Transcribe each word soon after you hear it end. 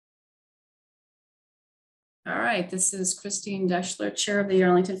All right, this is Christine Deschler, Chair of the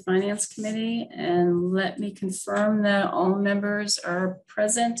Arlington Finance Committee, and let me confirm that all members are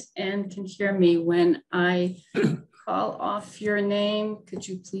present and can hear me. When I call off your name, could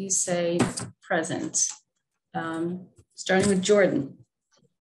you please say present? Starting with Jordan.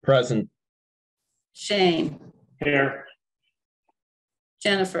 Present. Shane. Here.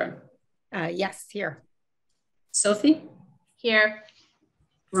 Jennifer. Yes, here. Sophie. Here.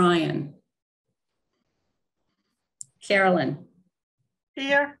 Ryan. Carolyn.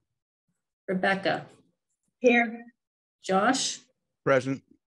 Here. Rebecca. Here. Josh. Present.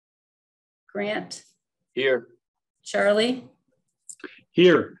 Grant. Here. Charlie.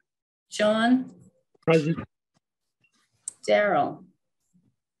 Here. John. Present. Daryl.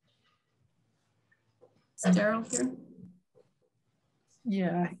 Is Daryl here?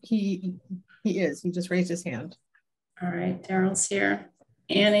 Yeah, he is. He just raised his hand. All right, Daryl's here.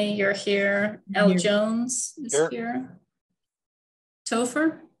 Annie, you're here. L. Here. Jones is here.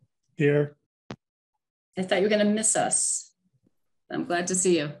 Topher? Here. I thought you were going to miss us. I'm glad to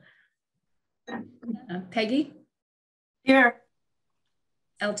see you. Peggy? Here.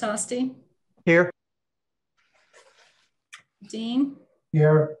 El Tosti? Here. Dean?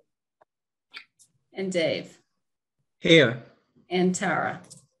 Here. And Dave? Here. And Tara?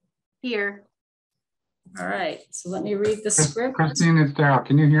 Here. All right, so let me read the script. Christine, it's Daryl.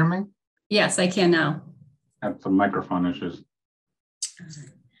 Can you hear me? Yes, I can now. I have some microphone issues.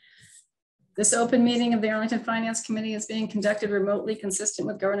 This open meeting of the Arlington Finance Committee is being conducted remotely, consistent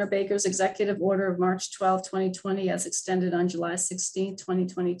with Governor Baker's executive order of March 12, 2020, as extended on July 16,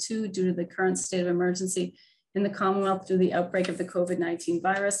 2022, due to the current state of emergency in the Commonwealth due to the outbreak of the COVID-19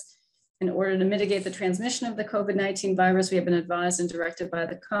 virus. In order to mitigate the transmission of the COVID-19 virus, we have been advised and directed by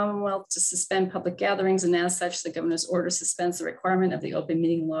the Commonwealth to suspend public gatherings, and as such, the governor's order suspends the requirement of the open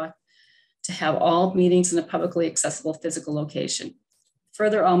meeting law to have all meetings in a publicly accessible physical location.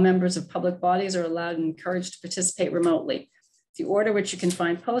 Further, all members of public bodies are allowed and encouraged to participate remotely. The order, which you can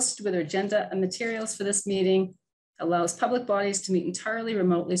find posted with our agenda and materials for this meeting, allows public bodies to meet entirely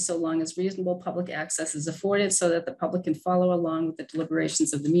remotely so long as reasonable public access is afforded so that the public can follow along with the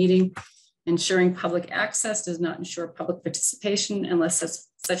deliberations of the meeting. Ensuring public access does not ensure public participation unless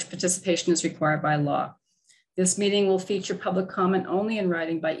such participation is required by law. This meeting will feature public comment only in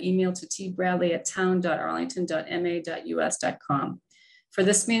writing by email to tbradley@town.arlington.ma.us.com. For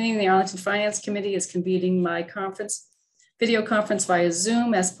this meeting, the Arlington Finance Committee is convening by video conference via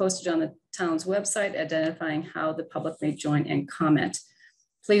Zoom as posted on the town's website, identifying how the public may join and comment.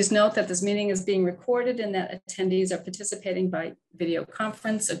 Please note that this meeting is being recorded and that attendees are participating by video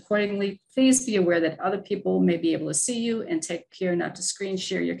conference. Accordingly, please be aware that other people may be able to see you, and take care not to screen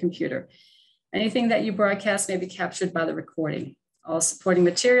share your computer. Anything that you broadcast may be captured by the recording. All supporting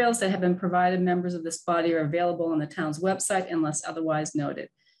materials that have been provided members of this body are available on the town's website unless otherwise noted.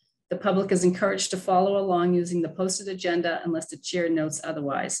 The public is encouraged to follow along using the posted agenda unless the chair notes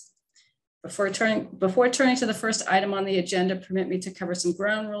otherwise. Before turning to the first item on the agenda, permit me to cover some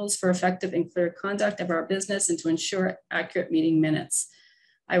ground rules for effective and clear conduct of our business and to ensure accurate meeting minutes.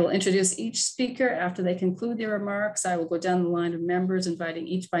 I will introduce each speaker. After they conclude their remarks, I will go down the line of members, inviting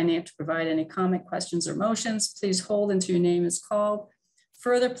each by name to provide any comment, questions, or motions. Please hold until your name is called.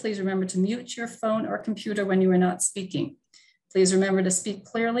 Further, please remember to mute your phone or computer when you are not speaking. Please remember to speak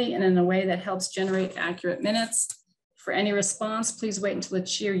clearly and in a way that helps generate accurate minutes. For any response, please wait until the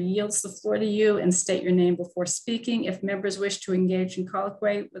chair yields the floor to you and state your name before speaking. If members wish to engage in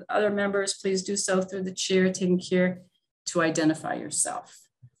colloquy with other members, please do so through the chair, taking care to identify yourself.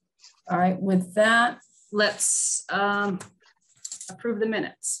 All right, with that, let's approve the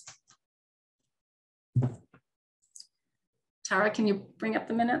minutes. Tara, can you bring up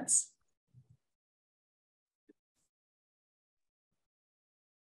the minutes?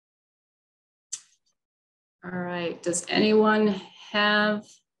 All right, does anyone have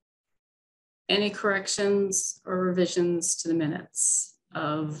any corrections or revisions to the minutes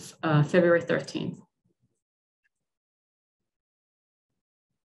of February 13th?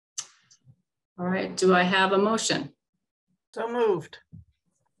 All right, do I have a motion? So moved.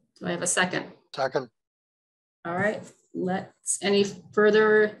 Do I have a second? Second. All right, any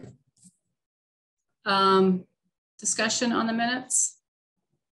further discussion on the minutes?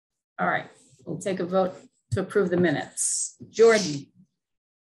 All right, we'll take a vote to approve the minutes. Jordan.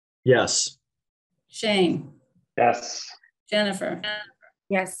 Yes. Shane. Yes. Jennifer.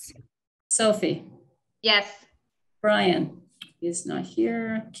 Yes. Sophie. Yes. Brian is not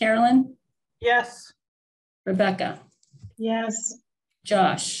here. Carolyn. Yes. Rebecca. Yes.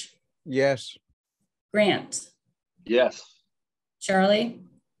 Josh. Yes. Grant. Yes. Charlie.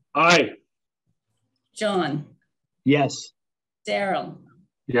 Aye. John, Yes. Daryl,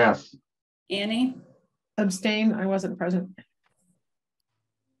 Yes. Annie, Abstain, I wasn't present.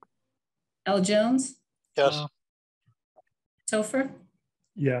 L. Jones, Yes. Topher,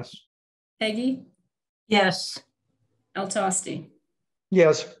 Yes. Peggy, Yes. Al Tosti,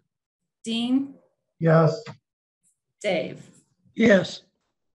 Yes. Dean, Yes. Dave. Yes.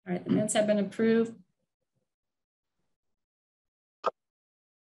 All right, the minutes have been approved.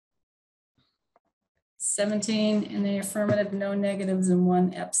 17 in the affirmative, no negatives, and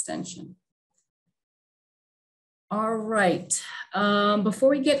 1 abstention. All right, before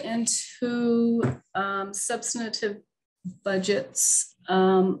we get into substantive budgets,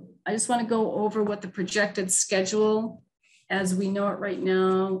 I just want to go over what the projected schedule as we know it right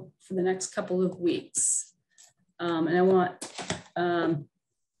now for the next couple of weeks. And I want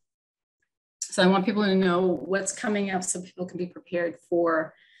people to know what's coming up so people can be prepared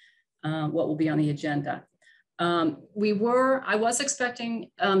for what will be on the agenda. I was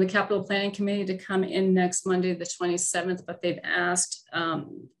expecting the Capital Planning Committee to come in next Monday, the 27th, but they've asked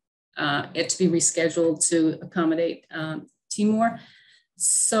it to be rescheduled to accommodate Timor.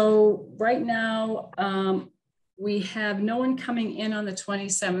 So right now, we have no one coming in on the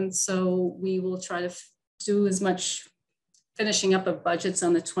 27th, so we will try to do as much finishing up of budgets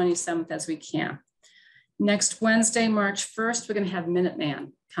on the 27th as we can. Next Wednesday, March 1st, we're going to have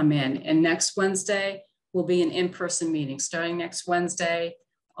Minuteman come in, and next Wednesday will be an in-person meeting. Starting next Wednesday,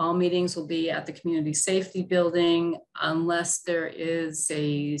 all meetings will be at the Community Safety Building unless there is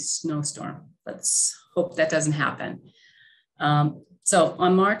a snowstorm. Let's hope that doesn't happen. So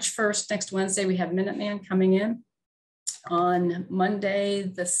on March 1st, next Wednesday, we have Minuteman coming in. On Monday,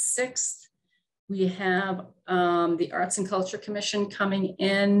 the 6th, we have the Arts and Culture Commission coming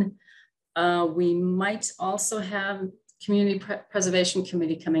in. We might also have Community Preservation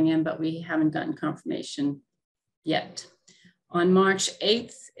Committee coming in, but we haven't gotten confirmation yet. On March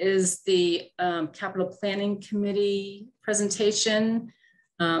 8th is the Capital Planning Committee presentation.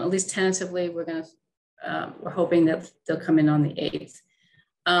 At least tentatively, we're hoping that they'll come in on the 8th.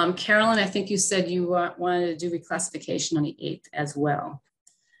 Carolyn, I think you said you wanted to do reclassification on the 8th as well.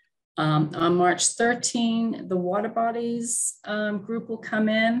 On March 13, the Water Bodies group will come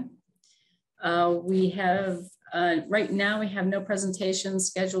in. We have, right now we have no presentations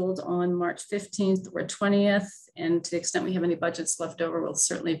scheduled on March 15th or 20th. And to the extent we have any budgets left over, we'll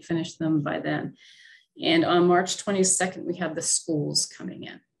certainly finish them by then. And on March 22nd, we have the schools coming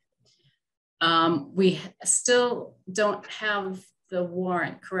in. We still don't have the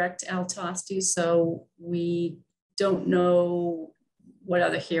warrant, correct, Al Tosti? So we don't know what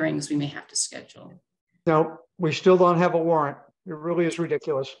other hearings we may have to schedule. No, we still don't have a warrant. It really is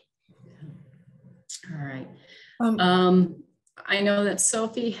ridiculous. All right. I know that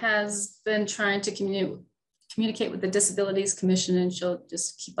Sophie has been trying to communicate with the Disabilities Commission, and she'll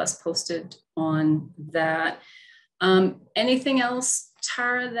just keep us posted on that. Anything else,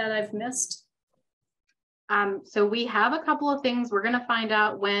 Tara, that I've missed? So we have a couple of things. We're going to find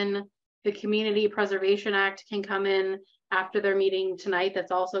out when the Community Preservation Act can come in after their meeting tonight.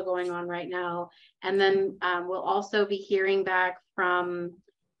 That's also going on right now. And then we'll also be hearing back from,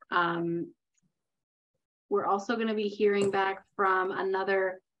 we're also going to be hearing back from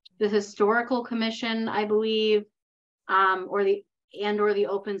the Historical Commission, I believe, or the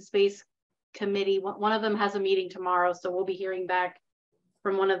Open Space Committee. One of them has a meeting tomorrow, so we'll be hearing back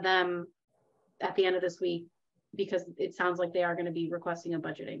from one of them at the end of this week, because it sounds like they are going to be requesting a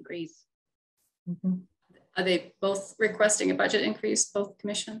budget increase. Mm-hmm. Are they both requesting a budget increase, both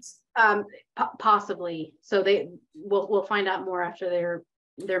commissions? Possibly. So we'll find out more after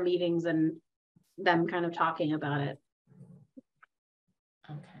their meetings and them kind of talking about it.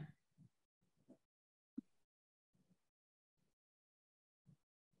 Okay.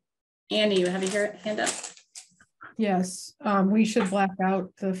 Annie, you have your hand up? Yes, we should black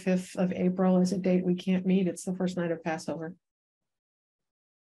out the 5th of April as a date we can't meet. It's the first night of Passover.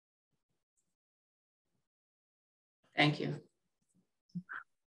 Thank you.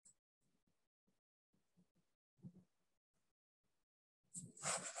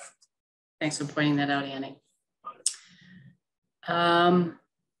 Thanks for pointing that out, Annie.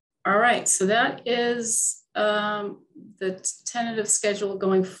 All right, so that is the tentative schedule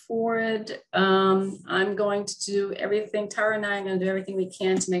going forward. I'm going to do everything, Tara and I are going to do everything we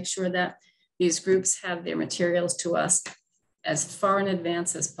can to make sure that these groups have their materials to us as far in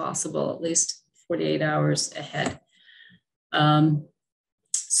advance as possible, at least 48 hours ahead.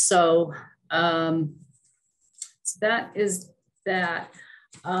 So that is that.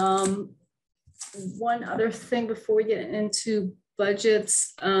 One other thing before we get into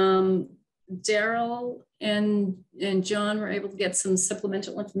budgets, Daryl and John were able to get some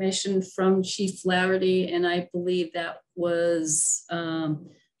supplemental information from Chief Flaherty, and I believe that was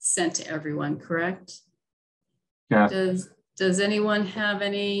sent to everyone, correct? Yes. Does anyone have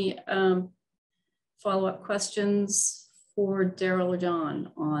any follow-up questions for Daryl or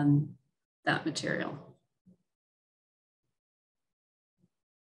John on that material?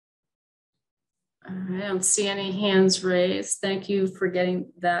 I don't see any hands raised. Thank you for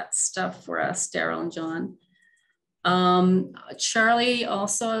getting that stuff for us, Daryl and John. Charlie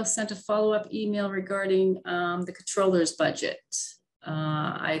also sent a follow-up email regarding the controller's budget.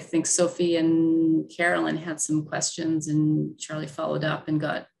 I think Sophie and Carolyn had some questions, and Charlie followed up and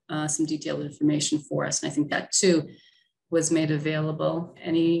got some detailed information for us. And I think that too was made available.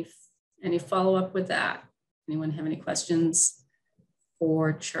 Any follow-up with that? Anyone have any questions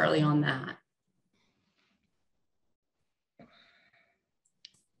for Charlie on that?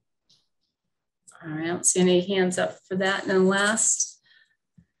 All right, I don't see any hands up for that. And then last,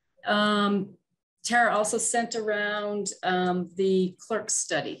 Tara also sent around the clerk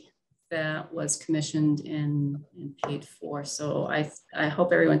study that was commissioned and paid for. So I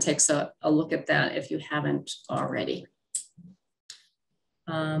hope everyone takes a look at that if you haven't already.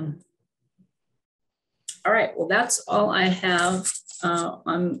 All right, well, that's all I have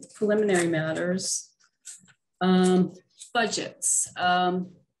on preliminary matters. Budgets.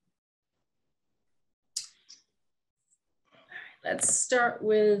 Let's start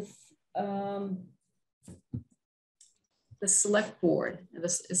with the select board.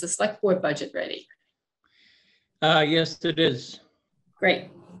 Is the select board budget ready? Yes, it is. Great.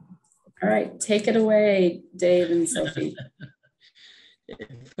 All right, take it away, Dave and Sophie.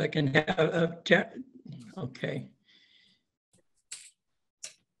 If I can have okay.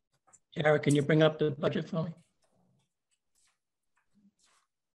 Tara, can you bring up the budget for me?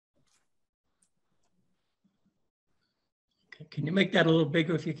 Okay, can you make that a little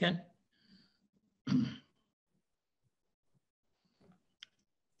bigger if you can?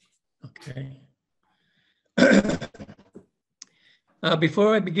 Okay.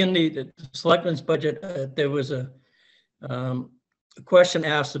 Before I begin the selectmen's budget, there was a question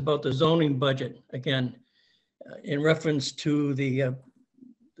asked about the zoning budget, again, in reference to the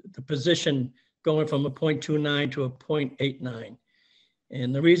position going from a 0.29 to a 0.89.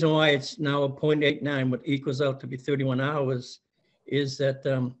 And the reason why it's now a 0.89, what equals out to be 31 hours, is that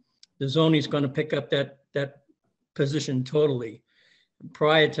the zoning is going to pick up that position totally.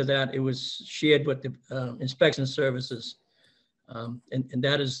 Prior to that, it was shared with the inspection services. And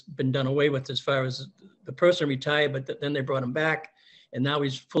that has been done away with as far as the person retired, but then they brought him back, and now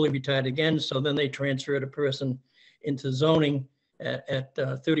he's fully retired again. So then they transferred a person into zoning at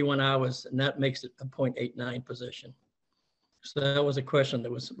 31 hours, and that makes it a 0.89 position. So that was a question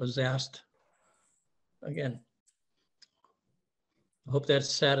that was asked. Again, I hope that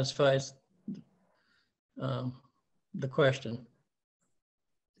satisfies the question.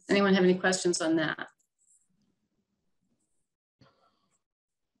 Does anyone have any questions on that?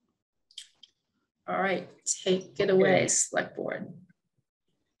 All right, take it away, select board.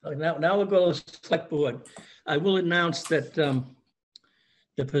 Now we'll go to the select board. I will announce that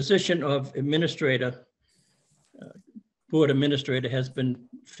the position of administrator, board administrator, has been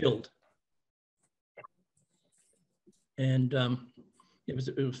filled. And it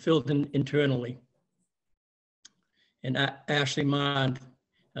was filled internally. And Ashley Mond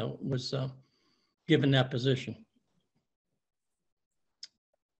was given that position.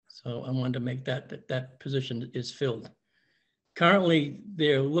 So I wanted to make that position is filled. Currently,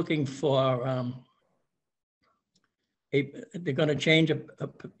 they're looking for they're going to change a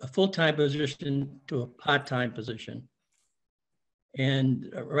full-time position to a part-time position. And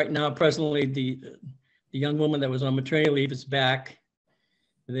right now, presently, the young woman that was on maternity leave is back.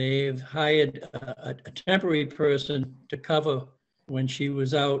 They've hired a temporary person to cover when she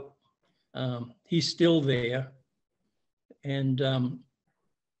was out. He's still there, and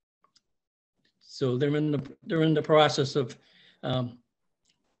so they're in the process of.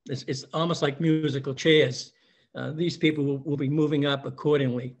 It's almost like musical chairs. These people will be moving up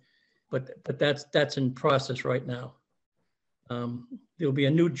accordingly, but that's in process right now. There'll be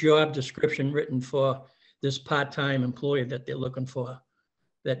a new job description written for this part-time employee that they're looking for.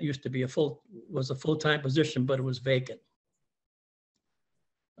 That used to be a full-time position, but it was vacant.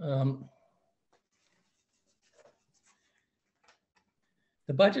 The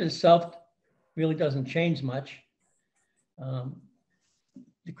budget itself really doesn't change much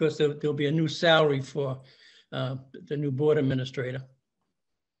because there'll be a new salary for the new board administrator,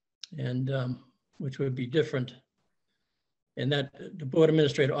 and which would be different. And that the board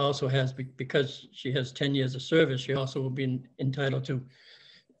administrator also has, because she has 10 years of service, she also will be entitled to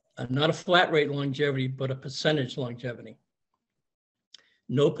not a flat rate longevity, but a percentage longevity.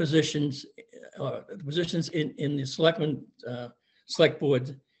 No positions, positions in the select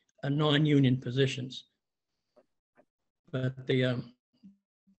board are non-union positions. But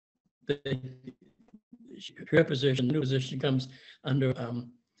her position, the new position, comes under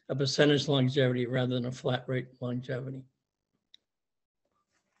a percentage longevity rather than a flat rate longevity.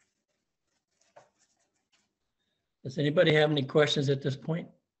 Does anybody have any questions at this point?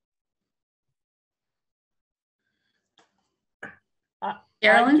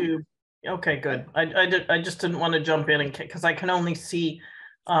 Carolyn? I do. Okay, good. I just didn't want to jump in and because I can only see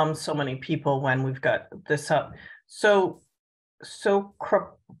so many people when we've got this up. So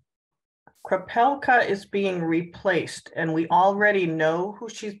Krapelka is being replaced, and we already know who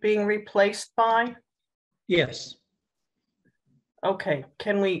she's being replaced by? Yes. Okay,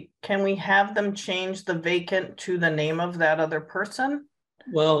 can we have them change the vacant to the name of that other person?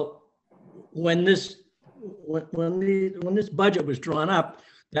 Well, when this budget was drawn up,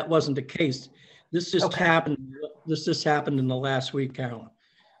 that wasn't the case. This just happened. This just happened in the last week, Carolyn.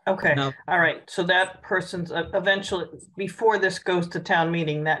 Okay, Now, all right. So that person's eventually, before this goes to town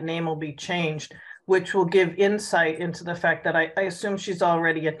meeting, that name will be changed, which will give insight into the fact that I assume she's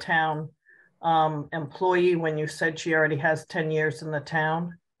already a town employee when you said she already has 10 years in the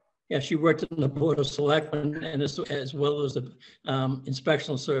town. yeah, she worked in the Board of Selectmen and as well as the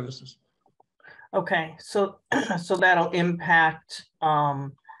inspectional services. Okay, so so that'll impact,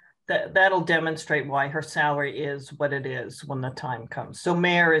 that'll demonstrate why her salary is what it is when the time comes. So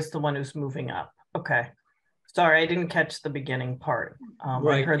Mayor is the one who's moving up. Okay, sorry, I didn't catch the beginning part.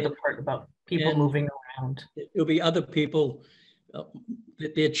 Right. I heard the part about people moving around. It'll be other people,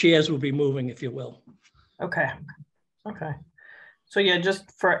 their chairs will be moving, if you will. Okay, okay. So yeah,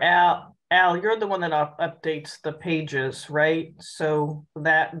 just for Al, you're the one that updates the pages, right? So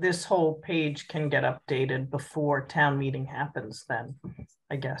that this whole page can get updated before town meeting happens then,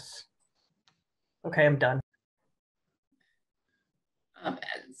 I guess. Okay, I'm done.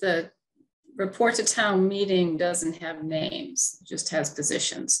 The report to town meeting doesn't have names, just has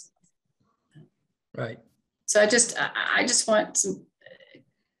positions. Right. So I just want to,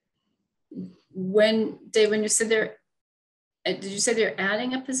 Dave, when you said did you say they're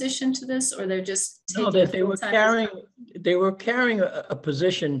adding a position to this, or they're just taking No, that they were carrying a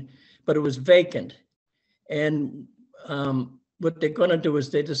position, but it was vacant. And what they're going to do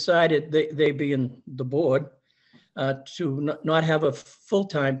is they decided, they being the board, to not have a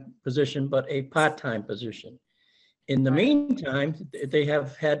full-time position, but a part-time position. In the meantime, they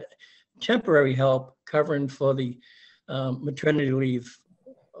have had temporary help covering for the maternity leave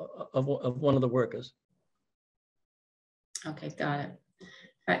of one of the workers. Okay, got it.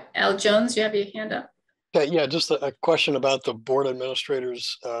 All right, Al Jones, you have your hand up. Okay, yeah, just a question about the board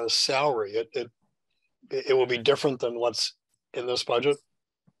administrator's salary. It will be different than what's in this budget?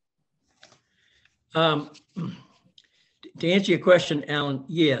 To answer your question, Alan,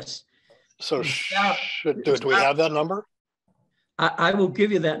 yes. So do we have that number? I will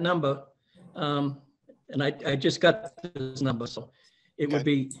give you that number. And I just got this number. So it would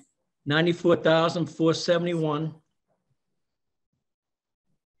be 94,471.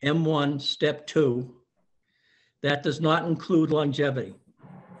 M1 step 2. That does not include longevity.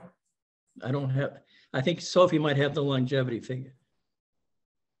 I think Sophie might have the longevity figure.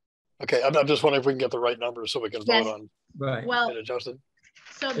 Okay, I'm just wondering if we can get the right number so we can vote on Right. Well, it adjusted.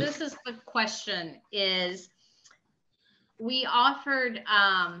 so this is the question is, we offered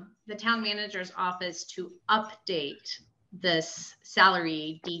the town manager's office to update this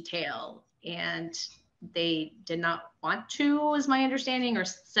salary detail, and they did not want to, is my understanding, or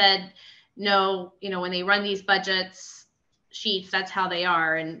said, no, when they run these budgets sheets, that's how they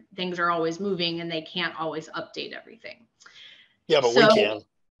are, and things are always moving and they can't always update everything. Yeah, but we can.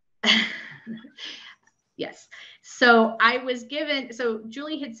 Yes. So I was given, so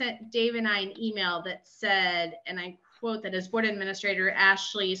Julie had sent Dave and I an email that said, and I quote, that as board administrator,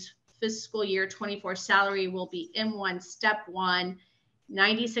 Ashley's fiscal year 24 salary will be M1 step 1,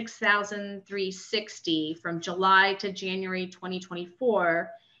 96,360 from July to January 2024,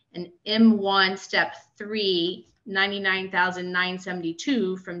 and M1 step 3,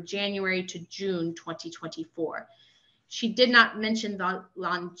 99,972 from January to June 2024. She did not mention the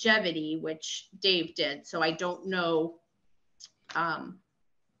longevity, which Dave did. So I don't know. I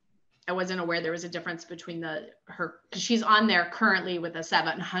wasn't aware there was a difference between her, because she's on there currently with a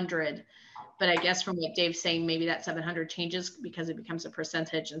 700, But I guess from what Dave's saying, maybe that 700 changes because it becomes a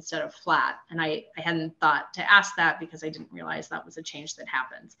percentage instead of flat. And I hadn't thought to ask that because I didn't realize that was a change that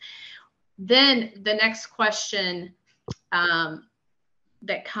happens. Then the next question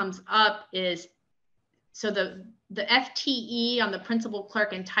that comes up is, so the FTE on the principal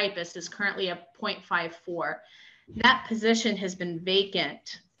clerk and typist is currently a 0.54. That position has been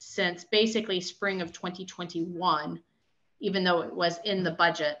vacant since basically spring of 2021, even though it was in the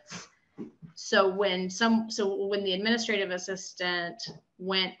budgets. So when the administrative assistant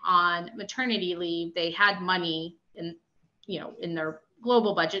went on maternity leave, they had money in their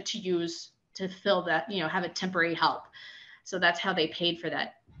global budget to use to fill that, have a temporary help. So that's how they paid for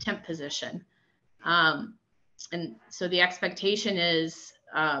that temp position. And so the expectation is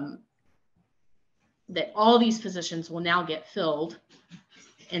that all these positions will now get filled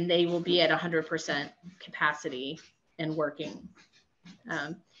and they will be at 100% capacity and working.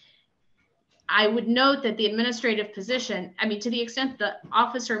 I would note that the administrative position, to the extent the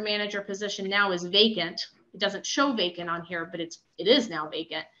officer manager position now is vacant, it doesn't show vacant on here, but it is now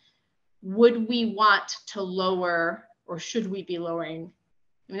vacant. Would we want to lower, or should we be lowering?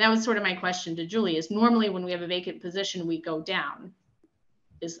 That was sort of my question to Julie, is normally when we have a vacant position, we go down.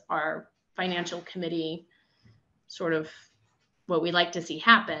 Is our financial committee sort of what we like to see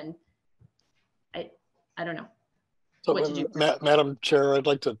happen? I don't know. So, Madam Chair, I'd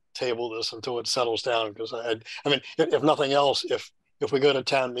like to table this until it settles down, because if nothing else, if we go to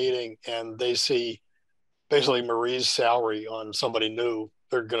town meeting and they see basically Marie's salary on somebody new,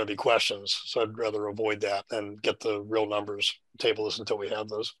 there are going to be questions. So I'd rather avoid that and get the real numbers. Table this until we have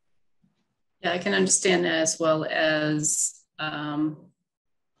those. Yeah, I can understand that, as well as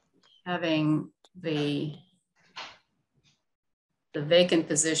having the vacant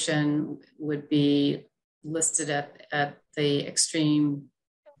position would be listed at the extreme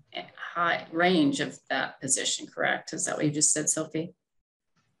high range of that position, correct? Is that what you just said, Sophie?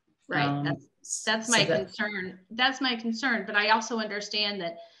 Right. That's my concern. That's my concern. But I also understand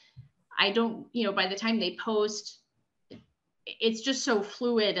that I don't, by the time they post, it's just so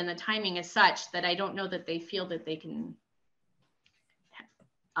fluid and the timing is such that I don't know that they feel that they can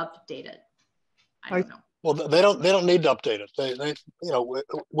update it. I don't know. Well, they don't need to update it.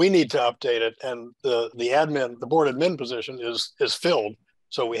 We need to update it, and the board admin position is filled,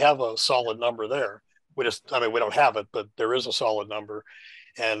 so we have a solid number there. We don't have it, but there is a solid number,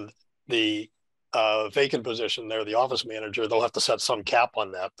 and the vacant position there, the office manager, they'll have to set some cap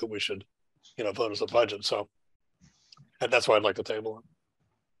on that we should, vote as a budget. So that's why I'd like to table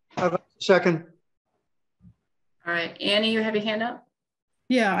it. Second. All right, Annie, you have your hand up?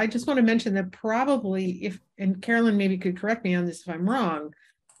 Yeah, I just want to mention that probably and Carolyn maybe could correct me on this if I'm wrong,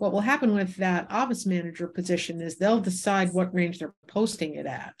 what will happen with that office manager position is they'll decide what range they're posting it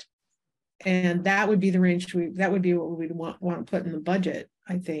at. And that would be the range that would be what we'd want to put in the budget,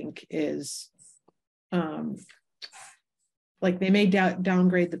 I think, is like they may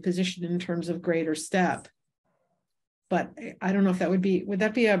downgrade the position in terms of grade or step. But I don't know if that would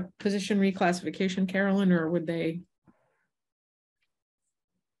that be a position reclassification, Carolyn, or would they?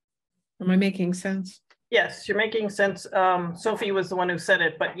 Am I making sense? Yes, you're making sense. Sophie was the one who said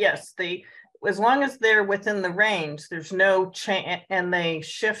it, but yes, as long as they're within the range, there's no change, and they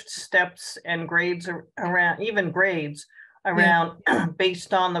shift steps and grades around, even grades around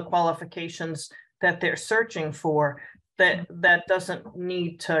based on the qualifications that they're searching for. That doesn't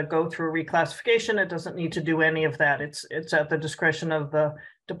need to go through reclassification. It doesn't need to do any of that. It's at the discretion of the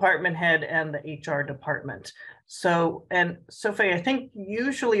department head and the HR department. So, and Sophie, I think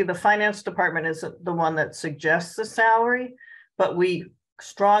usually the finance department is the one that suggests the salary, but we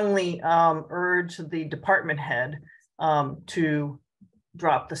strongly urge the department head to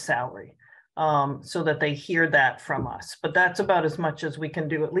drop the salary so that they hear that from us. But that's about as much as we can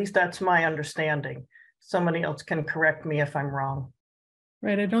do. At least that's my understanding. Somebody else can correct me if I'm wrong.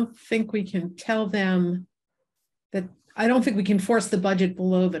 Right. I don't think we can tell them that. I don't think we can force the budget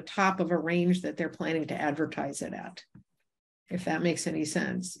below the top of a range that they're planning to advertise it at, if that makes any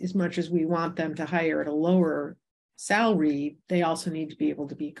sense. As much as we want them to hire at a lower salary, they also need to be able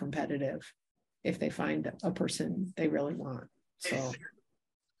to be competitive if they find a person they really want. So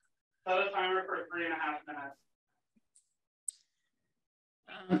set a timer for 3.5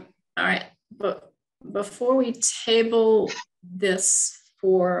 minutes. All right, but before we table this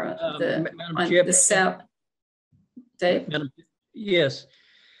for the South, Dave? Yes.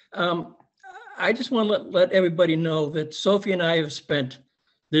 I just want to let everybody know that Sophie and I have spent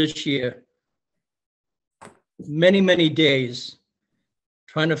this year many, many days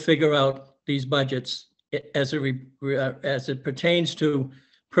trying to figure out these budgets as it pertains to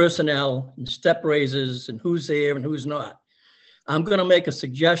personnel and step raises and who's there and who's not. I'm going to make a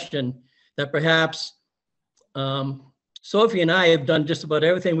suggestion that perhaps Sophie and I have done just about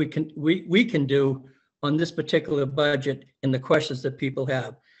everything we can do on this particular budget and the questions that people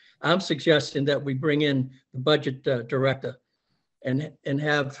have. I'm suggesting that we bring in the budget director and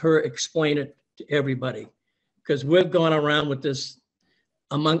have her explain it to everybody, because we've gone around with this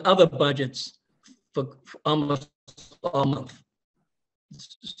among other budgets for almost all month.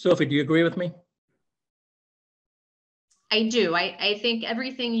 Sophie, do you agree with me? I do. I think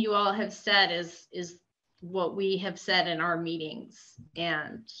everything you all have said is what we have said in our meetings,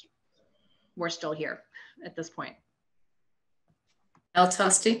 and we're still here at this point. Al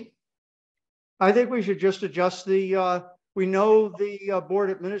Tosti? I think we should just adjust the, we know the board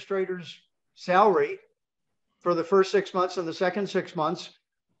administrator's salary for the first 6 months and the second 6 months.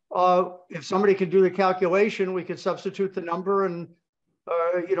 If somebody can do the calculation, we could substitute the number and,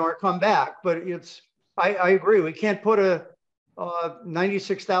 or come back. But it's, I agree. We can't put a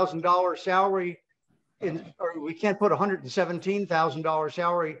 $96,000 salary in, or we can't put $117,000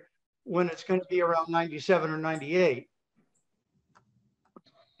 salary when it's going to be around 97 or 98.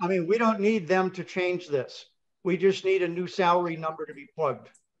 I mean, we don't need them to change this. We just need a new salary number to be plugged.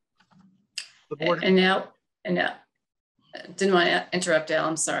 The board. And now, didn't want to interrupt Al,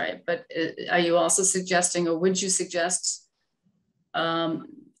 I'm sorry, but are you also suggesting, or would you suggest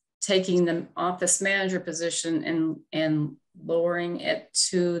taking the office manager position and lowering it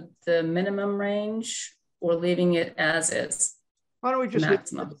to the minimum range, or leaving it as is? Why don't we just leave it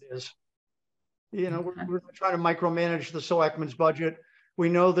maximum? as is? We're not trying to micromanage the selectmen's budget. We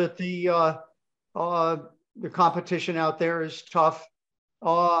know that the competition out there is tough.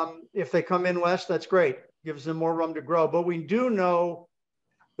 If they come in less, that's great. Gives them more room to grow. But we do know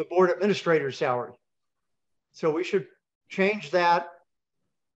the board administrator's salary. So we should change that,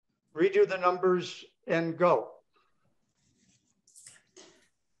 redo the numbers, and go.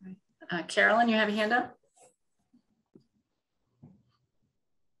 Carolyn, you have a hand up?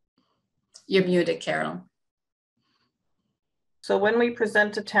 You're muted, Carolyn. So when we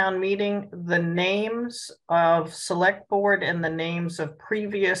present to town meeting, the names of select board and the names of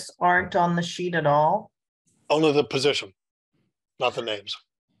previous aren't on the sheet at all? Only the position, not the names.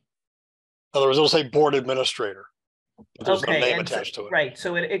 In other words, it'll say board administrator, but there's no name attached to it. Right,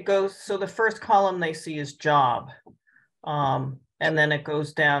 so it goes, so the first column they see is job. And then it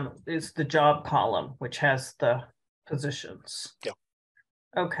goes down, is the job column, which has the positions. Yeah.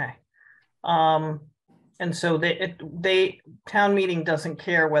 Okay. And so they town meeting doesn't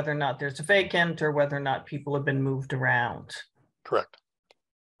care whether or not there's a vacant or whether or not people have been moved around. Correct.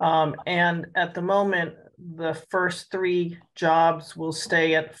 And at the moment, the first 3 jobs will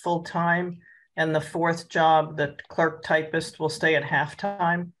stay at full time, and the 4th job, the clerk typist, will stay at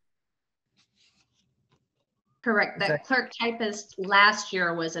half-time. Correct. That clerk typist last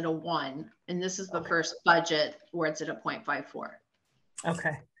year was at a 1, and this is the first budget where it's at a 0.54.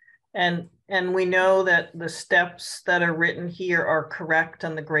 Okay. And we know that the steps that are written here are correct,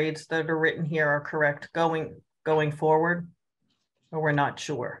 and the grades that are written here are correct going forward, or we're not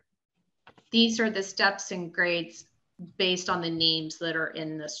sure. These are the steps and grades based on the names that are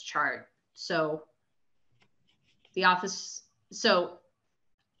in this chart. So the office, so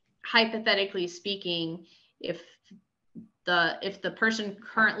hypothetically speaking, if the person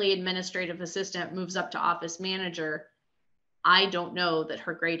currently administrative assistant moves up to office manager, I don't know that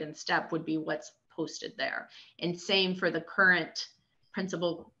her grade and step would be what's posted there. And same for the current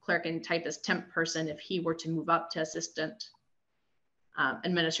principal clerk and typist temp person. If he were to move up to assistant,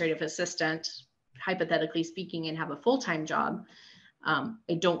 administrative assistant, hypothetically speaking, and have a full-time job,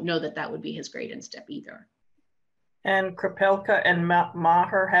 I don't know that that would be his grade and step either. And Krapelka and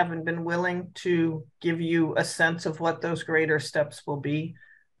Maher haven't been willing to give you a sense of what those grade or steps will be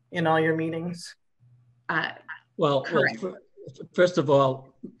in all your meetings? Well, first of all,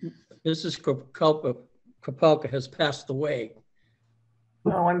 Mrs. Krapelka has passed away.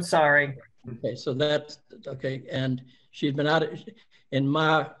 Oh, I'm sorry. Okay, so that's okay. And she's been out of, and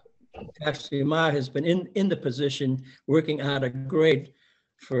Ma has been in the position working out a grade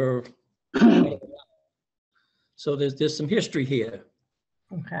for, so there's some history here.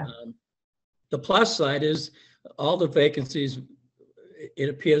 Okay. The plus side is all the vacancies, it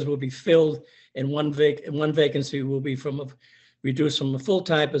appears, will be filled, and one vacancy will be reduced from a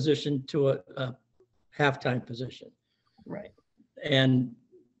full-time position to a half-time position. Right. And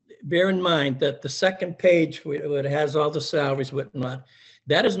bear in mind that the second page, where it has all the salaries written on,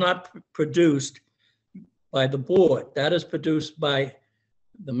 that is not produced by the board. That is produced by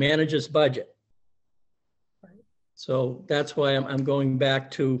the manager's budget. So that's why I'm going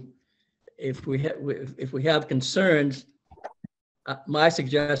back to, if we have concerns, my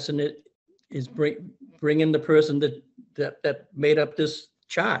suggestion is bring in the person that made up this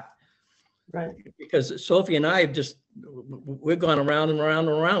chart. Right. Because Sophie and I have we're going around and around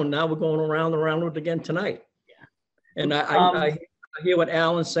and around. Now we're going around and around again tonight. Yeah. And I hear what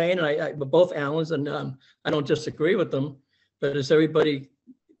Alan's saying, and both Alans, and I don't disagree with them, but is everybody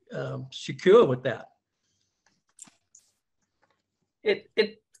secure with that?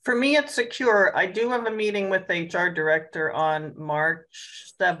 For me, it's secure. I do have a meeting with HR director on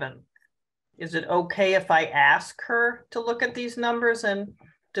March 7th. Is it okay if I ask her to look at these numbers and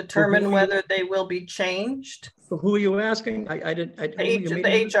determine whether they will be changed? Who are you asking? I didn't.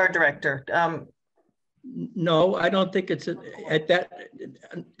 The HR director. No, I don't think it's at that.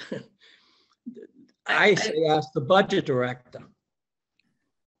 I say ask the budget director.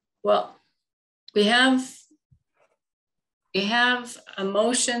 Well, we have a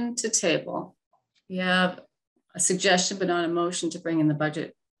motion to table. We have a suggestion, but not a motion to bring in the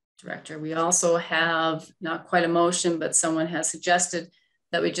budget director. We also have not quite a motion, but someone has suggested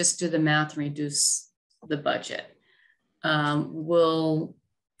that we just do the math and reduce the budget. We'll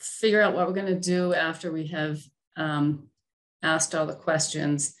figure out what we're going to do after we have asked all the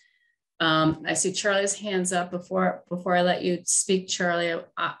questions. I see Charlie's hands up. Before I let you speak, Charlie,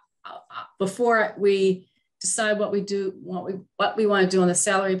 before we decide what we want to do on the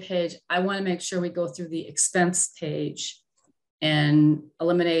salary page, I want to make sure we go through the expense page and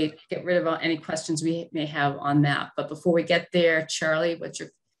get rid of any questions we may have on that. But before we get there, Charlie,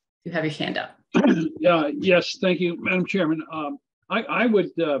 you have your hand up. Yes, thank you, Madam Chairman. I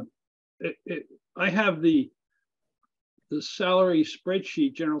have the salary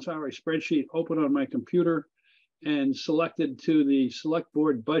spreadsheet, general salary spreadsheet open on my computer and selected to the select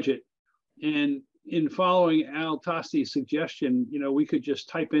board budget. And in following Al Tosti's suggestion, we could just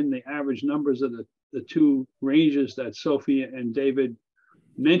type in the average numbers of the two ranges that Sophie and David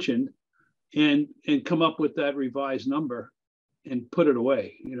mentioned and come up with that revised number and put it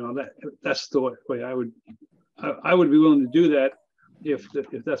away. That's the way I would be willing to do that if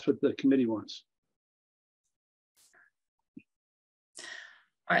that's what the committee wants.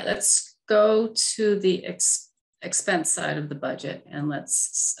 All right, let's go to the expense side of the budget, and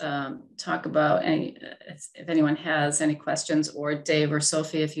let's talk about if anyone has any questions, or Dave or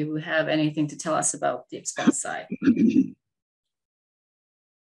Sophie, if you have anything to tell us about the expense side.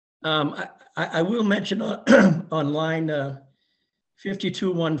 I will mention on line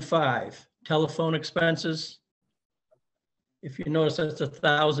 5215, telephone expenses. If you notice, that's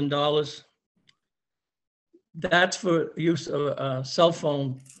 $1,000. That's for use of a cell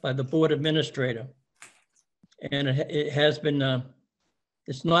phone by the board administrator. And it has been,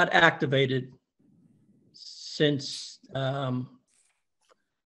 it's not activated since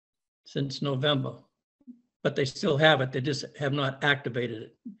November, but they still have it. They just have not activated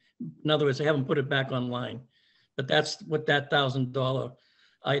it. In other words, they haven't put it back online, but that's what that $1,000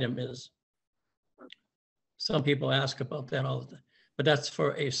 item is. Some people ask about that all the time, but that's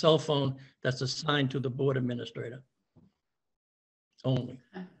for a cell phone that's assigned to the board administrator only.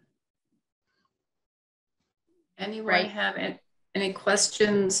 Okay. Anyone have any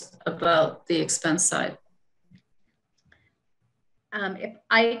questions about the expense side? If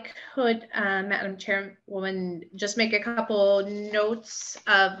I could, Madam Chairwoman, just make a couple notes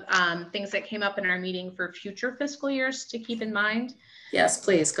of things that came up in our meeting for future fiscal years to keep in mind. Yes,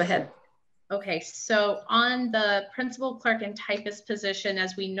 please, go ahead. Okay, so on the principal clerk and typist position,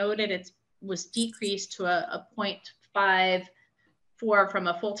 as we noted, it was decreased to a 0.54 from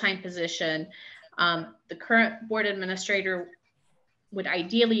a full-time position. The current board administrator would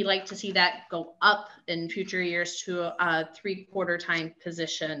ideally like to see that go up in future years to a 3/4 time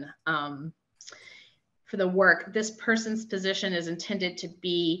position for the work. This person's position is intended to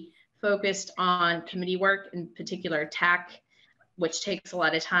be focused on committee work, in particular TAC, which takes a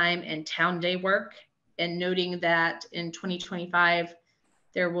lot of time, and town day work. And noting that in 2025,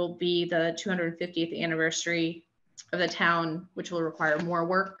 there will be the 250th anniversary of the town, which will require more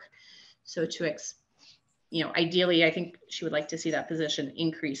work. So ideally, I think she would like to see that position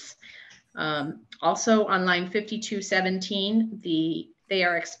increase. Also on line 5217, they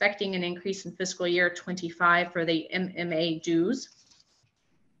are expecting an increase in fiscal year 25 for the MMA dues.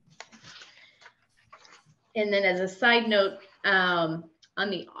 And then as a side note, on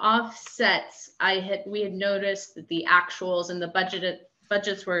the offsets, we had noticed that the actuals and the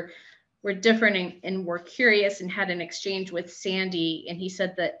budgets were different, and were curious, and had an exchange with Sandy, and he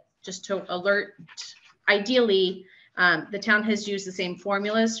said that just to alert, ideally, the town has used the same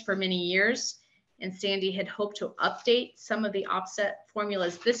formulas for many years, and Sandy had hoped to update some of the offset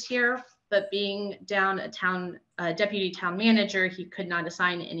formulas this year, but being down a deputy town manager, he could not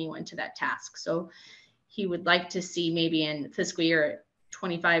assign anyone to that task. So he would like to see maybe in fiscal year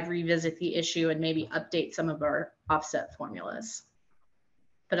 25 revisit the issue and maybe update some of our offset formulas,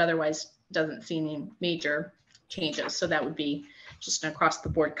 but otherwise doesn't see any major changes. So that would be just an across the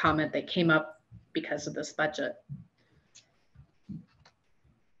board comment that came up because of this budget.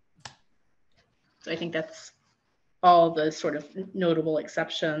 So I think that's all the sort of notable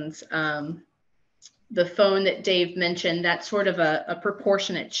exceptions. The phone that Dave mentioned, that's sort of a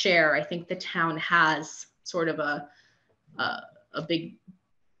proportionate share. I think the town has sort of a big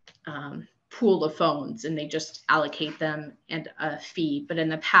pool of phones, and they just allocate them and a fee. But in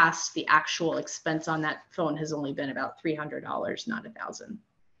the past, the actual expense on that phone has only been about $300, not $1,000.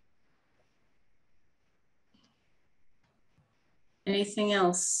 Anything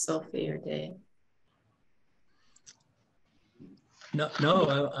else, Sophie or Dave? No,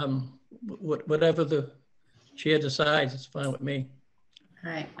 whatever the chair decides, it's fine with me.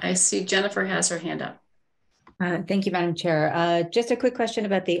 All right, I see Jennifer has her hand up. Thank you, Madam Chair. Just a quick question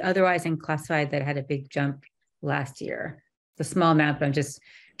about the otherwise unclassified that had a big jump last year. It's a small amount, but I'm just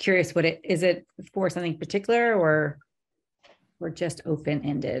curious, is it for something particular or just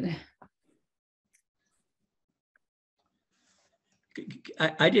open-ended?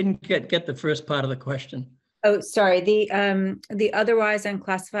 I didn't get the first part of the question. Oh, sorry. The otherwise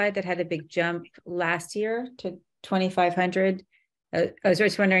unclassified that had a big jump last year to 2,500. I was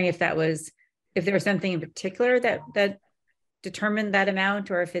just wondering if there was something in particular that determined that amount,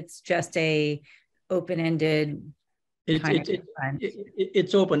 or if it's just a open-ended.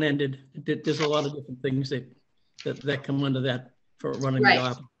 It's open-ended. There's a lot of different things that come under that for running the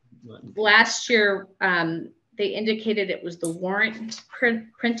office. Last year, they indicated it was the warrant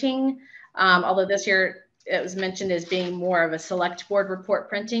printing, although this year it was mentioned as being more of a select board report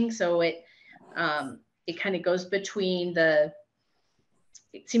printing. So it kind of goes between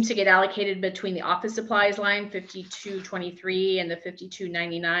it seems to get allocated between the office supplies line 5223 and the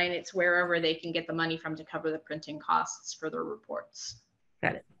 5299. It's wherever they can get the money from to cover the printing costs for their reports.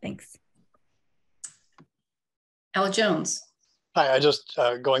 Got it. Thanks. Al Jones. Hi, I just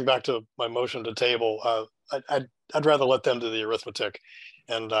going back to my motion to table. I'd rather let them do the arithmetic,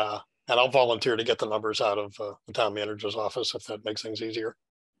 and I'll volunteer to get the numbers out of the town manager's office if that makes things easier.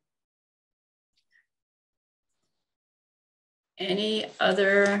 Any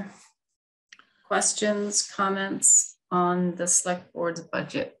other questions, comments on the select board's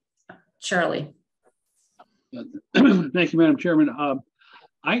budget? Charlie. Thank you, Madam Chairman.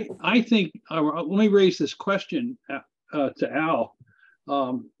 I think, let me raise this question to Al.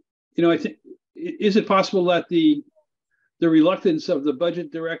 I think, is it possible that the reluctance of the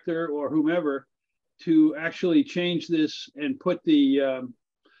budget director or whomever to actually change this and put the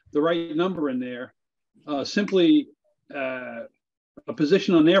right number in there, simply a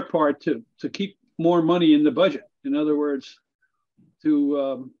position on their part to keep more money in the budget? In other words,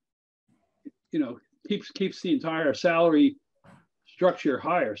 to keeps the entire salary structure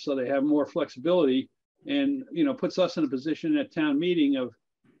higher, so they have more flexibility, and puts us in a position at town meeting of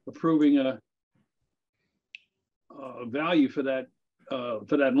approving a value for that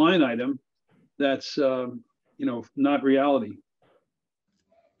line item that's not reality.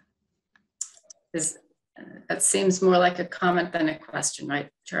 That seems more like a comment than a question, right,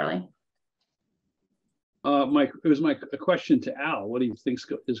 Charlie? It was a question to Al. What do you think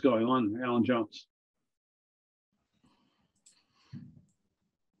is going on, Alan Jones?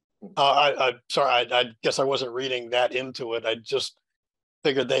 I'm sorry, I guess I wasn't reading that into it. I just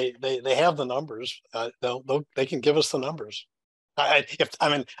figured they have the numbers. They can give us the numbers.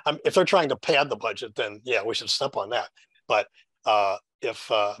 If they're trying to pad the budget, then yeah, we should step on that. But but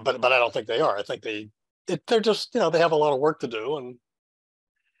I don't think they are. I think they're just they have a lot of work to do, and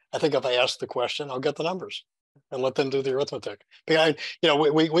I think if I ask the question, I'll get the numbers and let them do the arithmetic. Because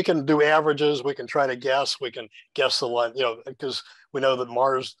we can do averages, we can try to guess, we can guess the one, because we know that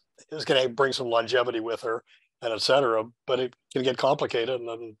Mars is going to bring some longevity with her, and et cetera, but it can get complicated, and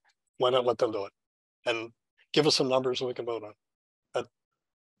then why not let them do it and give us some numbers so we can vote on.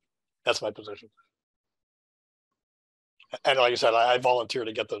 That's my position. And like I said, I volunteer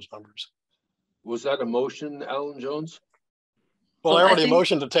to get those numbers. Was that a motion, Alan Jones? Well, I already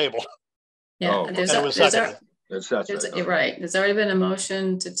motioned to table. Yeah, You're right. There's already been a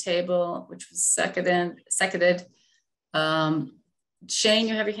motion to table, which was seconded. Shane,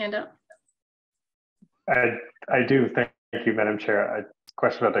 you have your hand up? I do. Thank you, Madam Chair. A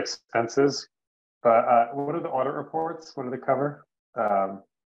question about expenses. But what are the audit reports? What do they cover?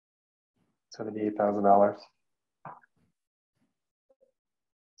 So $78,000.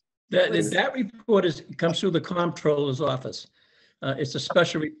 That report comes through the comptroller's office. It's a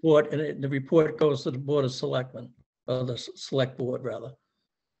special report, and the report goes to the Board of Selectmen, or the Select Board, rather.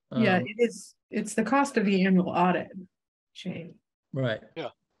 Yeah, it is. It's the cost of the annual audit, Shane. Right. Yeah.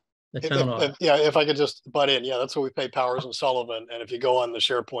 The town audit. If I could just butt in, yeah, that's what we pay Powers and Sullivan. And if you go on the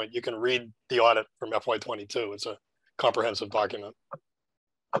SharePoint, you can read the audit from FY22. It's a comprehensive document.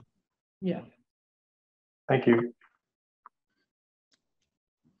 Yeah. Thank you.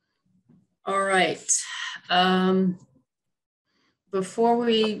 All right. Before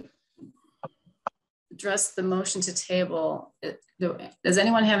we address the motion to table, does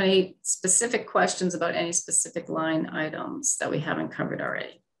anyone have any specific questions about any specific line items that we haven't covered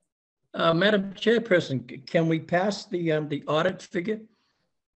already? Madam Chairperson, can we pass the audit figure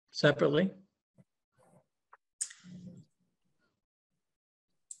separately?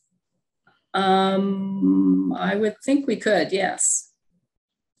 I would think we could, yes.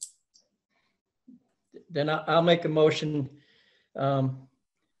 Then I'll make a motion,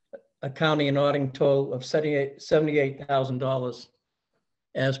 accounting and auditing total of $78,000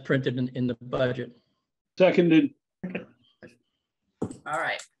 as printed in the budget. Seconded. All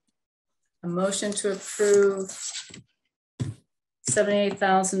right. A motion to approve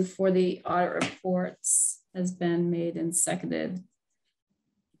 $78,000 for the audit reports has been made and seconded.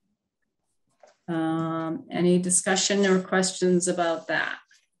 Any discussion or questions about that?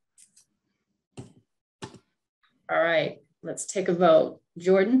 All right, let's take a vote.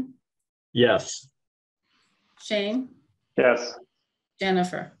 Jordan? Yes. Shane? Yes.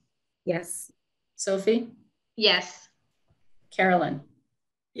 Jennifer? Yes. Sophie? Yes. Carolyn?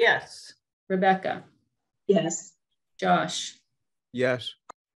 Yes. Rebecca? Yes. Josh? Yes.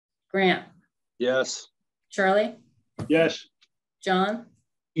 Grant? Yes. Charlie? Yes. John?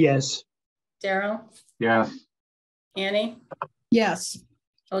 Yes. Daryl? Yes. Annie? Yes.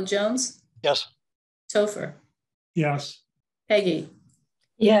 L. Jones? Yes. Topher? Yes. Peggy?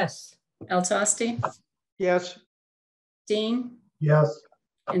 Yes. El Tosti? Yes. Dean? Yes.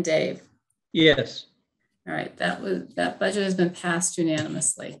 And Dave? Yes. All right, that budget has been passed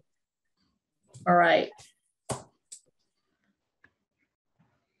unanimously. All right.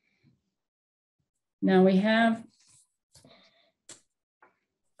 Now we have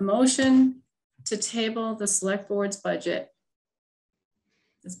a motion to table the select board's budget.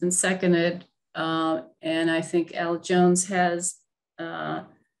 It's been seconded, and I think Al Jones has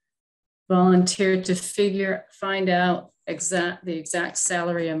volunteered to find out the exact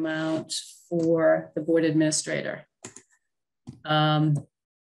salary amount for the board administrator.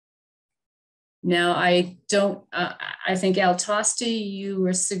 Now I think Al Tosti, you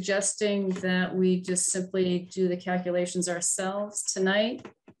were suggesting that we just simply do the calculations ourselves tonight.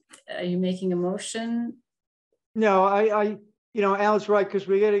 Are you making a motion? No, Al's right, because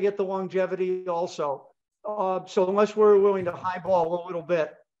we got to get the longevity also. So unless we're willing to highball a little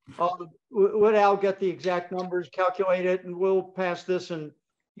bit, let Al get the exact numbers, calculate it, and we'll pass this in,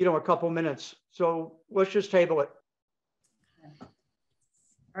 a couple minutes. So let's just table it.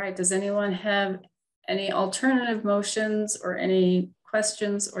 All right, does anyone have any alternative motions or any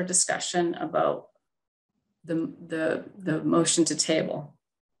questions or discussion about the motion to table?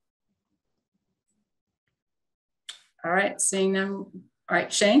 All right, seeing them. All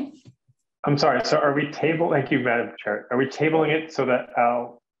right, Shane? I'm sorry, so are we thank you, Madam Chair. Are we tabling it so that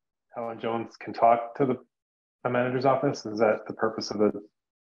Alan Jones can talk to the manager's office? Is that the purpose of the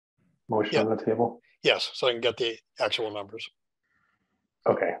motion on the table? Yes, so I can get the actual numbers.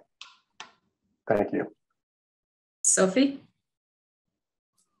 Okay, thank you. Sophie?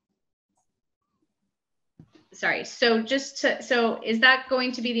 Sorry, so is that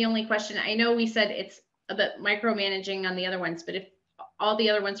going to be the only question? I know we said it's a bit micromanaging on the other ones, but if all the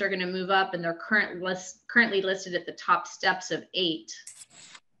other ones are going to move up and they're currently listed at the top steps of 8,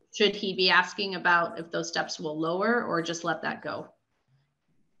 should he be asking about if those steps will lower or just let that go?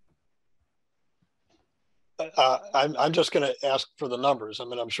 I'm just going to ask for the numbers. I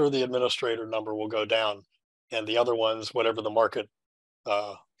mean, I'm sure the administrator number will go down, and the other ones, whatever the market,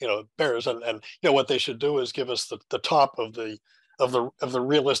 bears. And what they should do is give us the top of the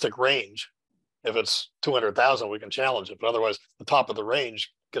realistic range. If it's 200,000, we can challenge it, but otherwise the top of the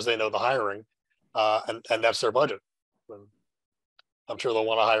range, because they know the hiring, and that's their budget. And I'm sure they'll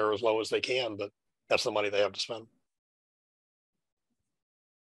want to hire as low as they can, but that's the money they have to spend.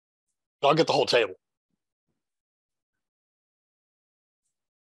 I'll get the whole table.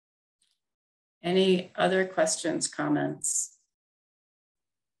 Any other questions, comments?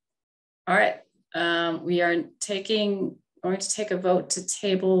 All right, we are taking going to take a vote to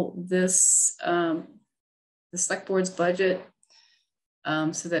table this, the select board's budget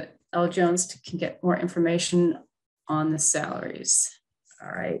so that L. Jones can get more information on the salaries.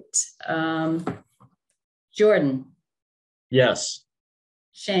 All right. Jordan. Yes.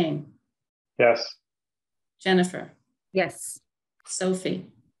 Shane. Yes. Jennifer. Yes. Sophie.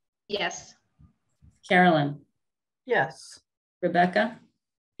 Yes. Carolyn. Yes. Rebecca.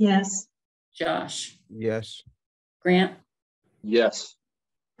 Yes. Josh. Yes. Grant. Yes.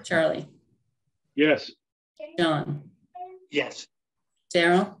 Charlie. Yes. John. Yes.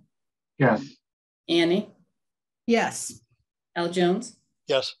 Daryl. Yes. Annie. Yes. Al Jones.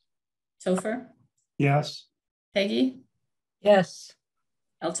 Yes. Topher. Yes. Peggy. Yes.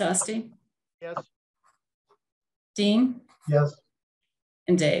 El Tosti. Yes. Dean. Yes.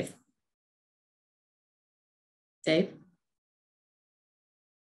 And Dave. Dave.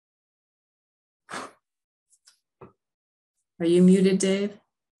 Are you muted, Dave?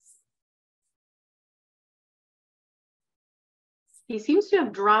 He seems to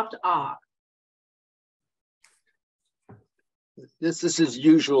have dropped off. This is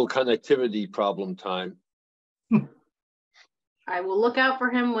usual connectivity problem time. I will look out for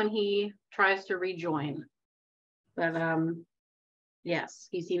him when he tries to rejoin. But yes,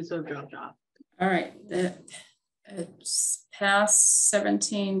 he seems to have dropped off. All right. It's past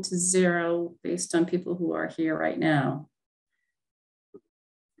 17-0 based on people who are here right now.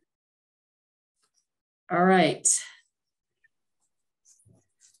 All right.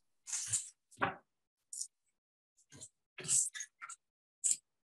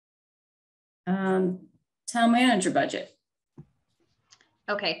 Town manager budget.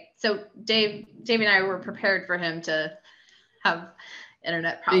 Okay, so Dave and I were prepared for him to have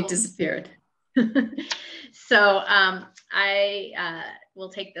internet problems. He disappeared. So I will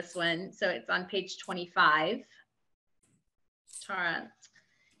take this one. So it's on page 25, Tara.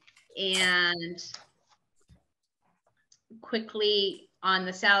 And quickly on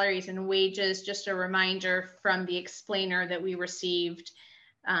the salaries and wages, just a reminder from the explainer that we received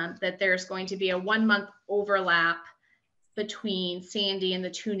that there's going to be a 1 month overlap between Sandy and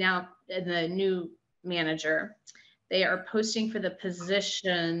the new manager. They are posting for the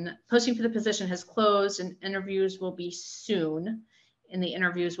position. Posting for the position has closed and interviews will be soon. And the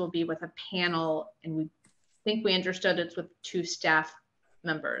interviews will be with a panel, and we think we understood it's with 2 staff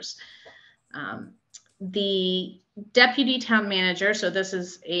members. The deputy town manager, so this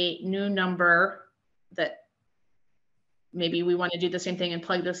is a new number that maybe we want to do the same thing and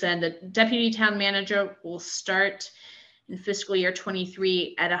plug this in. The deputy town manager will start in fiscal year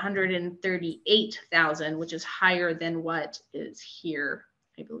 23 at 138,000, which is higher than what is here,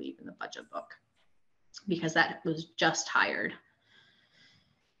 I believe, in the budget book, because that was just hired.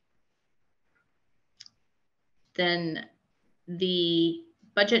 Then the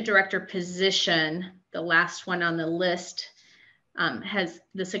budget director position, the last one on the list, has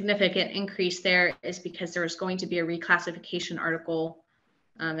the significant increase there is because there is going to be a reclassification article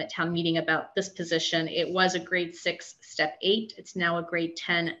at town meeting about this position. It was a grade 6 step 8. It's now a grade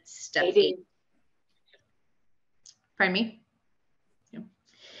 10 step 8. Pardon me? Yeah.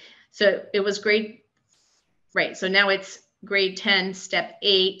 So it was grade, right. So now it's grade 10 step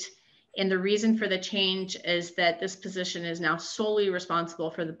 8. And the reason for the change is that this position is now solely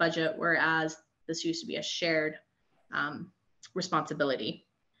responsible for the budget, whereas this used to be a shared responsibility.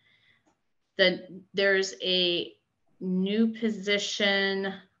 Then there's a new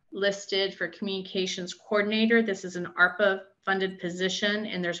position listed for communications coordinator. This is an ARPA funded position,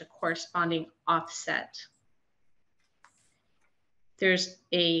 and there's a corresponding offset. There's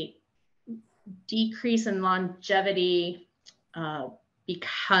a decrease in longevity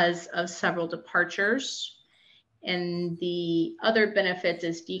because of several departures. And the other benefits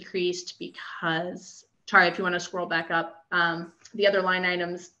is decreased because, Tara, if you want to scroll back up, the other line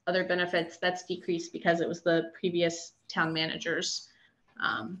items, other benefits, that's decreased because it was the previous town manager's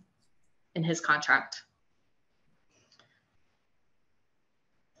in his contract.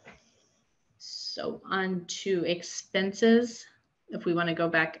 So on to expenses. If we want to go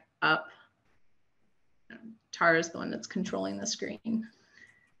back up, Tara's the one that's controlling the screen.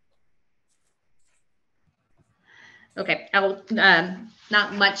 Okay, I will,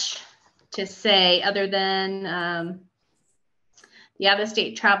 not much to say other than the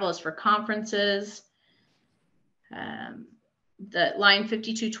out-of-state travel is for conferences. The line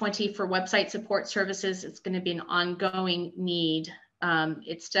 5220 for website support services, it's going to be an ongoing need.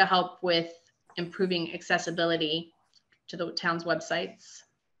 It's to help with improving accessibility to the town's websites.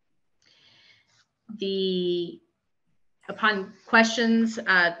 The upon questions,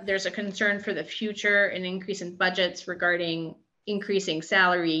 there's a concern for the future, an increase in budgets regarding increasing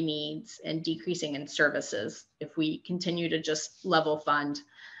salary needs and decreasing in services. If we continue to just level fund,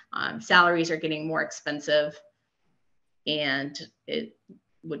 salaries are getting more expensive, and it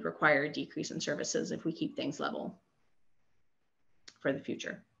would require a decrease in services if we keep things level for the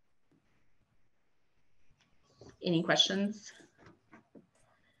future. Any questions?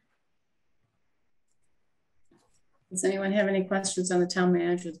 Does anyone have any questions on the town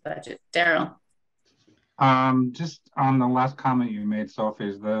manager's budget? Daryl? Just on the last comment you made, Sophie,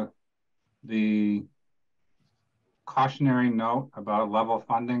 is the cautionary note about level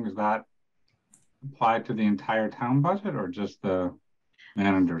funding, is that applied to the entire town budget or just the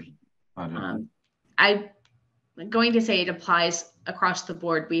manager's budget? I'm going to say it applies across the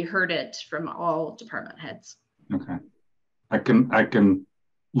board. We heard it from all department heads. Okay. I can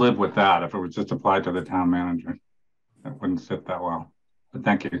live with that if it was just applied to the town manager. That wouldn't sit that well. But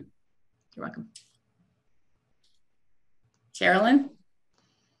thank you. You're welcome. Carolyn?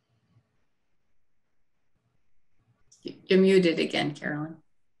 You're muted again, Carolyn.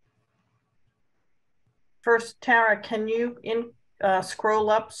 First, Tara, can you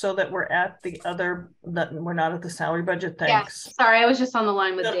scroll up so that we're at the other, that we're not at the salary budget? Thanks. Yeah, sorry, I was just on the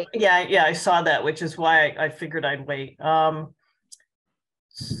line with Dave. Yeah, I saw that, which is why I figured I'd wait.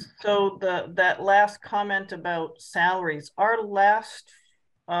 So that last comment about salaries, our last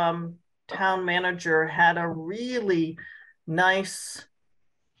town manager had a really nice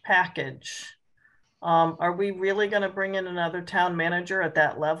package. Are we really going to bring in another town manager at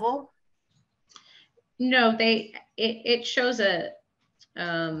that level? No, it shows a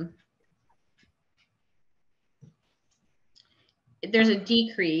there's a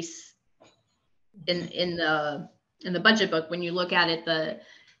decrease in the budget book when you look at it.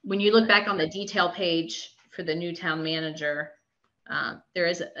 When you look back on the detail page for the new town manager, there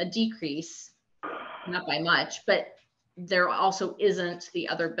is a decrease, not by much, but there also isn't the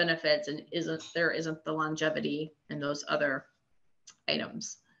other benefits, and there isn't the longevity and those other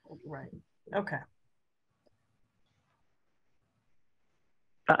items. Right. Okay.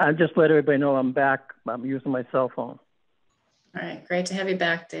 I just let everybody know I'm back. I'm using my cell phone. All right, great to have you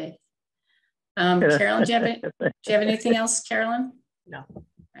back, Dave. Carolyn, do you have anything else, Carolyn? No. All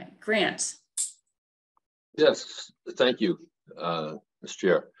right, Grant. Yes, thank you, Ms.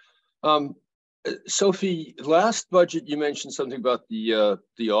 Chair. Sophie, last budget you mentioned something about the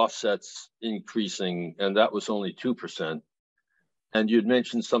offsets increasing, and that was only 2%. And you'd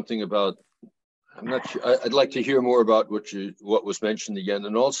mentioned something about, I'm not sure, I'd like to hear more about what was mentioned again.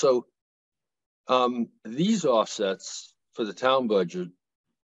 And also, these offsets for the town budget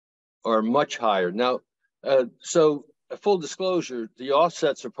are much higher. Now, so full disclosure, the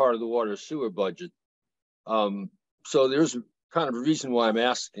offsets are part of the water sewer budget. So there's kind of a reason why I'm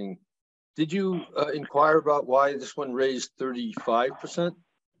asking. Did you inquire about why this one raised 35%?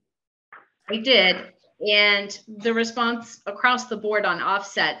 I did. And the response across the board on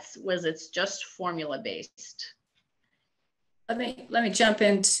offsets was it's just formula based. Let me jump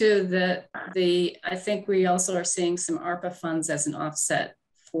into the I think we also are seeing some ARPA funds as an offset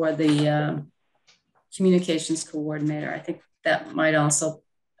for the communications coordinator. I think that might also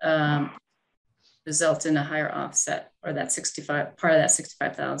result in a higher offset, or that 65, part of that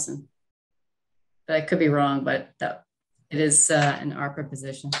 65,000. But I could be wrong, but it is an ARPA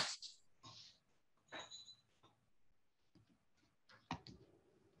position.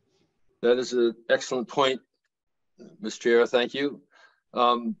 That is an excellent point, Ms. Chair, thank you.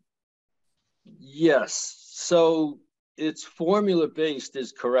 Yes, so it's formula-based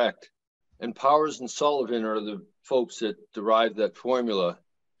is correct. And Powers and Sullivan are the folks that derived that formula.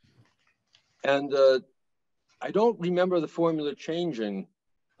 And I don't remember the formula changing.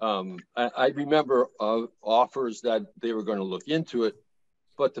 I remember offers that they were going to look into it,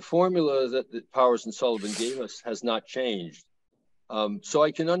 but the formula that Powers and Sullivan gave us has not changed. So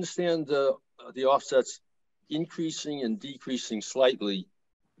I can understand the offsets increasing and decreasing slightly,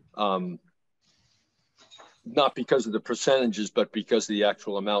 not because of the percentages, but because of the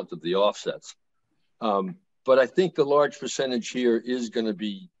actual amount of the offsets. But I think the large percentage here is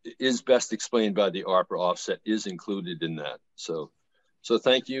best explained by the ARPA offset is included in that. So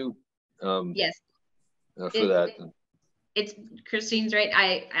thank you. Yes. For that. It's Christine's right.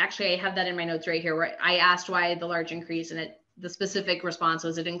 I have that in my notes right here where I asked why the large increase, and the specific response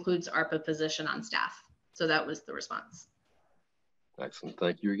was it includes ARPA position on staff. So that was the response. Excellent.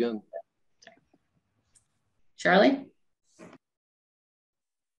 Thank you again. Sorry. Charlie?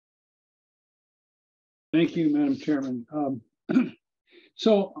 Thank you, Madam Chairman.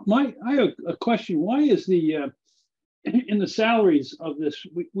 So I have a question. Why is the in the salaries of this,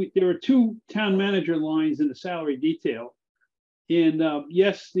 there are two town manager lines in the salary detail. And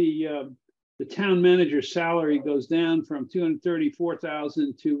yes, the town manager's salary goes down from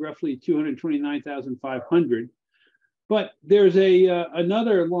 234,000 to roughly 229,500. But there's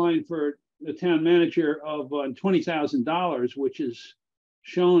another line for the town manager of $20,000, which is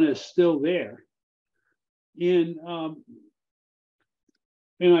shown as still there. And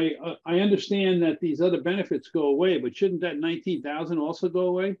I understand that these other benefits go away, but shouldn't that 19,000 also go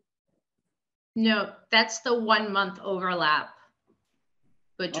away? No, that's the 1 month overlap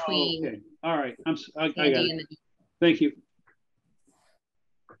between. Oh, okay. All right. I got Andy it. Thank you.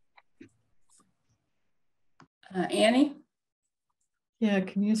 Annie? Yeah,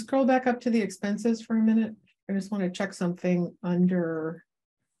 can you scroll back up to the expenses for a minute? I just want to check something under,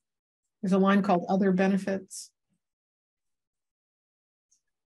 there's a line called other benefits.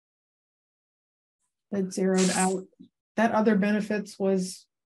 That zeroed out. That other benefits was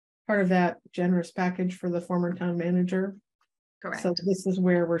part of that generous package for the former town manager. Correct. So this is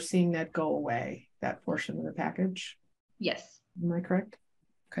where we're seeing that go away, that portion of the package. Yes. Am I correct?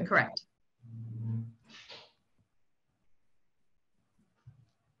 Okay. Correct.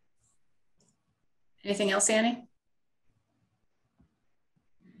 Anything else, Annie?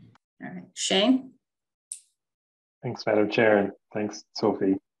 All right, Shane? Thanks, Madam Chair, and thanks,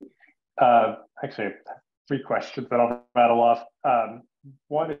 Sophie. Actually, I have 3 questions that I'll rattle off.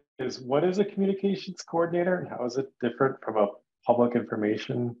 One is, what is a communications coordinator and how is it different from a public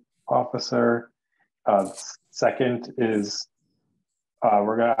information officer? Second is,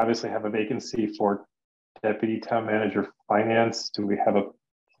 we're going to obviously have a vacancy for deputy town manager finance. Do we have a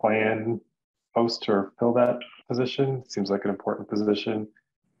plan post or fill that position? Seems like an important position.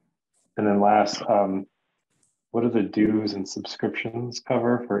 And then last, what do the dues and subscriptions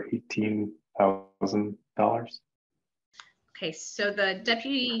cover for $18,000? Okay, so the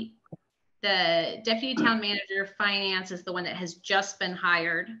deputy town manager finance is the one that has just been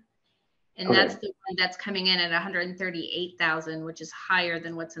hired. And Okay. That's the one that's coming in at 138,000, which is higher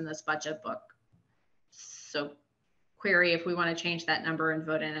than what's in this budget book. So query if we want to change that number and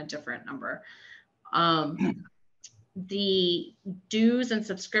vote in a different number. The dues and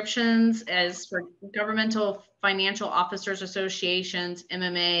subscriptions as for governmental financial officers associations,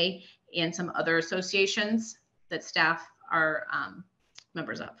 MMA, and some other associations that staff are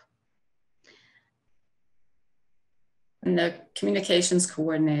members of. And the communications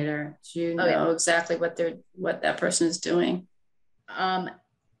coordinator, do you know exactly what that person is doing? I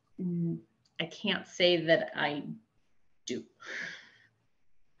can't say that I do.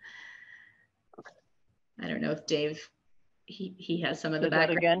 I don't know if Dave, he has some of the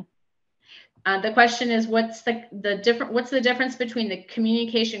background. Again? The question is, what's the difference between the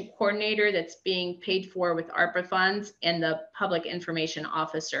communication coordinator that's being paid for with ARPA funds and the public information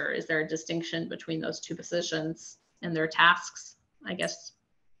officer? Is there a distinction between those two positions and their tasks, I guess?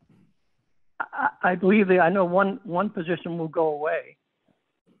 I believe I know one position will go away.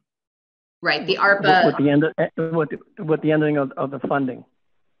 Right, the ARPA. With the ending of the funding.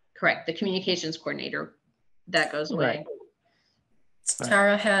 Correct, the communications coordinator, that goes away. Right.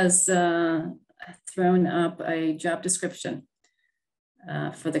 Tara has thrown up a job description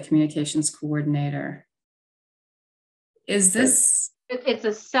for the communications coordinator. Is this? It's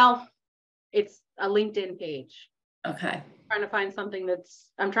a LinkedIn page. Okay. I'm trying to find something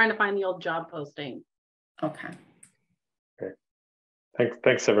I'm trying to find the old job posting. Okay. Okay.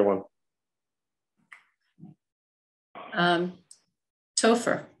 Thanks everyone.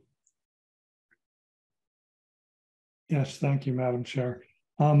 Topher. Yes, thank you, Madam Chair.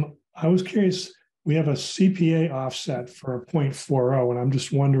 I was curious, we have a CPA offset for a 0.40, and I'm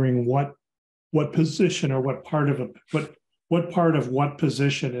just wondering what position or what part of what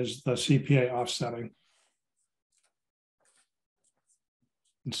position is the CPA offsetting?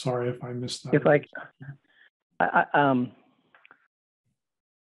 I'm sorry if I missed that. If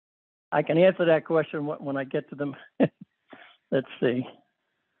I can answer that question when I get to them. Let's see.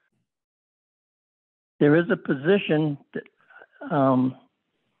 There is a position that,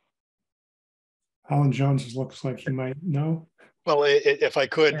 Alan Jones looks like he might know. Well, if I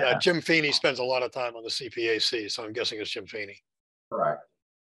could, Jim Feeney spends a lot of time on the CPAC, so I'm guessing it's Jim Feeney. Correct.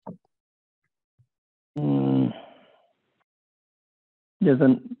 I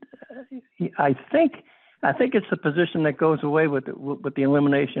think it's the position that goes away with the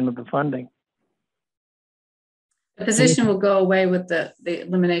elimination of the funding. The position will go away with the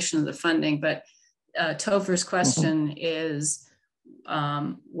elimination of the funding, but Topher's question is,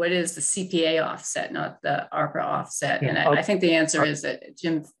 what is the CPA offset, not the ARPA offset? And I think the answer is that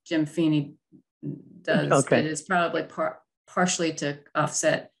Jim Feeney does, Okay. it is probably partially to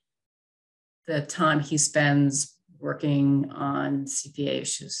offset the time he spends working on CPA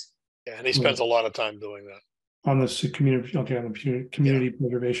issues. Yeah, and he spends a lot of time doing that. On the community, okay, on the Community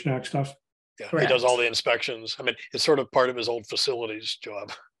Preservation Act stuff. Yeah, Correct. he does all the inspections. I mean, it's sort of part of his old facilities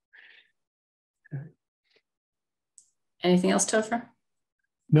job. Anything else, Topher?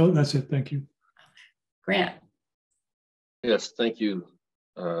 No, that's it. Thank you. Grant? Yes, thank you.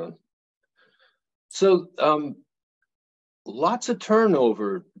 So lots of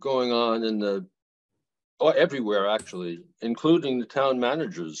turnover going on in everywhere actually, including the town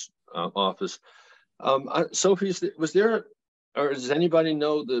manager's office. Sophie, was there, or does anybody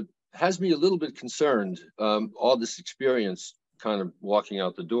know, has me a little bit concerned, all this experience kind of walking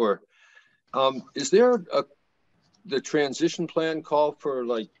out the door. Is there the transition plan call for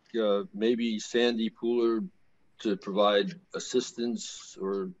like maybe Sandy Pooler to provide assistance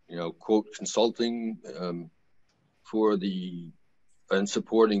or, quote, consulting for and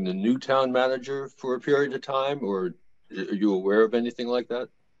supporting the new town manager for a period of time? Or are you aware of anything like that?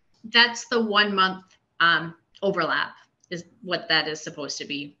 That's the 1 month overlap is what that is supposed to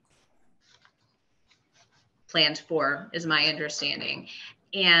be planned for, is my understanding.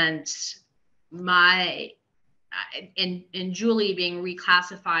 And and Julie being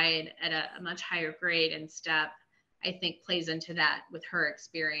reclassified at a much higher grade and step, I think plays into that with her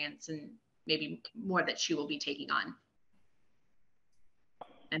experience and maybe more that she will be taking on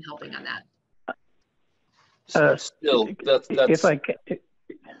and helping on that. Still, that's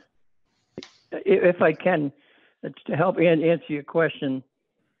if I can, to help answer your question,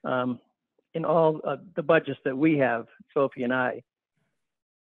 in all the budgets that we have, Sophie and I,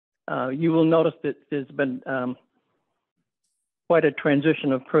 you will notice that there's been quite a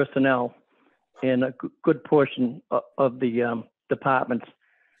transition of personnel in a good portion of the departments,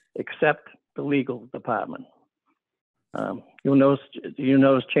 except the legal department. You'll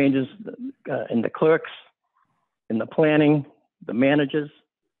notice changes in the clerks, in the planning, the managers,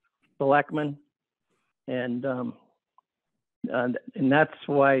 selectmen, and that's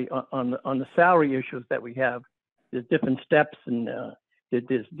why on the salary issues that we have, there's different steps, and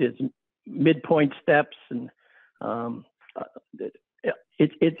there's midpoint steps, and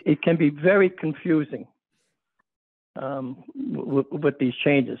it can be very confusing with these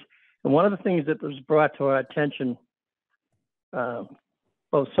changes. And one of the things that was brought to our attention,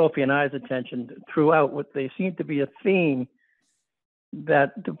 both Sophie and I's attention throughout, what they seemed to be a theme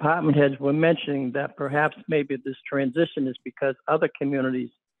that department heads were mentioning, that perhaps maybe this transition is because other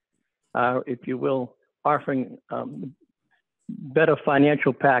communities are, if you will, offering better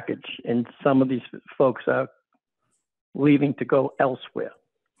financial package, and some of these folks are leaving to go elsewhere,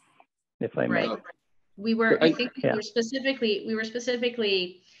 if I may. Right. We were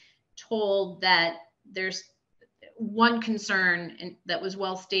specifically told that there's one concern, and that was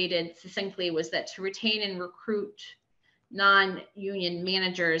well stated succinctly, was that to retain and recruit non-union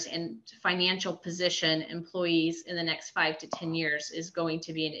managers and financial position employees in the next 5 to 10 years is going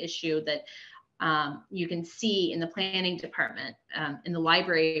to be an issue that you can see in the planning department, in the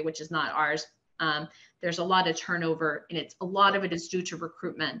library, which is not ours. There's a lot of turnover, and a lot of it is due to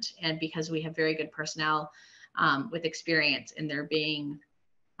recruitment, and because we have very good personnel with experience, and they're being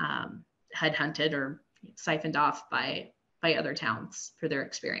headhunted or siphoned off by other towns for their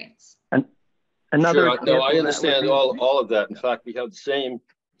experience. Sure, no, I understand all of that. In fact, we have the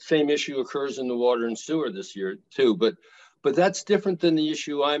same issue occurs in the water and sewer this year too. But that's different than the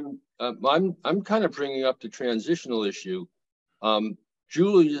issue I'm kind of bringing up, the transitional issue.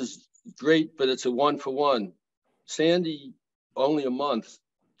 Julie is great, but it's a 1-for-1. Sandy, only a month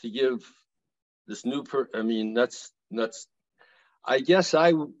to give this new that's I guess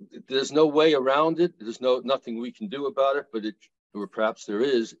there's no way around it. There's nothing we can do about it, but or perhaps there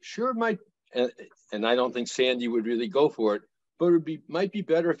is. Sure, it might. And I don't think Sandy would really go for it, but might be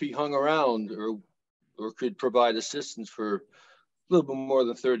better if he hung around or could provide assistance for a little bit more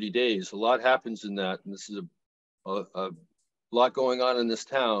than 30 days. A lot happens in that, and this is a lot going on in this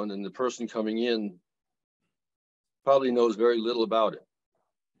town, and the person coming in probably knows very little about it.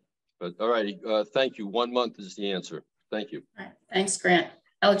 But all righty, thank you. 1 month is the answer. Thank you. All right. Thanks, Grant.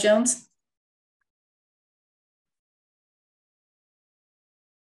 Al Jones?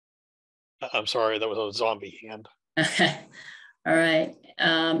 I'm sorry, that was a zombie hand. Okay. All right.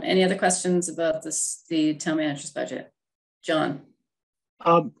 Any other questions about the town manager's budget? John?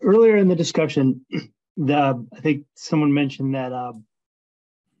 Earlier in the discussion, I think someone mentioned that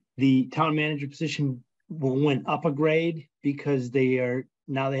the town manager position went up a grade because they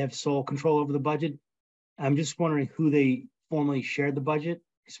have sole control over the budget. I'm just wondering who they formally shared the budget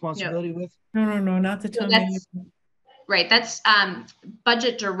responsibility with? No, not the So town that's manager. right. That's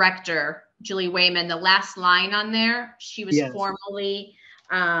budget director Julie Wayman. The last line on there, she was Yes. formerly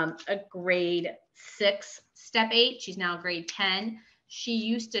a grade 6, step 8. She's now grade 10. She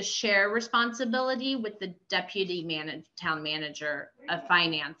used to share responsibility with the deputy town manager of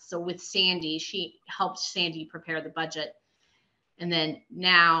finance. So with Sandy, she helped Sandy prepare the budget. And then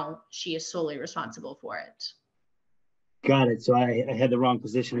now she is solely responsible for it. Got it. So I had the wrong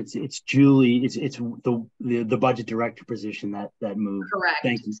position. It's Julie. It's the budget director position that moved. Correct.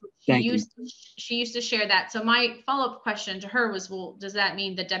 Thank you. She used to share that. So my follow-up question to her was, well, does that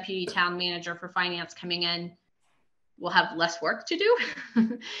mean the deputy town manager for finance coming in will have less work to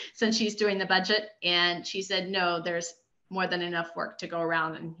do since she's doing the budget? And she said, no, there's more than enough work to go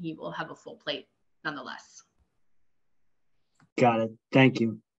around and he will have a full plate nonetheless. Got it. Thank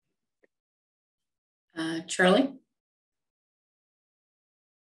you. Charlie?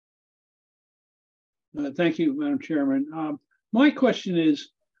 Thank you, Madam Chairman. My question is,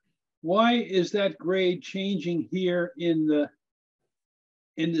 why is that grade changing here in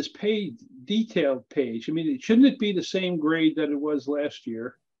this page, detailed page? I mean, shouldn't it be the same grade that it was last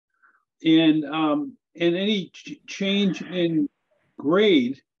year? And any change in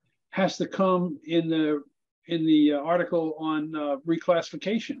grade has to come in the article on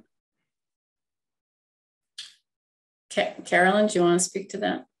reclassification. Carolyn, do you want to speak to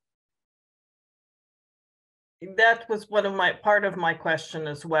that? That was part of my question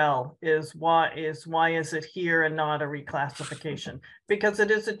as well, is why is it here and not a reclassification? Because it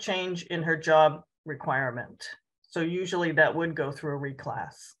is a change in her job requirement. So usually that would go through a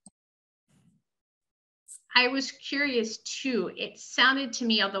reclass. I was curious too. It sounded to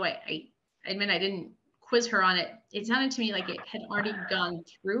me, although I admit I didn't quiz her on it, it sounded to me like it had already gone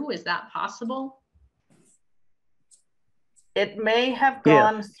through. Is that possible? It may have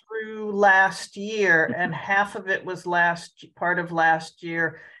gone through last year, and half of it was part of last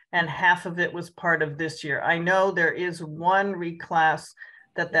year, and half of it was part of this year. I know there is one reclass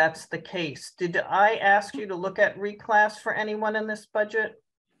that's the case. Did I ask you to look at reclass for anyone in this budget?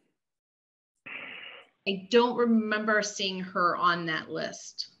 I don't remember seeing her on that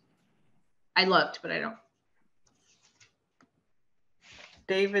list. I looked, but I don't.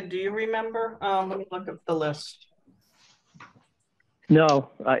 David, do you remember? Let me look up the list. No,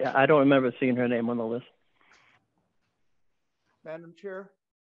 I don't remember seeing her name on the list. Madam Chair?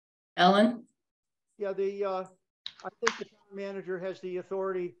 Ellen? Yeah, I think the town manager has the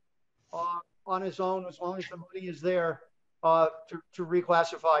authority on his own, as long as the money is there, to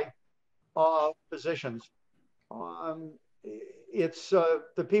reclassify positions. It's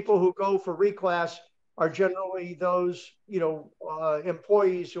the people who go for reclass are generally those,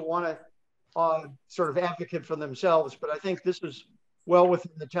 employees who want to sort of advocate for themselves. But I think this is well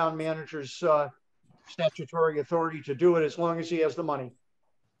within the town manager's statutory authority to do it, as long as he has the money.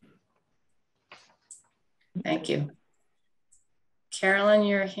 Thank you. Carolyn,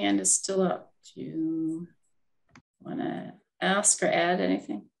 your hand is still up. Do you want to ask or add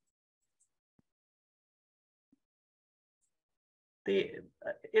anything?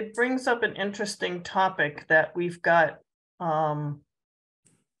 It brings up an interesting topic that we've got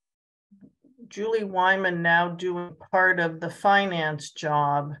Julie Wyman now doing part of the finance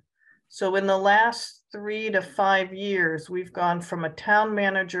job. So in the last 3 to 5 years, we've gone from a town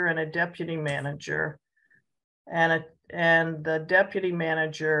manager and a deputy manager, and the deputy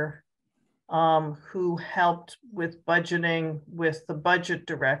manager who helped with budgeting with the budget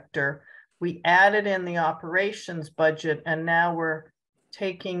director. We added in the operations budget, and now we're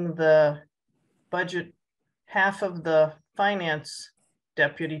taking the budget, half of the finance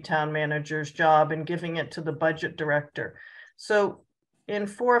deputy town manager's job, and giving it to the budget director. So in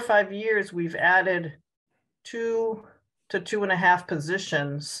 4 or 5 years, we've added 2 to 2.5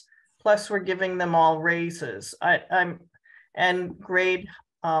 positions, plus we're giving them all raises and grade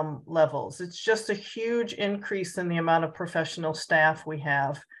levels. It's just a huge increase in the amount of professional staff we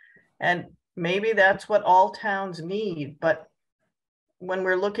have. And maybe that's what all towns need, but when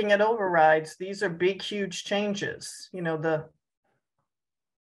we're looking at overrides, these are big, huge changes.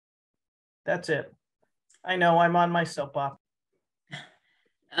 That's it. I know I'm on my soapbox.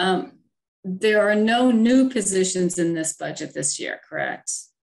 There are no new positions in this budget this year, correct?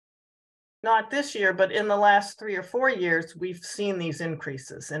 Not this year, but in the last 3 or 4 years, we've seen these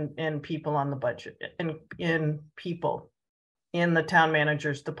increases in people on the budget, in people in the town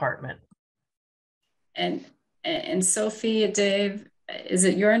manager's department. And Sophie, Dave, is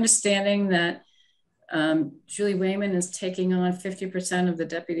it your understanding that Julie Wayman is taking on 50% of the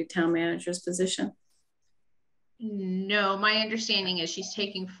deputy town manager's position? No, my understanding is she's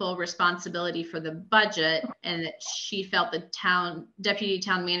taking full responsibility for the budget, and that she felt the deputy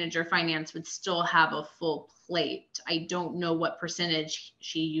town manager finance would still have a full plate. I don't know what percentage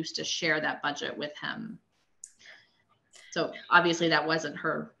she used to share that budget with him. So obviously that wasn't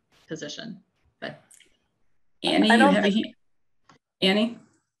her position, but. Annie, you have a hand? Annie?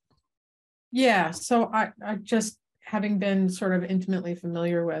 Yeah, so I just, having been sort of intimately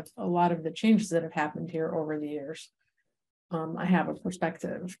familiar with a lot of the changes that have happened here over the years, I have a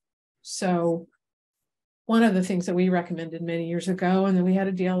perspective. So one of the things that we recommended many years ago, and then we had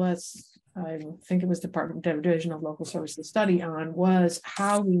a DLS, I think it was Department of Division of Local Services study on, was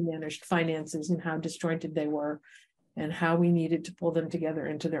how we managed finances and how disjointed they were and how we needed to pull them together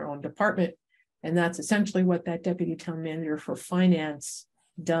into their own department. And that's essentially what that deputy town manager for finance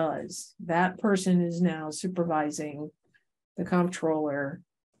does. That person is now supervising the comptroller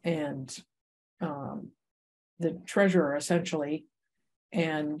and the treasurer essentially,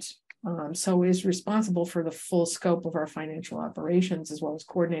 and so is responsible for the full scope of our financial operations as well as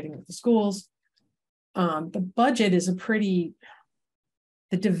coordinating with the schools. The budget is the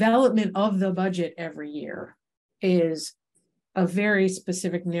development of the budget every year is a very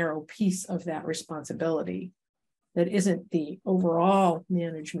specific narrow piece of that responsibility that isn't the overall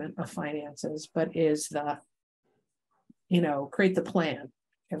management of finances, but is the, create the plan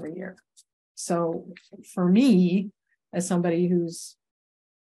every year. So for me, as somebody who's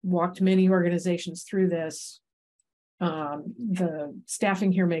walked many organizations through this, the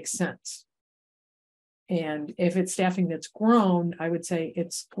staffing here makes sense. And if it's staffing that's grown, I would say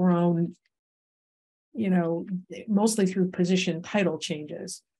it's grown, mostly through position title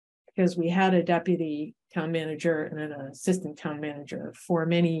changes, because we had a deputy town manager and an assistant town manager for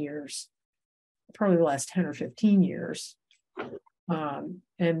many years, probably the last 10 or 15 years.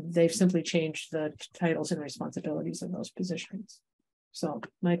 And they've simply changed the titles and responsibilities of those positions. So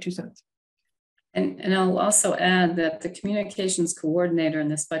my 2 cents. And I'll also add that the communications coordinator in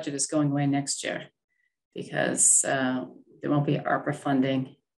this budget is going away next year because there won't be ARPA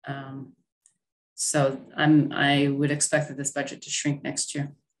funding. So I would expect that this budget to shrink next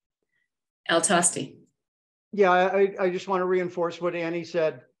year. Al Tosti. Yeah, I just want to reinforce what Annie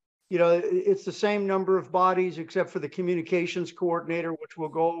said. It's the same number of bodies except for the communications coordinator, which will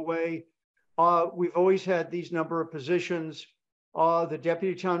go away. We've always had these number of positions. The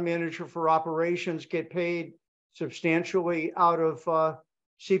deputy town manager for operations get paid substantially out of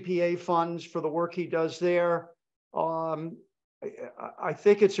CPA funds for the work he does there. I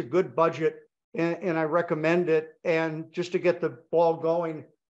think it's a good budget and I recommend it. And just to get the ball going,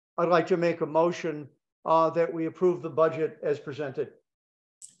 I'd like to make a motion that we approve the budget as presented.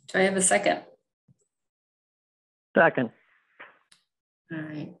 Do I have a second? Second. All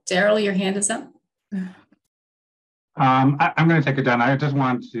right, Daryl, your hand is up. I'm going to take it down. I just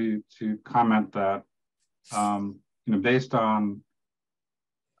wanted to comment that, based on,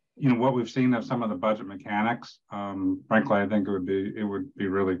 what we've seen of some of the budget mechanics, frankly, I think it would be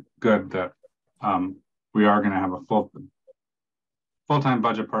really good that we are going to have a full-time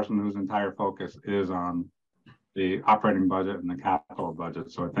budget person whose entire focus is on the operating budget and the capital budget.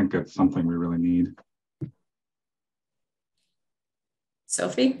 So I think it's something we really need.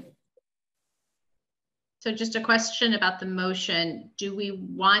 Sophie? So just a question about the motion. Do we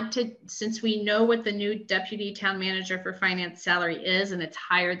want to, since we know what the new deputy town manager for finance salary is and it's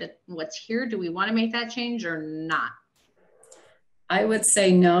higher than what's here, do we want to make that change or not? I would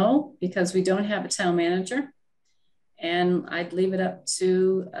say no, because we don't have a town manager. And I'd leave it up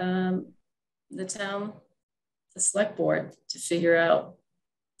to the select board to figure out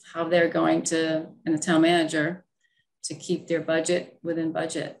how they're going to, and the town manager, to keep their budget within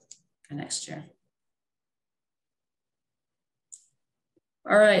budget for next year.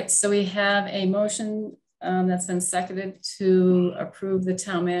 All right, so we have a motion that's been seconded to approve the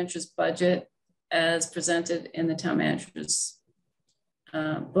town manager's budget as presented in the town manager's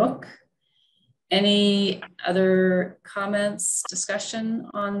book. Any other comments, discussion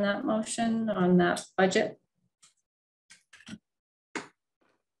on that motion, on that budget?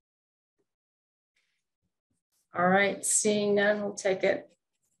 All right, seeing none, we'll take it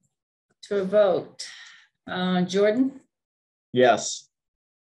to a vote. Jordan? Yes.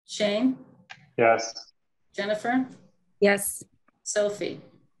 Shane? Yes. Jennifer? Yes. Sophie?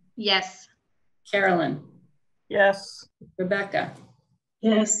 Yes. Carolyn? Yes. Rebecca?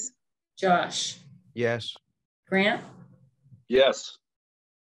 Yes. Josh? Yes. Grant? Yes.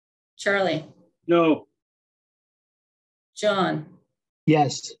 Charlie? No. John?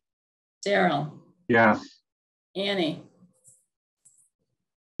 Yes. Daryl? Yes. Annie?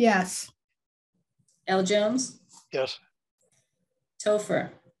 Yes. L. Jones? Yes. Topher.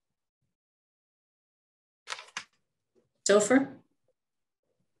 Topher?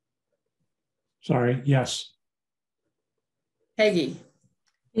 Sorry, yes. Peggy?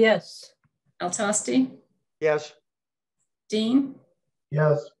 Yes. Altasti? Yes. Dean?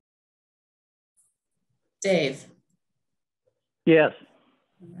 Yes. Dave? Yes.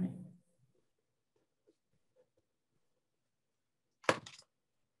 All right.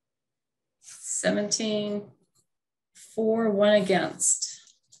 $17 for, 1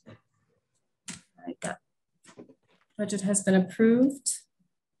 against. All right, that budget has been approved.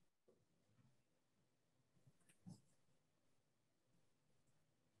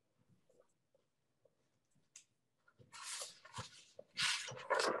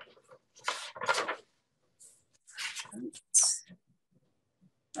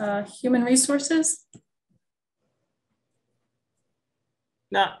 Human resources?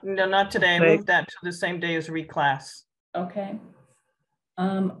 No, not today. I Okay. moved that to the same day as reclass. Okay.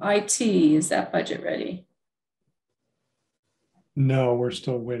 IT, is that budget ready? No, we're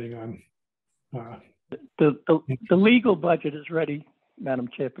still waiting on. The legal budget is ready, Madam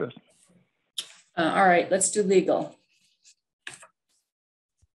Chairperson. All right, let's do legal.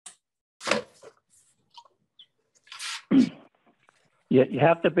 You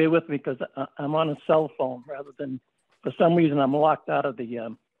have to bear with me because I'm on a cell phone rather than, for some reason, I'm locked out of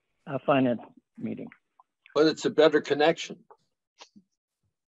the finance meeting. But it's a better connection.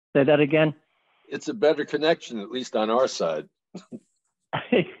 Say that again? It's a better connection, at least on our side.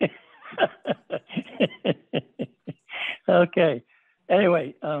 Okay.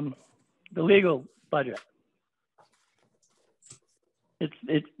 Anyway, the legal budget.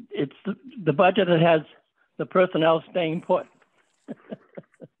 It's the budget that has the personnel staying put.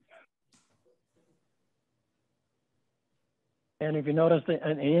 And if you notice,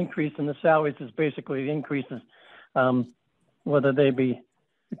 an increase in the salaries is basically the increases, whether they be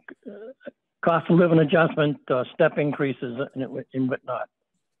cost of living adjustment or step increases and whatnot.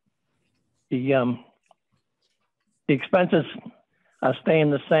 The expenses are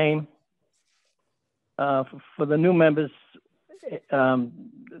staying the same. For the new members, the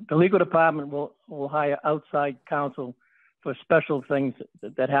legal department will hire outside counsel for special things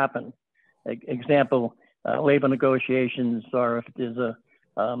that happen. Example, labor negotiations, or if there's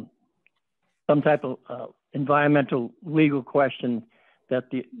some type of environmental legal question that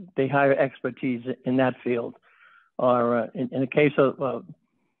they hire expertise in that field. Or in the case of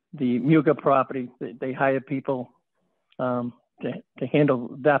the Muga property, they hire people to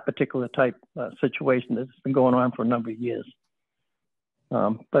handle that particular type situation that's been going on for a number of years.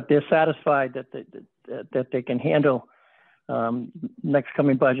 But they're satisfied that they can handle next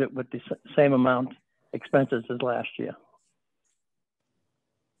coming budget with the same amount expenses as last year.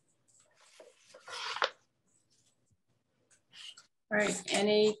 All right,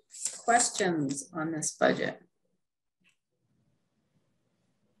 any questions on this budget?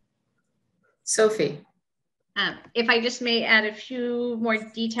 Sophie. If I just may add a few more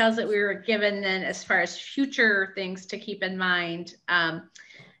details that we were given then as far as future things to keep in mind.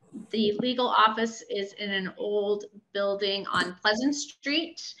 The legal office is in an old building on Pleasant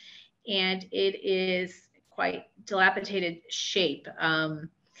Street, and it is quite dilapidated shape.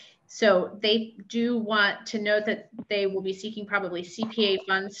 So they do want to note that they will be seeking probably CPA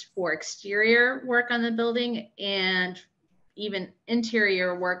funds for exterior work on the building and even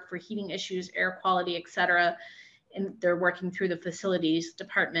interior work for heating issues, air quality, etc. And they're working through the facilities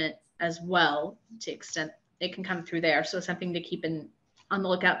department as well to the extent it can come through there. So something to keep on the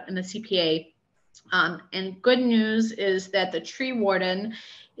lookout in the CPA. And good news is that the tree warden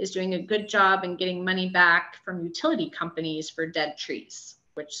is doing a good job in getting money back from utility companies for dead trees,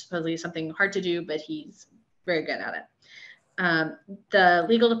 which supposedly is something hard to do, but he's very good at it. The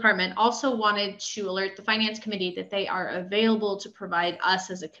legal department also wanted to alert the finance committee that they are available to provide us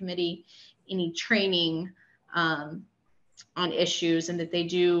as a committee any training on issues, and that they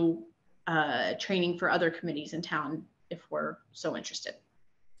do training for other committees in town if we're so interested.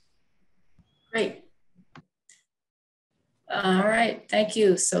 Great. All right, thank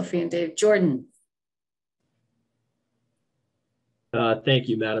you, Sophie and Dave. Jordan. Thank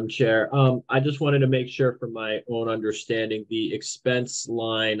you, Madam Chair. I just wanted to make sure for my own understanding, the expense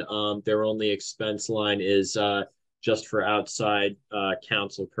line, their only expense line is just for outside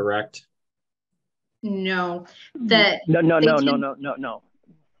counsel, correct? No, No.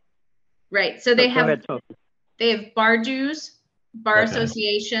 Right, so they Go ahead, they have bar dues, bar Okay.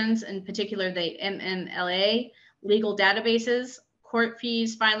 associations, in particular the MMLA, legal databases, court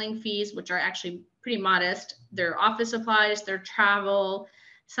fees, filing fees, which are actually pretty modest, their office supplies, their travel,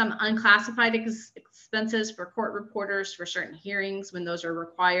 some unclassified expenses for court reporters for certain hearings when those are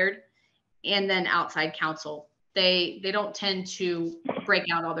required, and then outside counsel. They don't tend to break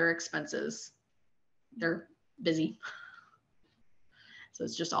out all their expenses. They're busy. So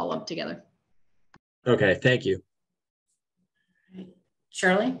it's just all lumped together. Okay, thank you.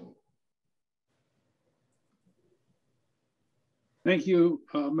 Charlie? Thank you,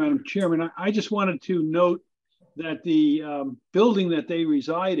 Madam Chairman. I just wanted to note that the building that they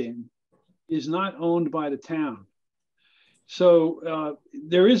reside in is not owned by the town. So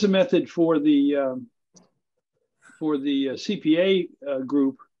there is a method for the CPA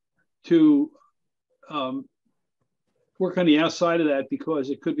group to work on the outside of that,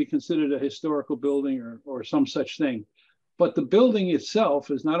 because it could be considered a historical building or some such thing. But the building itself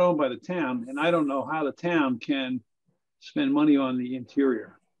is not owned by the town, and I don't know how the town can spend money on the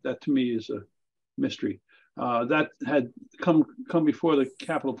interior. That to me is a mystery. That had come before the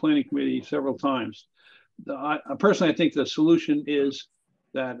Capital Planning Committee several times. Personally, I think the solution is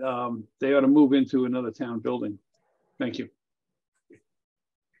that they ought to move into another town building. Thank you.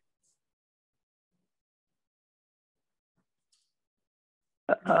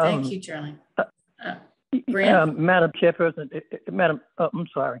 Thank you, Charlie. Madam Chairperson, I'm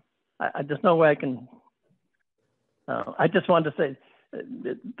sorry. I just know where I can. I just wanted to say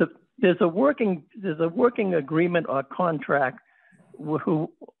there's a working agreement or contract with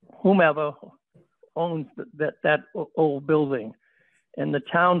whomever owns that old building, and the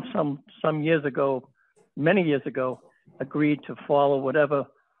town some years ago, many years ago, agreed to follow whatever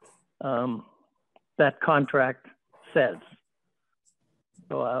that contract says.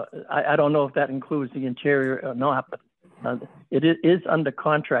 So I don't know if that includes the interior or not, but it is under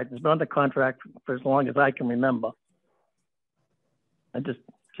contract. It's been under contract for as long as I can remember. I'm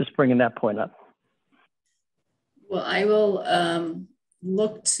just bringing that point up. Well, I will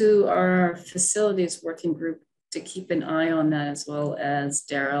look to our facilities working group to keep an eye on that, as well as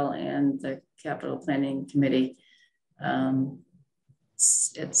Daryl and the Capital Planning Committee.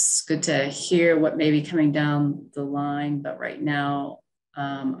 It's good to hear what may be coming down the line, but right now,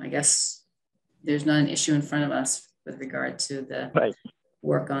 I guess there's not an issue in front of us with regard to the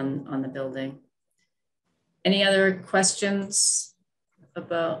work on the building. Any other questions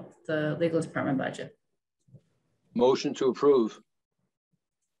about the legal department budget? Motion to approve.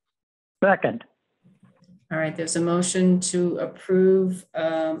 Second. All right, there's a motion to approve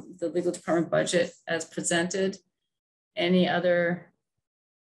the legal department budget as presented. Any other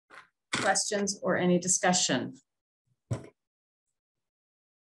questions or any discussion?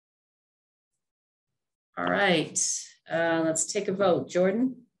 All right, let's take a vote.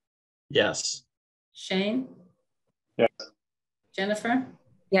 Jordan? Yes. Shane? Yes. Jennifer?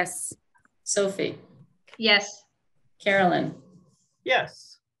 Yes. Sophie? Yes. Carolyn?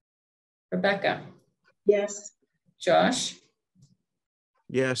 Yes. Rebecca? Yes. Josh?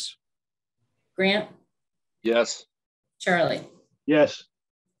 Yes. Grant? Yes. Charlie? Yes.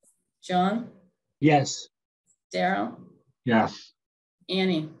 John? Yes. Daryl? Yes.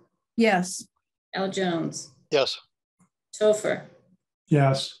 Annie? Yes. Al Jones? Yes. Topher?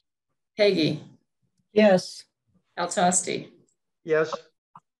 Yes. Peggy? Yes. Al Tosti? Yes.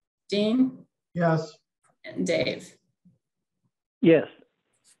 Dean? Yes. And Dave? Yes.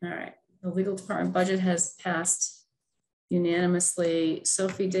 All right, the legal department budget has passed unanimously.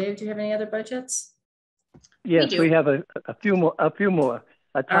 Sophie, Dave, do you have any other budgets? Yes, we have a few more.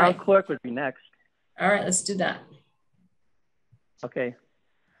 A town clerk would be next. All right, let's do that. Okay.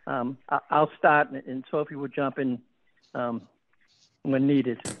 I'll start, and Sophie will jump in when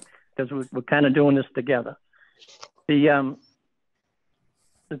needed, because we're kind of doing this together. The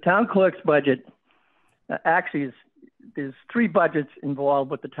town clerk's budget actually there's three budgets involved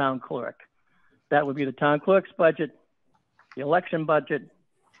with the town clerk. That would be the town clerk's budget, the election budget,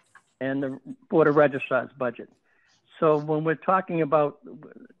 and the Board of Registrars budget. So when we're talking about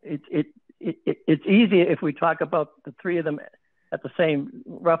it's easier if we talk about the three of them at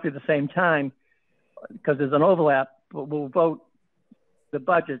roughly the same time, because there's an overlap, but we'll vote the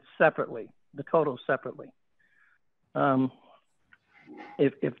budget separately, the totals separately.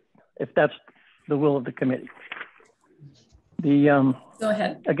 If that's the will of the committee. Go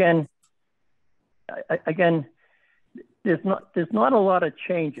ahead. Again, there's not a lot of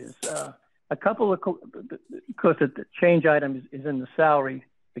changes. A couple of course the change item is in the salary,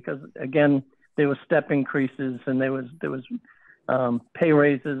 because again there were step increases and there was pay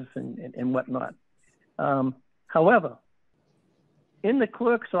raises and whatnot. However, in the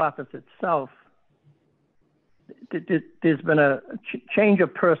clerk's office itself, there's been a change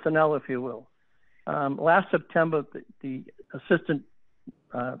of personnel, if you will. Last September, the assistant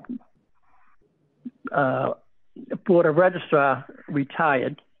Board of Registrar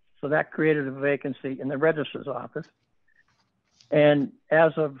retired, so that created a vacancy in the registrar's office. And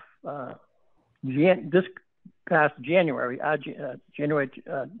as of this past January, January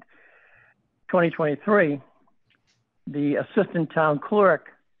 2023, the assistant town clerk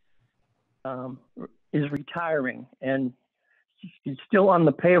is retiring, and she's still on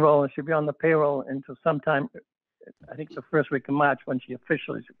the payroll, and she'll be on the payroll until sometime, I think the first week of March, when she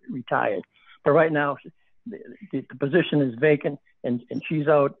officially retired. But right now, the position is vacant, and she's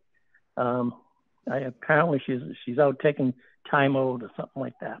out. Apparently, she's out taking time owed or something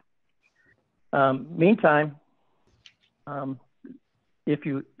like that. Meantime, if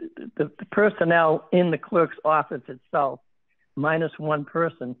the personnel in the clerk's office itself, minus one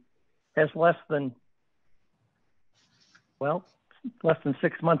person, has less than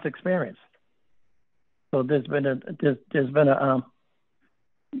 6 months experience. So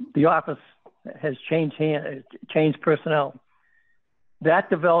the office has changed personnel. That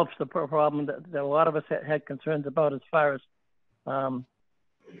develops the problem that a lot of us had concerns about as far as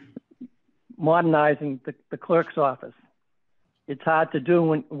modernizing the clerk's office. It's hard to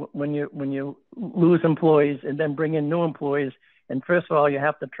do when you lose employees and then bring in new employees. And first of all, you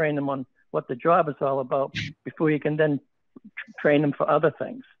have to train them on what the job is all about before you can then train them for other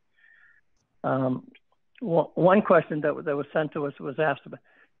things. One question that was sent to us was asked about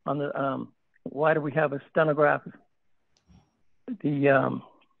on the why do we have a stenographer? Is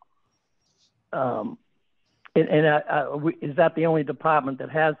that the only department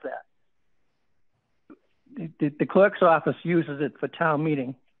that has that? The clerk's office uses it for town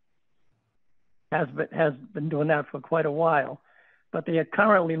meeting. Has been doing that for quite a while, but they are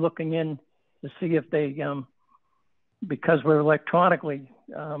currently looking in to see if they, because we're electronically,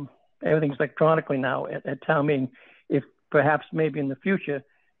 everything's electronically now at town meeting, if perhaps maybe in the future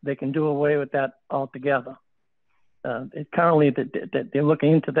they can do away with that altogether. Currently, they're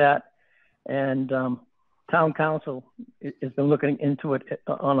looking into that, and town council has been looking into it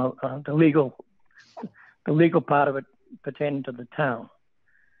on the legal part of it pertaining to the town.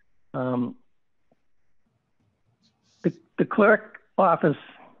 The clerk office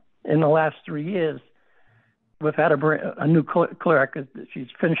in the last 3 years, we've had a new clerk.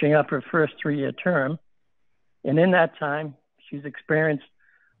 She's finishing up her first 3-year term. And in that time, she's experienced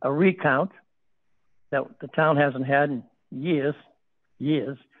a recount that the town hasn't had in years.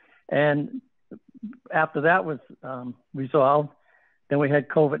 And after that was resolved, then we had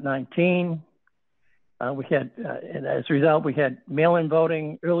COVID-19. We had, and as a result, we had mail-in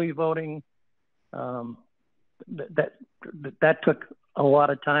voting, early voting. That took a lot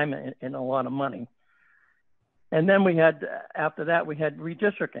of time and a lot of money. And then after that, we had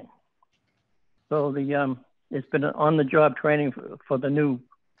redistricting. So it's been on-the-job training for the new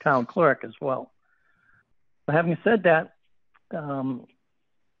town clerk as well. But having said that, some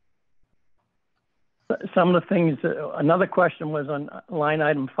of the things, another question was on line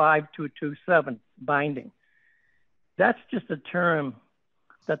item 5227, binding. That's just a term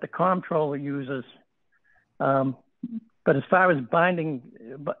that the comptroller uses. But as far as binding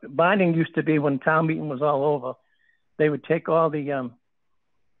used to be when town meeting was all over, they would take all the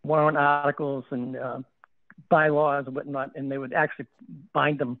warrant articles and bylaws and whatnot, and they would actually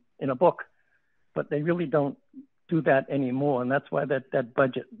bind them in a book. But they really don't do that anymore, and that's why that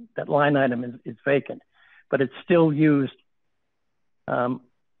budget, that line item is vacant. But it's still used.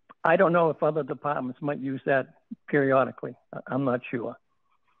 I don't know if other departments might use that periodically. I'm not sure.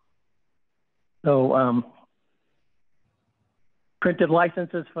 So printed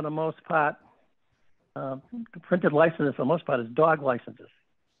licenses for the most part, is dog licenses.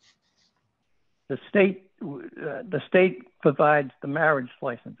 The state provides the marriage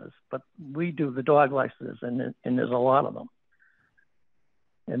licenses, but we do the dog licenses, and there's a lot of them.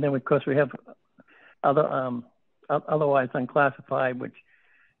 And then, of course, we have other otherwise unclassified, which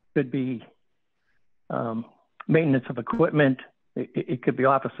could be maintenance of equipment. It could be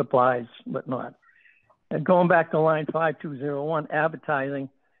office supplies, whatnot. And going back to line 5201, advertising,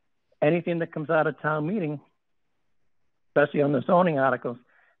 anything that comes out of town meeting, especially on the zoning articles,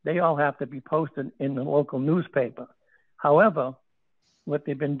 they all have to be posted in the local newspaper. However, what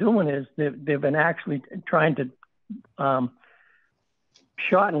they've been doing is they've been actually trying to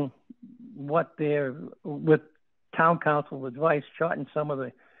shorten what with town council advice, shorten some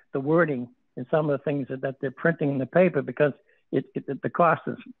of the wording and some of the things that they're printing in the paper, because the cost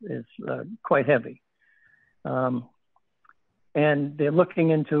is quite heavy. And they're looking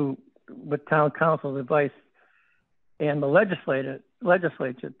into, with town council advice and the legislature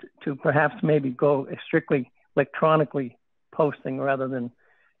to perhaps maybe go strictly electronically posting rather than,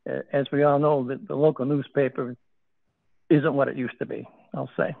 as we all know, the local newspaper isn't what it used to be, I'll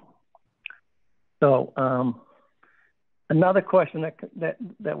say. So another question that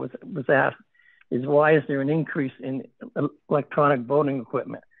was asked is, why is there an increase in electronic voting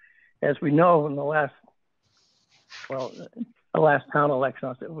equipment? As we know, in the last town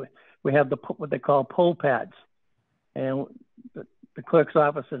election, we have what they call poll pads, and the clerk's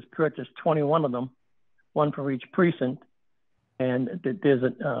office has purchased 21 of them, one for each precinct, and there's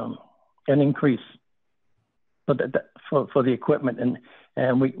an increase for the equipment,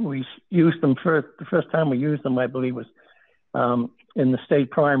 and we used them the first time we used them, I believe, was in the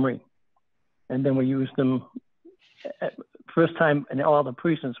state primary, and then we used them first time in all the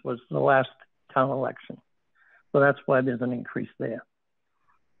precincts was the last town election. So that's why there's an increase there.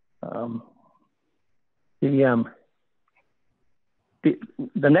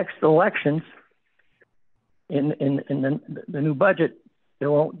 The next elections in the new budget,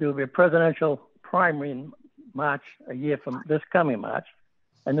 there'll be a presidential primary in March, a year from this coming March,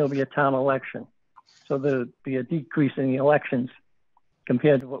 and there'll be a town election. So there'll be a decrease in the elections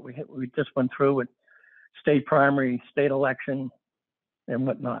compared to what we just went through with state primary, state election, and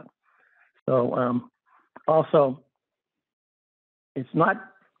whatnot. So also, it's not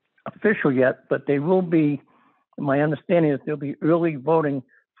official yet, but they will be, my understanding is there'll be early voting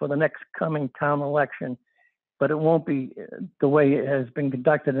for the next coming town election, but it won't be the way it has been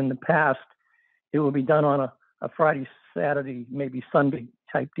conducted in the past. It will be done on a Friday, Saturday, maybe Sunday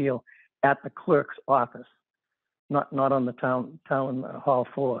type deal at the clerk's office, not on the town hall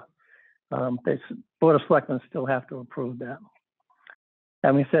floor. The Board of Selectmen still have to approve that.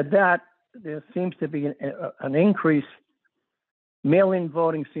 Having said that, there seems to be an increase. Mail-in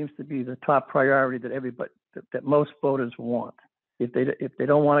voting seems to be the top priority that most voters want. If they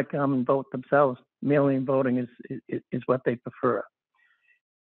don't want to come and vote themselves, mail-in voting is what they prefer.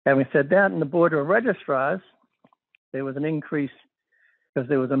 Having said that, in the Board of Registrars, there was an increase because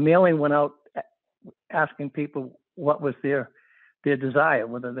there was a mailing went out asking people what was their desire,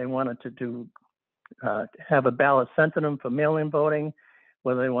 whether they wanted to have a ballot sent to them for mail-in voting,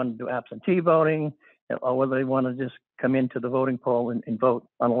 whether they wanted to do absentee voting, or whether they want to just come into the voting poll and vote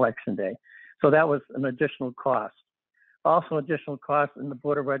on election day. So that was an additional cost. Also, additional cost in the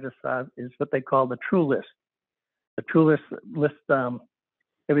Board of Registrars is what they call the True List. The True List lists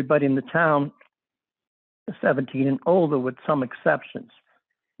everybody in the town 17 and older, with some exceptions.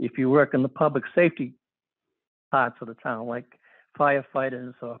 If you work in the public safety parts of the town, like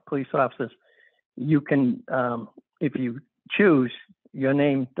firefighters or police officers, you can, if you choose, your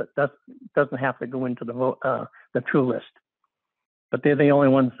name doesn't have to go into the True List. But they're the only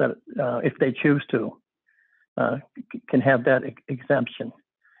ones that, if they choose to, can have that exemption.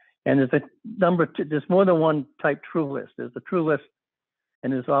 And there's more than one type True List. There's the True List,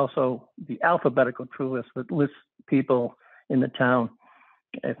 and there's also the alphabetical True List that lists people in the town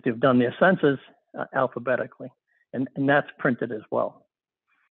if they've done their census alphabetically, and that's printed as well.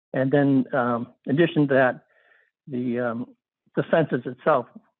 And then, in addition to that, the census itself,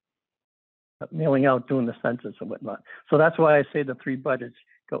 mailing out, doing the census and whatnot. So that's why I say the three budgets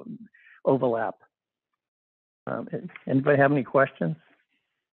overlap. Anybody have any questions?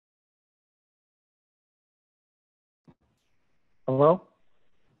 Hello?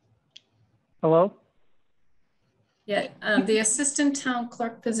 Hello? Yeah, the assistant town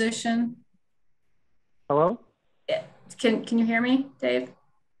clerk position. Hello? Can you hear me, Dave?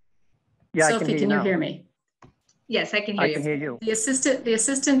 Yeah, Sophie, I can hear you can now. you hear me? Yes, I can hear you. I can hear you. The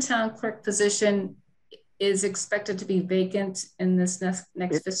assistant town clerk position is expected to be vacant in this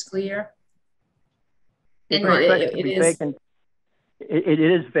next fiscal year. It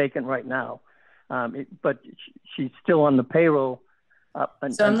is vacant right now, but she's still on the payroll.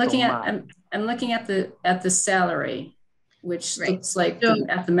 So I'm looking at the salary, which looks like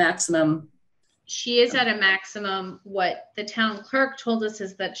at the maximum. She is at a maximum. What the town clerk told us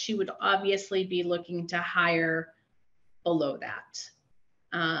is that she would obviously be looking to hire below that.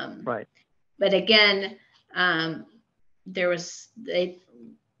 Right. But again, there was the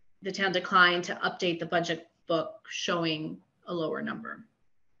town declined to update the budget book showing a lower number.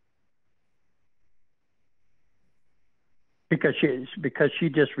 Because she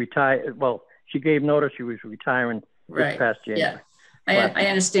just retired. Well, she gave notice she was retiring this past January. Yeah, I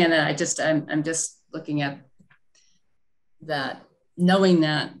understand that. I'm just looking at that, knowing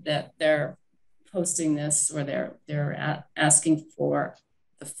that they're posting this, or they're asking for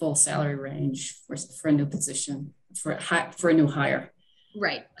the full salary range for a new position, for a new hire.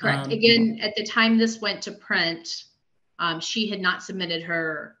 Right, correct. Again, at the time this went to print, she had not submitted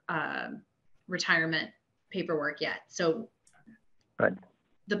her retirement paperwork yet. So Right.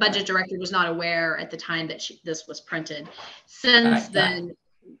 The budget director was not aware at the time that this was printed. Since then,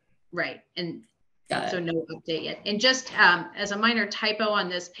 right, and so no update yet. And just as a minor typo on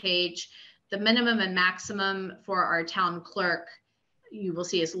this page, the minimum and maximum for our town clerk, you will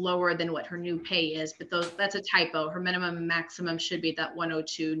see is lower than what her new pay is, but that's a typo. Her minimum and maximum should be that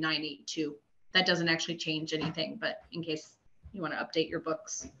 102,982. That doesn't actually change anything, but in case you want to update your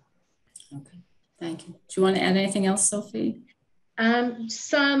books. Okay, thank you. Do you want to add anything else, Sophie?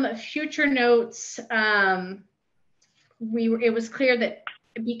 Some future notes. It was clear that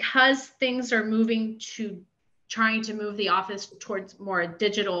because things are moving to trying to move the office towards more a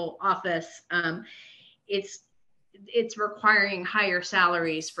digital office, it's requiring higher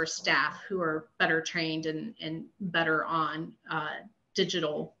salaries for staff who are better trained and better on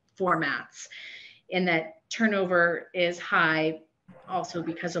digital formats, and that turnover is high also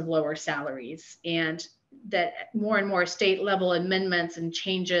because of lower salaries, and that more and more state level amendments and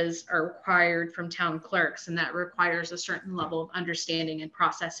changes are required from town clerks, and that requires a certain level of understanding and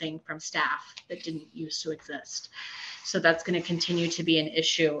processing from staff that didn't used to exist. So that's going to continue to be an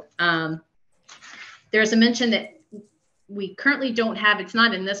issue. There's a mention that we currently don't have, it's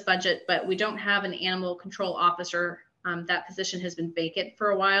not in this budget, but we don't have an animal control officer. That position has been vacant for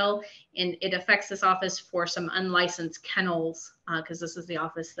a while, and it affects this office for some unlicensed kennels, because this is the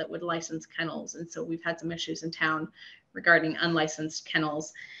office that would license kennels. And so we've had some issues in town regarding unlicensed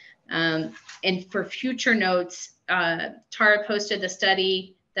kennels. And for future notes, Tara posted the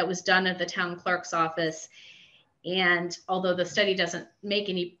study that was done at the town clerk's office. And although the study doesn't make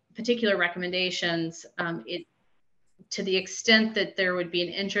any particular recommendations, to the extent that there would be an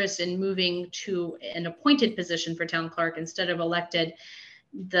interest in moving to an appointed position for town clerk instead of elected,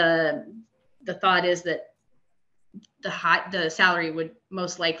 the thought is that the salary would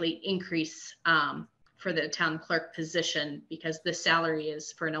most likely increase for the town clerk position, because the salary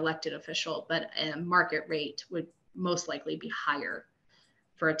is for an elected official, but a market rate would most likely be higher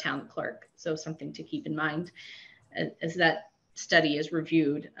for a town clerk. So something to keep in mind as that study is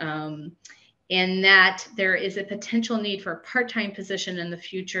reviewed. And that there is a potential need for a part-time position in the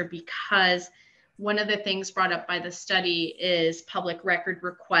future, because one of the things brought up by the study is public record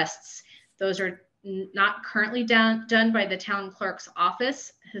requests. Those are not currently done by the town clerk's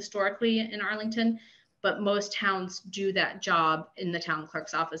office historically in Arlington, but most towns do that job in the town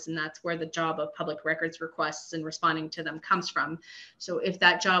clerk's office, and that's where the job of public records requests and responding to them comes from. So if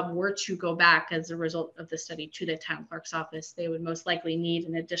that job were to go back as a result of the study to the town clerk's office, they would most likely need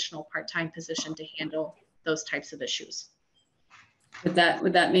an additional part-time position to handle those types of issues. Would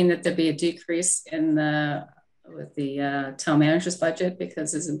that mean that there'd be a decrease in with the town manager's budget,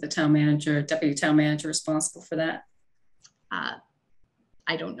 because isn't the town manager, deputy town manager, responsible for that? I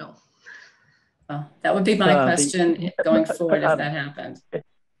don't know. Well, that would be my question going forward if that happened.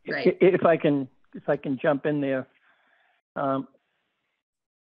 Right. If I can jump in there.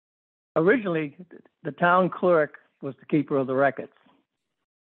 Originally, the town clerk was the keeper of the records.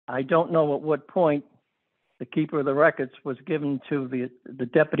 I don't know at what point the keeper of the records was given to the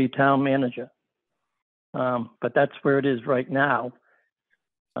deputy town manager, but that's where it is right now.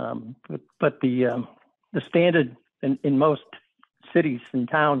 But the standard in most cities and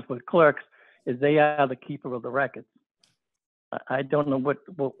towns with clerks is they are the keeper of the records. I don't know what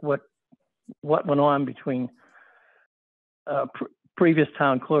went on between previous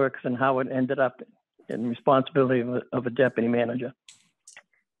town clerks and how it ended up in responsibility of a deputy manager.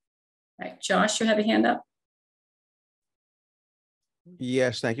 All right, Josh, you have a hand up?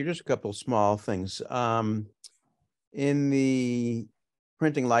 Yes, thank you. Just a couple small things. In the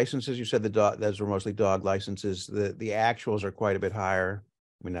printing licenses, you said those were mostly dog licenses. The actuals are quite a bit higher.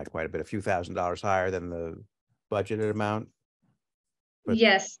 I mean, not quite a bit, a few $1,000s higher than the budgeted amount. But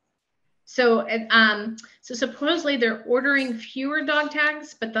yes. So, so supposedly they're ordering fewer dog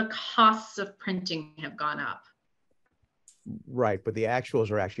tags, but the costs of printing have gone up. Right, but the actuals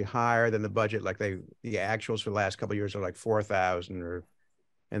are actually higher than the budget. Like the actuals for the last couple of years are like 4,000,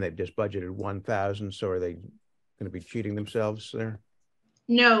 and they've just budgeted 1,000. So are they going to be cheating themselves there?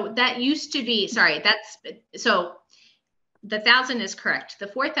 No, that used to be. Sorry, so. The 1,000 is correct. The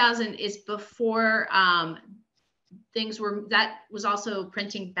 4,000 is before that was also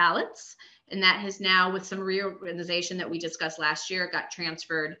printing ballots, and that has now, with some reorganization that we discussed last year, got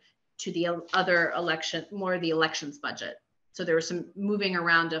transferred to the other more of the elections budget. So there was some moving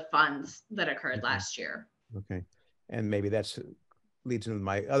around of funds that occurred last year. Okay, and maybe that's leads into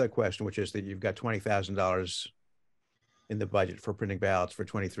my other question, which is that you've got $20,000 in the budget for printing ballots for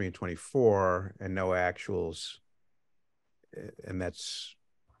 23 and 24, and no actuals. And that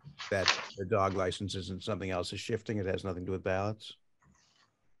the dog licenses and something else is shifting. It has nothing to do with ballots.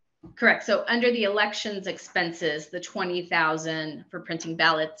 Correct. So under the elections expenses, the 20,000 for printing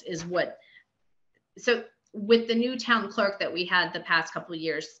ballots is what, so with the new town clerk that we had the past couple of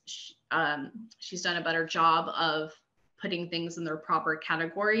years, she's done a better job of putting things in their proper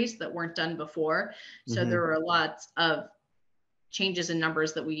categories that weren't done before. So there were lots of changes in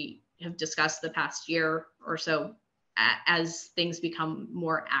numbers that we have discussed the past year or so as things become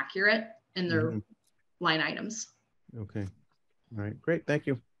more accurate in their line items. Okay. All right. Great. Thank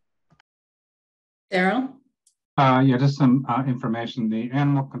you. Daryl? Yeah, just some information. The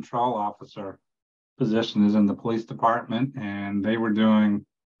animal control officer position is in the police department, and they were doing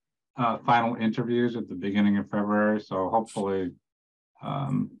final interviews at the beginning of February. So hopefully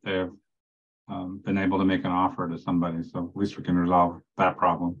they've been able to make an offer to somebody. So at least we can resolve that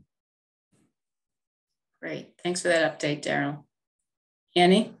problem. Great. Thanks for that update, Daryl.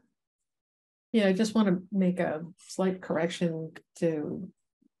 Annie? Yeah, I just want to make a slight correction to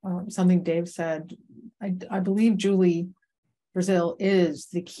something Dave said. I believe Julie Brazil is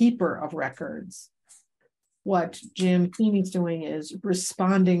the keeper of records. What Jim Feeney's doing is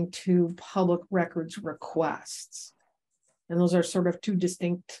responding to public records requests. And those are sort of two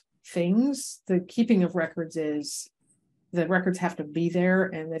distinct things. The keeping of records is the records have to be there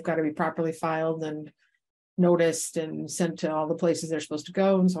and they've got to be properly filed and noticed and sent to all the places they're supposed to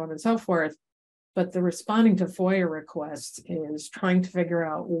go and so on and so forth. But the responding to FOIA requests is trying to figure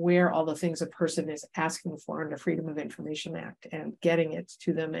out where all the things a person is asking for under Freedom of Information Act and getting it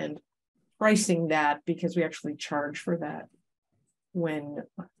to them and pricing that, because we actually charge for that when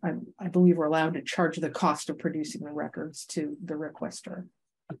I believe we're allowed to charge the cost of producing the records to the requester.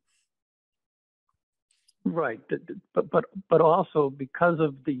 Right, but also because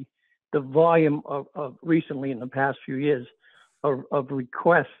of the volume of recently in the past few years of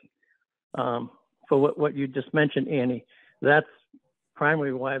requests for what you just mentioned, Annie, that's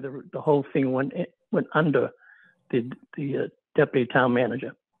primarily why the whole thing went under the deputy town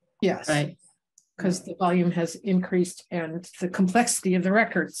manager. Yes, right. Because the volume has increased and the complexity of the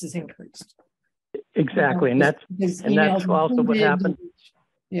records has increased. Exactly, and that's also what happened.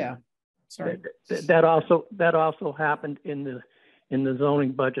 Yeah, sorry. That also happened in the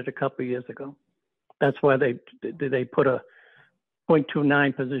zoning budget a couple of years ago. That's why they put a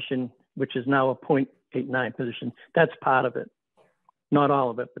 0.29 position, which is now a 0.89 position. That's part of it, not all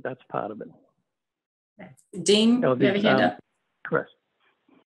of it, but that's part of it. Dean, you have a hand up. Chris.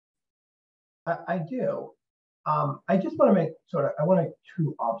 I do. I just want to make I want to make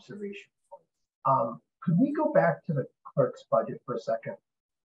two observations. Could we go back to the clerk's budget for a second?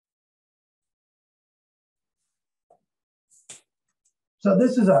 So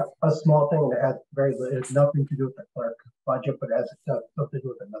this is a small thing that has nothing to do with the clerk budget, but has something to do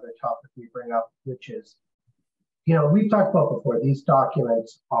with another topic we bring up, which is, we've talked about before, these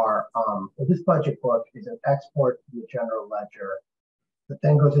documents are, this budget book is an export to the general ledger that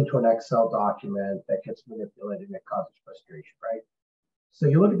then goes into an Excel document that gets manipulated and it causes frustration, right? So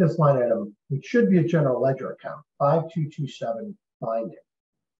you look at this line item, it should be a general ledger account, 5227 binding.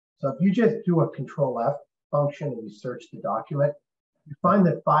 So if you just do a Control F function and you search the document, you find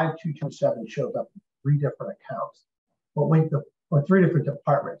that 5227 shows up in 3 different accounts, or 3 different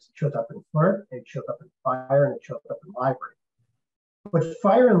departments. It shows up in clerk, it shows up in fire, and it shows up in library. But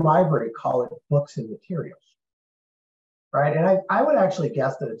fire and library call it books and materials, right? And I would actually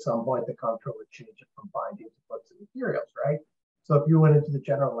guess that at some point the comptroller would change it from binding to books and materials, right? So if you went into the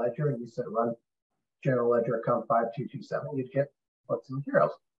general ledger and you said run general ledger account 5227, you'd get books and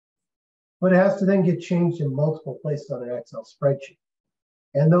materials. But it has to then get changed in multiple places on an Excel spreadsheet.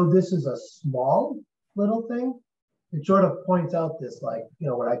 And though this is a small little thing, it sort of points out this,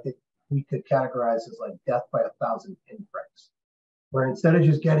 what I think we could categorize as death by 1,000 pinpricks, where instead of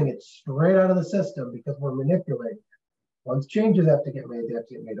just getting it straight out of the system because we're manipulating it, once changes have to get made, they have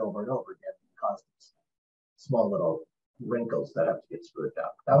to get made over and over again because it's small little wrinkles that have to get smoothed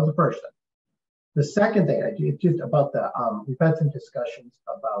out. That was the first thing. The second thing, it's just about we've had some discussions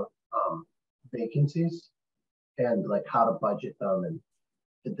about vacancies and how to budget them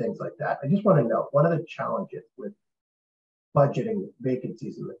and things like that. I just want to know, one of the challenges with budgeting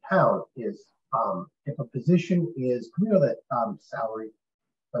vacancies in the town is if a position is, can we know that salary,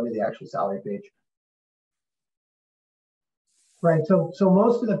 the actual salary page? Right, so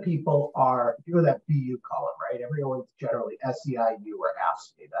most of the people are, if you go to that BU column, right? Everyone's generally SEIU or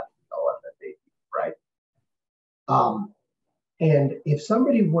ASMi, that's the one that they use, right? And if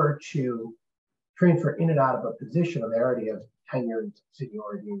somebody were to transfer in and out of a position and they already have tenure and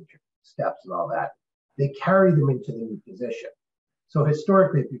seniority steps and all that, they carry them into the new position. So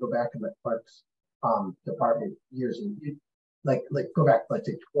historically, if you go back in the clerk's department years and like go back, let's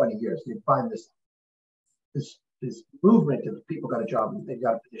say 20 years, you'd find this movement of people got a job, they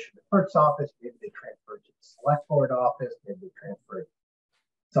got a position in the clerk's office, maybe they transferred to the select board office, maybe they transferred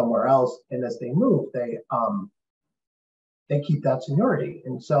somewhere else, and as they move, they keep that seniority.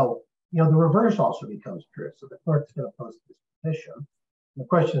 And so, you know, the reverse also becomes true. So the clerk's going to post this position. And the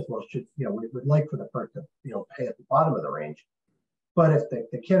question is, well, should, you know, we would like for the clerk to, you know, pay at the bottom of the range. But if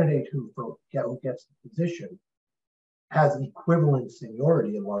the candidate who gets the position has equivalent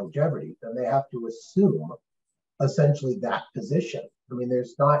seniority and longevity, then they have to assume essentially that position. I mean,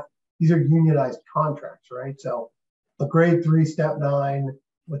 there's not, these are unionized contracts, right? So a grade 3, step 9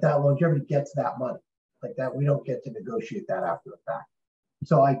 with that longevity gets that money. Like that, we don't get to negotiate that after the fact.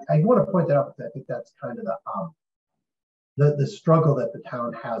 So I want to point that out because I think that's kind of the struggle that the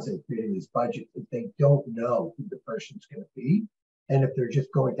town has in creating these budgets. If they don't know who the person's going to be, and if they're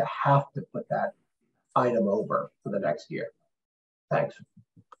just going to have to put that item over for the next year. Thanks.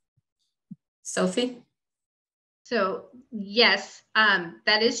 Sophie? So yes,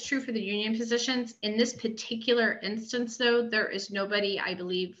 that is true for the union positions. In this particular instance, though, there is nobody, I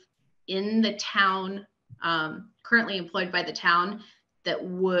believe, in the town, currently employed by the town, that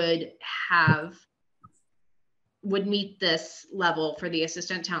would meet this level for the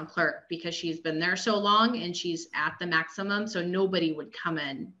assistant town clerk, because she's been there so long and she's at the maximum. So nobody would come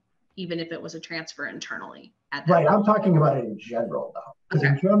in, even if it was a transfer internally. At that Right, level. I'm talking about it in general though. Because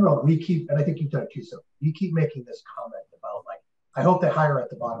in general, we keep, and I think you've done it too, so you keep making this comment about like, I hope they hire at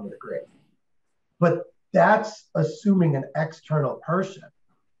the bottom of the grade. But that's assuming an external person.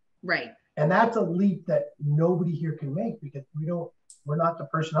 Right. And that's a leap that nobody here can make because we're not the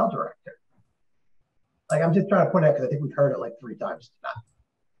personnel director. Like, I'm just trying to point out because I think we've heard it like 3 times tonight.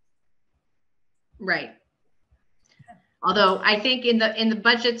 Right. Although I think in the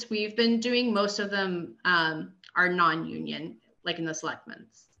budgets we've been doing, most of them are non-union, like in the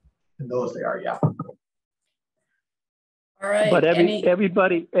selectmen's. And those they are, yeah. All right. But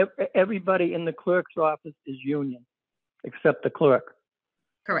everybody in the clerk's office is union, except the clerk.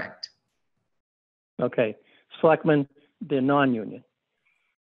 Correct. Okay. Selectmen, they're non-union.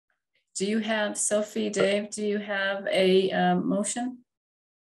 Do you have, Sophie, Dave, do you have a motion?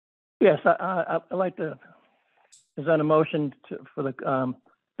 Yes, I'd like to present a motion for the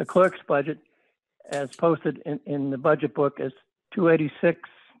clerk's budget as posted in the budget book as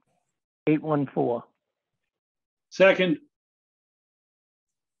 286,814. Second.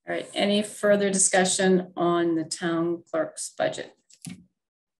 All right, any further discussion on the town clerk's budget?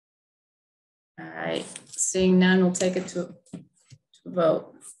 All right, seeing none, we'll take it to a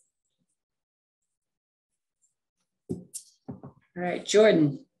vote. All right,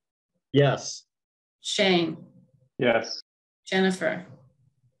 Jordan. Yes. Shane. Yes. Jennifer.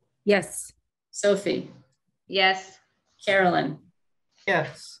 Yes. Sophie. Yes. Carolyn.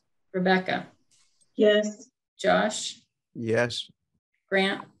 Yes. Rebecca. Yes. Josh. Yes.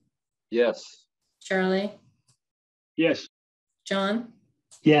 Grant. Yes. Charlie. Yes. John.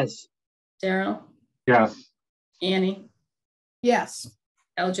 Yes. Daryl. Yes. Annie. Yes.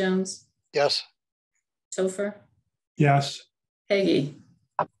 L. Jones. Yes. Topher. Yes. Peggy.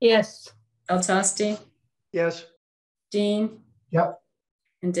 Yes. El Tosti. Yes. Dean. Yep.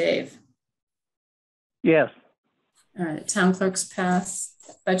 And Dave. Yes. All right, town clerk's passed.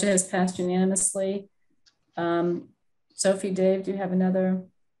 Budget has passed unanimously. Sophie, Dave, do you have another?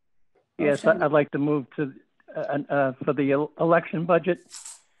 Yes, motion? I'd like to move to for the election budget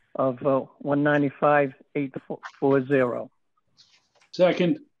of 195,840.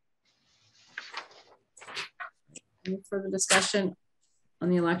 Second. Any further discussion on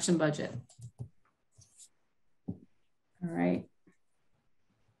the election budget? All right.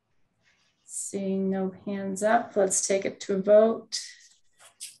 Seeing no hands up, let's take it to a vote.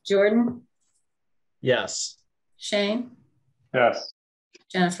 Jordan? Yes. Shane? Yes.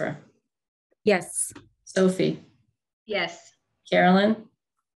 Jennifer? Yes. Sophie? Yes. Carolyn?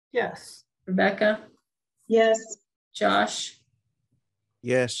 Yes. Rebecca? Yes. Josh?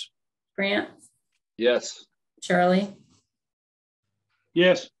 Yes. Grant? Yes. Charlie?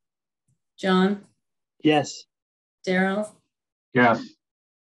 Yes. John? Yes. Daryl? Yes.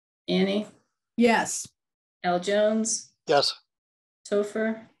 Annie? Yes. L. Jones? Yes.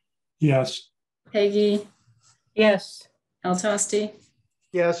 Topher? Yes. Peggy? Yes. El Tosti?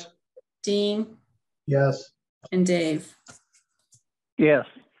 Yes. Dean? Yes. And Dave? Yes.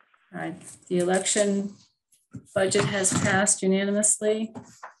 All right, the election budget has passed unanimously.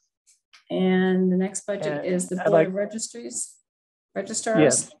 And the next budget is the Board of Registrars.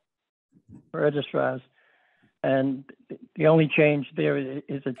 Yes. Registrars. And the only change there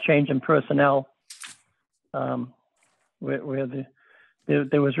is a change in personnel. where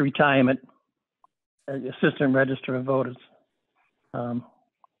there was retirement, assistant register of voters. And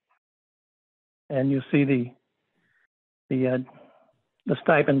you see the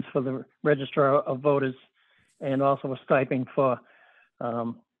stipends for the registrar of voters, and also a stipend for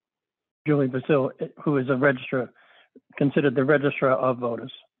Julie Brazil, who is a registrar, considered the registrar of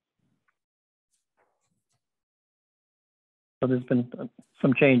voters. So there's been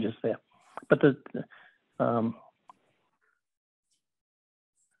some changes there, but all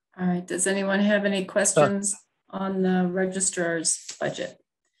right, does anyone have any questions on the registrar's budget?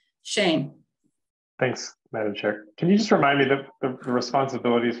 Shane. Thanks, Madam Chair. Can you just remind me the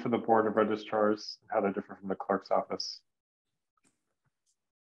responsibilities for the Board of Registrars, how they're different from the clerk's office?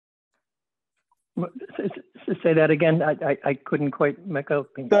 Say that again. I couldn't quite make out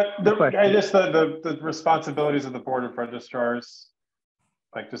the question. I guess the responsibilities of the Board of Registrars,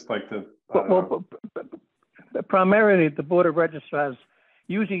 primarily the Board of Registrars.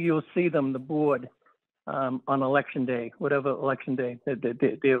 Usually, you'll see them, the board, on election day, whatever election day.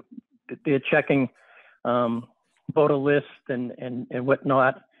 They're checking voter lists and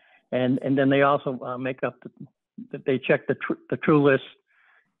whatnot, and then they also make up they check the true list.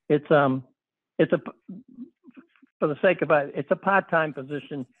 It's for the sake of it, it's a part-time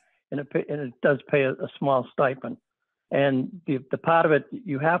position, and it does pay a small stipend. And the part of it,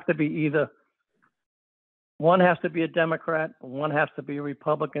 you have to be either, one has to be a Democrat, one has to be a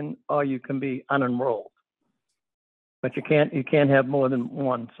Republican, or you can be unenrolled. But you can't have more than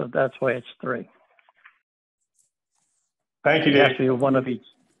one, so that's why it's 3. Thank you, Dave. Actually, one of each.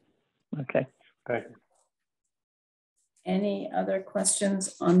 Okay. Thank you. Any other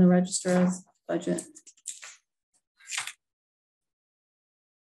questions on the registrar's budget?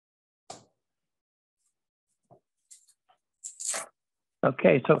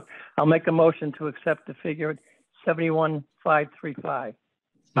 Okay, so I'll make a motion to accept the figure at 71,535.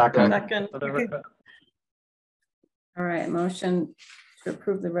 Second. All right, motion to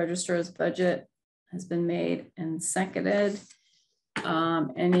approve the registrar's budget has been made and seconded.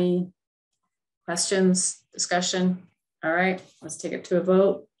 Any questions, discussion? All right, let's take it to a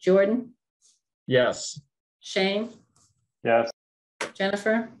vote. Jordan? Yes. Shane? Yes.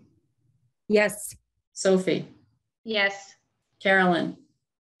 Jennifer? Yes. Sophie? Yes. Carolyn?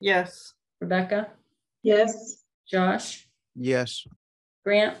 Yes. Rebecca? Yes. Josh? Yes.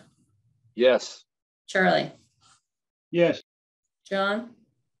 Grant? Yes. Charlie? Yes. John?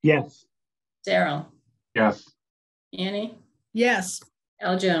 Yes. Daryl? Yes. Annie? Yes.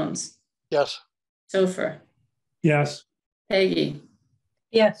 Al Jones? Yes. Topher? Yes. Peggy?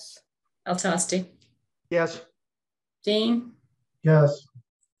 Yes. Al Tosti? Yes. Dean? Yes.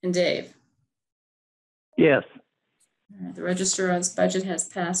 And Dave? Yes. All right, the registrar's budget has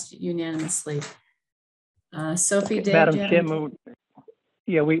passed unanimously. Sophie, Dave, Madam do you have Chairman,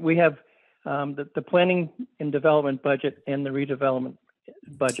 yeah, we have the planning and development budget and the redevelopment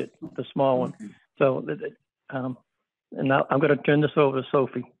budget, the small one. So, and now I'm going to turn this over to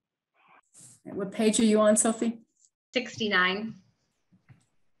Sophie. What page are you on, Sophie? 69.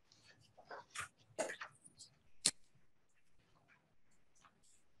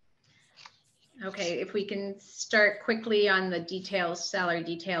 Okay, if we can start quickly on the details, salary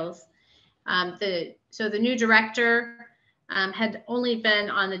details. So the new director had only been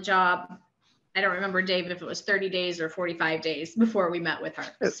on the job, I don't remember, Dave, if it was 30 days or 45 days before we met with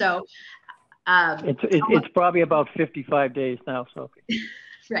her. So it's probably about 55 days now, Sophie.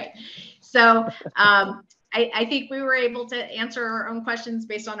 Right. So I think we were able to answer our own questions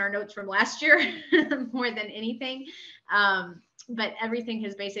based on our notes from last year more than anything. But everything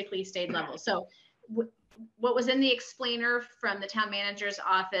has basically stayed level. So what was in the explainer from the town manager's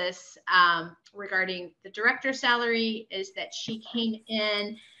office regarding the director's salary is that she came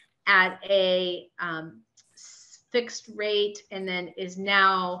in at a fixed rate and then is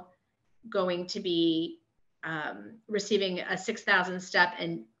now going to be receiving a 6,000 step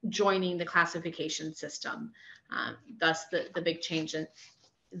and joining the classification system. Thus the big change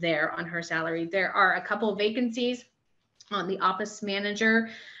there on her salary. There are a couple of vacancies on the office manager.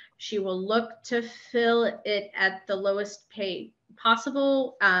 She will look to fill it at the lowest pay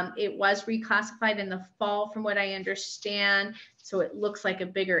possible. It was reclassified in the fall from what I understand. So it looks like a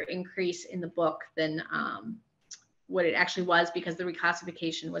bigger increase in the book than what it actually was because the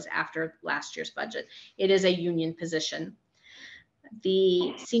reclassification was after last year's budget. It is a union position.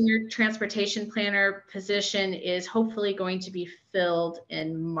 The senior transportation planner position is hopefully going to be filled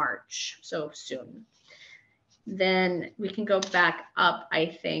in March, so soon. Then we can go back up, I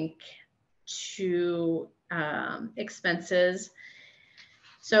think, to expenses.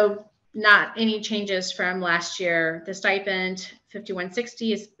 So not any changes from last year. The stipend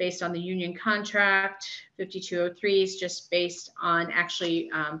 5160 is based on the union contract. 5203 is just based on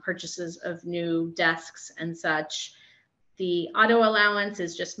actually purchases of new desks and such. The auto allowance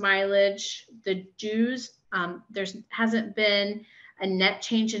is just mileage. The dues, there hasn't been a net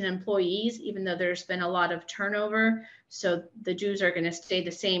change in employees, even though there's been a lot of turnover. So the dues are going to stay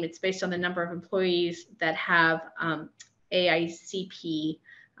the same. It's based on the number of employees that have ACMi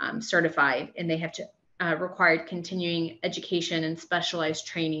certified, and they have to required continuing education and specialized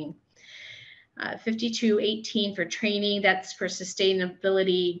training. 5218 for training, that's for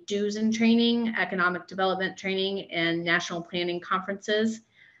sustainability dues and training, economic development training, and national planning conferences.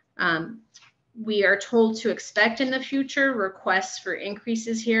 We are told to expect in the future requests for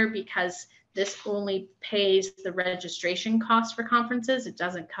increases here because this only pays the registration costs for conferences. It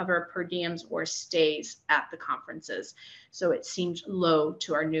doesn't cover per diems or stays at the conferences. So it seemed low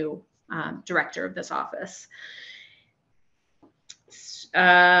to our new director of this office.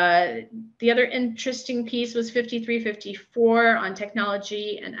 The other interesting piece was 5354 on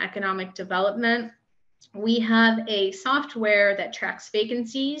technology and economic development. We have a software that tracks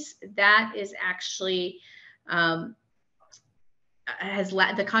vacancies. That is actually, the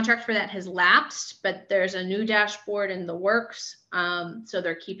contract for that has lapsed, but there's a new dashboard in the works. So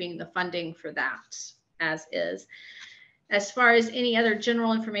they're keeping the funding for that as is. As far as any other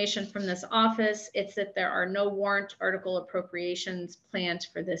general information from this office, it's that there are no warrant article appropriations planned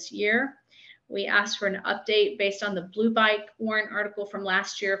for this year. We asked for an update based on the Blue Bike warrant article from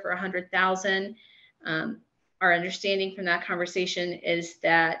last year for $100,000. Our understanding from that conversation is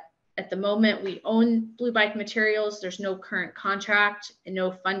that at the moment we own Blue Bike materials. There's no current contract and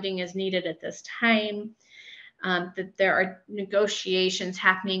no funding is needed at this time. That there are negotiations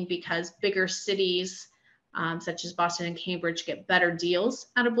happening because bigger cities such as Boston and Cambridge get better deals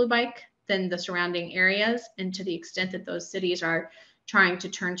out of Blue Bike than the surrounding areas. And to the extent that those cities are trying to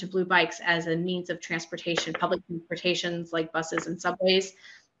turn to Blue Bikes as a means of transportation, public transportations like buses and subways,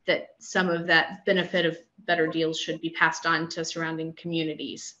 that some of that benefit of better deals should be passed on to surrounding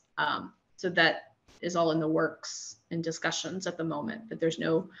communities. So that is all in the works and discussions at the moment, but there's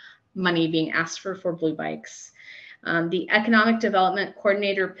no money being asked for Blue Bikes. The economic development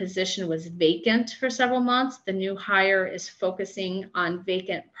coordinator position was vacant for several months. The new hire is focusing on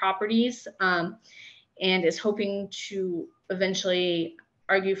vacant properties and is hoping to eventually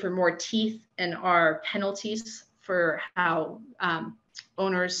argue for more teeth in our penalties for how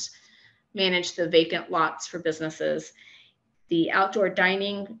owners manage the vacant lots for businesses. The outdoor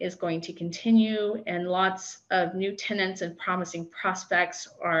dining is going to continue, and lots of new tenants and promising prospects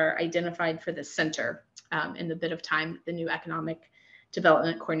are identified for the center. In the bit of time the new economic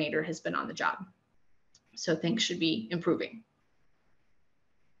development coordinator has been on the job. So things should be improving.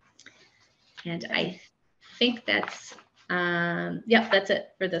 And I think that's, that's it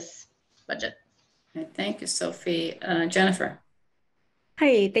for this budget. Okay, thank you, Sophie. Jennifer.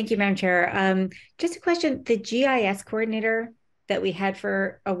 Hi, thank you, Madam Chair. Just a question, the GIS coordinator that we had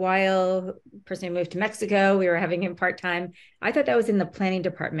for a while, person who moved to Mexico, we were having him part-time. I thought that was in the planning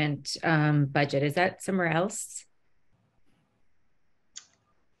department budget. Is that somewhere else?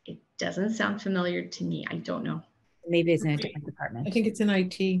 It doesn't sound familiar to me. I don't know. Maybe it's in a different department. I think it's in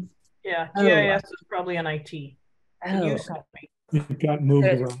IT. Yeah, GIS is probably in IT. Oh. It got moved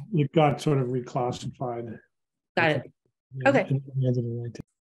around. It got sort of reclassified. Got it. Okay.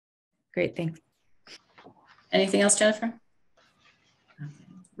 Great, thanks. Anything else, Jennifer?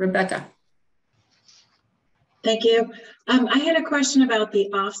 Rebecca. Thank you. I had a question about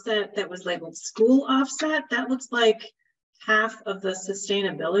the offset that was labeled school offset. That looks like half of the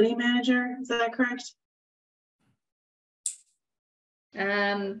sustainability manager. Is that correct?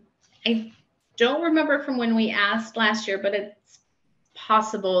 I don't remember from when we asked last year, but it's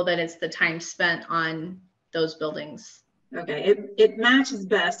possible that it's the time spent on those buildings. Okay, it matches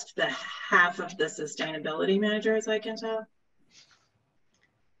best the half of the sustainability manager, as I can tell.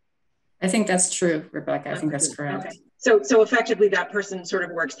 I think that's true, Rebecca. I think that's correct. Okay. So effectively that person sort of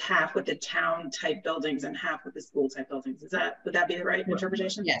works half with the town type buildings and half with the school type buildings. Would that be the right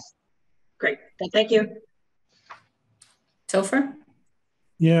interpretation? Yes. Great. Thank you. Topher?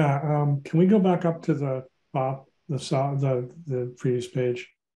 Yeah, can we go back up to the previous page?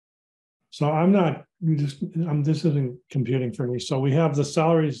 So this isn't computing for me. So we have the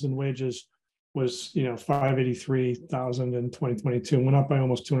salaries and wages was 583,000 in 2022, went up by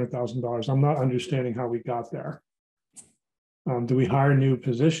almost $200,000. I'm not understanding how we got there. Do we hire new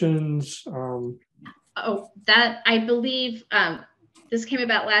positions? That I believe this came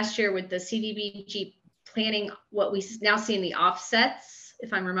about last year with the CDBG planning. What we now see in the offsets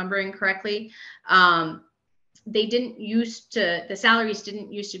if I'm remembering correctly. They didn't the salaries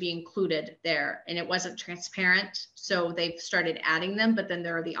didn't used to be included there, and it wasn't transparent. So they've started adding them, but then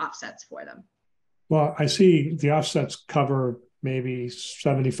there are the offsets for them. Well, I see the offsets cover maybe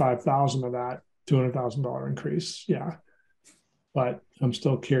 75,000 of that $200,000 increase. Yeah. But I'm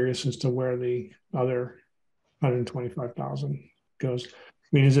still curious as to where the other 125,000 goes. I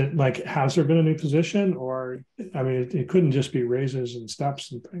mean, is it like, has there been a new position, or, I mean, it couldn't just be raises and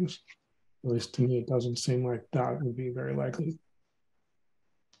steps and things. At least to me, it doesn't seem like that would be very likely.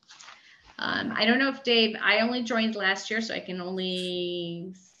 I don't know if Dave, I only joined last year, so I can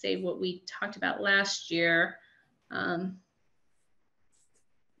only say what we talked about last year. No,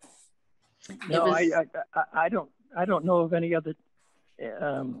 I don't know of any other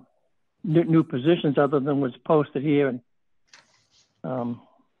new positions other than what's posted here, and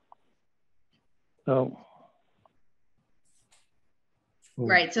so.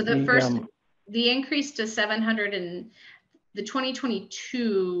 Right. So the increase to 700 and the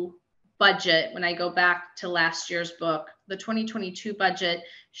 2022 budget, when I go back to last year's book, the 2022 budget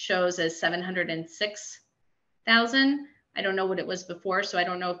shows as 706,000. I don't know what it was before, so I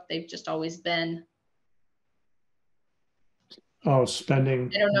don't know if they've just always been. Oh,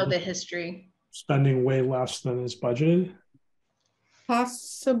 spending. I don't know the history. Spending way less than is budgeted.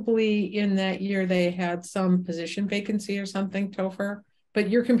 Possibly in that year they had some position vacancy or something, Topher. But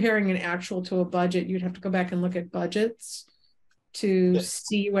you're comparing an actual to a budget. You'd have to go back and look at budgets to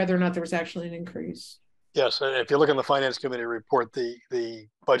see whether or not there was actually an increase. Yes, and if you look in the Finance Committee report, the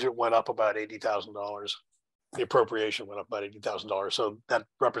budget went up about $80,000. The appropriation went up about $80,000. So that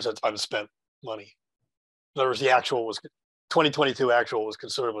represents unspent money. In other words, the actual was 2022 actual was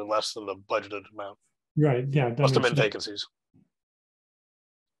considerably less than the budgeted amount. Right. Yeah. Must have been vacancies.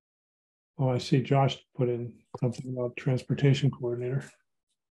 Oh, I see. Josh put in something about transportation coordinator.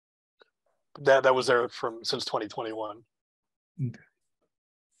 That was there since 2021. Okay.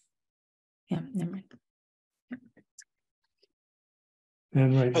 Yeah, never mind.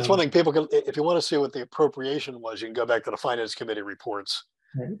 And right that's now, one thing people can, if you want to see what the appropriation was, you can go back to the Finance Committee reports,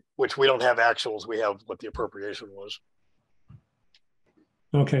 right. Which we don't have actuals. We have what the appropriation was.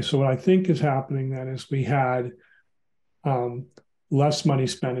 Okay, so what I think is happening then is we had less money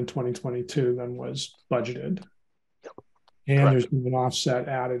spent in 2022 than was budgeted. Yep. And Correct. There's been an offset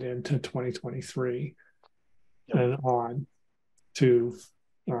added into 2023 and on to,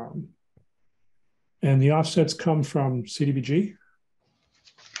 and the offsets come from CDBG?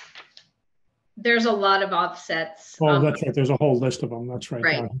 There's a lot of offsets. Oh, that's right. There's a whole list of them. That's right.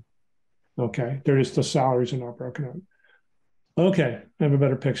 Right. Okay, there is the salaries are not broken out. Okay, I have a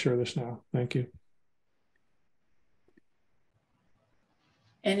better picture of this now. Thank you.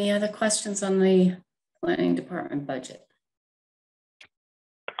 Any other questions on the planning department budget?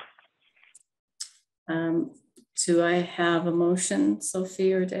 Do I have a motion,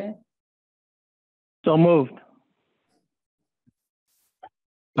 Sophie or Dave? So moved.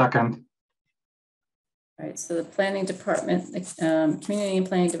 Second. All right, so the planning department, community and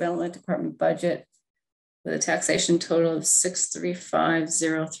planning development department budget with a taxation total of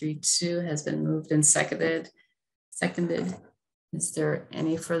 635,032 has been moved and seconded. Is there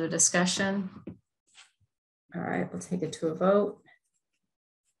any further discussion? All right, we'll take it to a vote.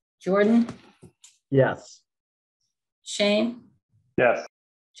 Jordan? Yes. Shane? Yes.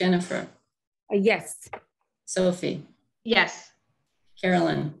 Jennifer? Yes. Sophie? Yes.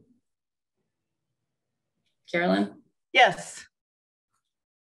 Carolyn? Yes.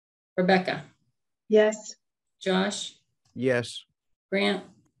 Rebecca? Yes. Josh? Yes. Grant?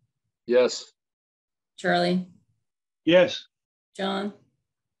 Yes. Charlie? Yes. John?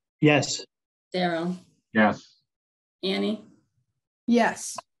 Yes. Daryl? Yes. Annie?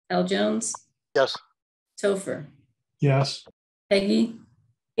 Yes. Al Jones? Yes. Topher? Yes. Peggy?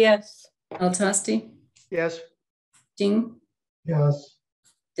 Yes. Al Tosti? Yes. Ding? Yes.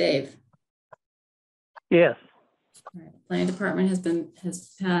 Dave? Yes. All right, planning department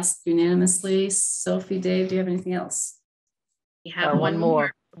has passed unanimously. Sophie, Dave, do you have anything else? We have One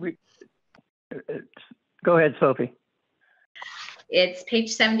more. Go ahead, Sophie. It's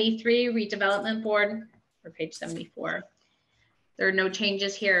page 73, redevelopment board, or page 74. There are no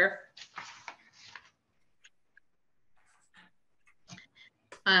changes here.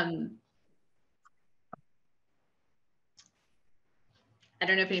 I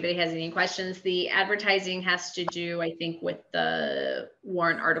don't know if anybody has any questions. The advertising has to do, I think, with the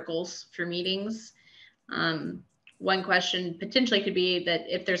warrant articles for meetings. One question potentially could be that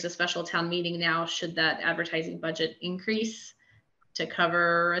if there's a special town meeting now, should that advertising budget increase? to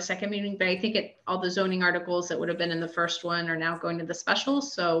cover a second meeting, but I think all the zoning articles that would have been in the first one are now going to the special,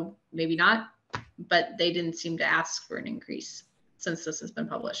 so maybe not, but they didn't seem to ask for an increase since this has been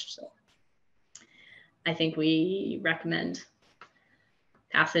published. So I think we recommend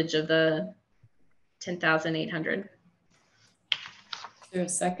passage of the 10,800. Is there a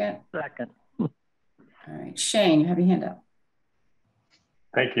second? Second. All right, Shane, you have your hand up.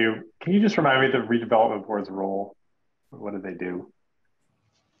 Thank you. Can you just remind me of the redevelopment board's role? What do they do?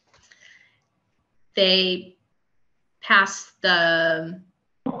 They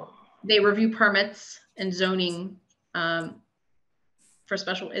they review permits and zoning for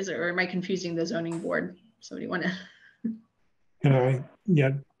special, or am I confusing the zoning board? Somebody want to? Can I? Yeah.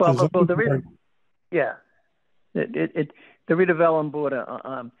 Well, yeah. The redevelopment board,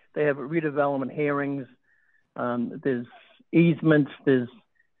 they have redevelopment hearings. There's easements. There's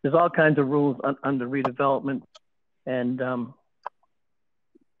all kinds of rules under redevelopment, and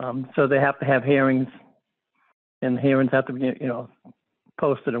so they have to have hearings, and the hearings have to be,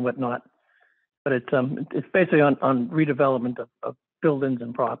 posted and whatnot. But it's basically on redevelopment of buildings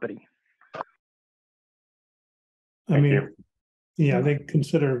and property. Yeah, they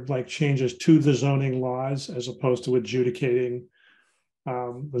consider like changes to the zoning laws as opposed to adjudicating.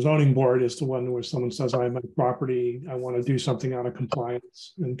 The zoning board is the one where someone says, I have my property, I want to do something out of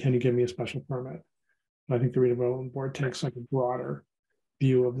compliance, and can you give me a special permit? And I think the redevelopment board takes like a broader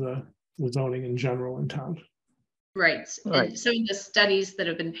view of the zoning in general in town. Right. And some of the studies that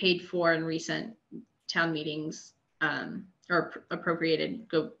have been paid for in recent town meetings or appropriated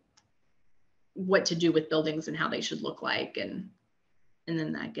go what to do with buildings and how they should look like, and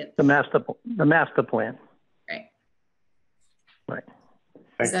then that gets the master plan. Right.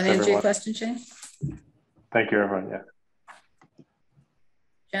 Does that answer your question, Shane? Thank you, everyone. Yeah.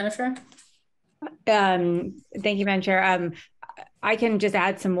 Jennifer? Thank you, Madam Chair. I can just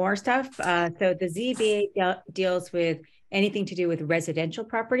add some more stuff. So the ZBA deals with anything to do with residential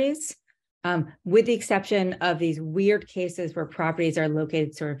properties, with the exception of these weird cases where properties are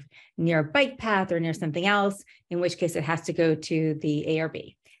located sort of near a bike path or near something else, in which case it has to go to the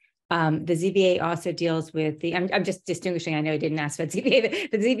ARB. The ZBA also deals with the, I'm just distinguishing, I know I didn't ask about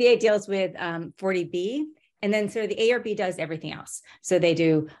ZBA, but the ZBA deals with 40B, and then so the ARB does everything else. So they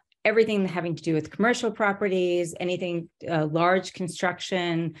do everything having to do with commercial properties, anything large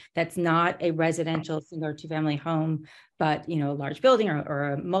construction that's not a residential single or two-family home, but a large building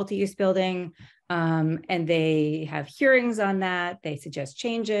or a multi-use building. And they have hearings on that. They suggest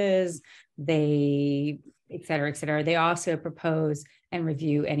changes, et cetera, et cetera. They also propose and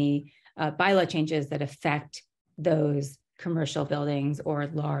review any bylaw changes that affect those commercial buildings or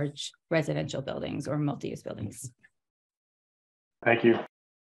large residential buildings or multi-use buildings. Thank you.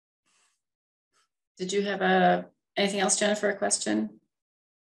 Did you have anything else, Jennifer, a question?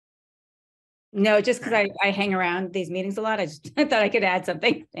 No, just because I hang around these meetings a lot. I thought I could add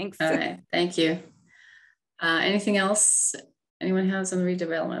something. Thanks. All right, thank you. Anything else anyone has on the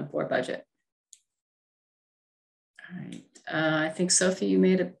redevelopment board budget? All right, I think Sophie, you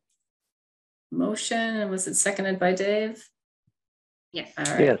made a motion, and was it seconded by Dave? Yes. All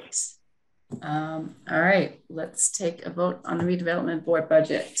right. Yes. All right, let's take a vote on the redevelopment board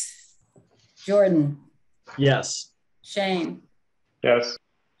budget. Jordan? Yes. Shane? Yes.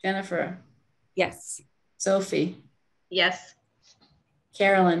 Jennifer? Yes. Sophie? Yes.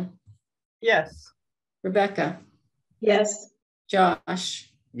 Carolyn? Yes. Rebecca? Yes.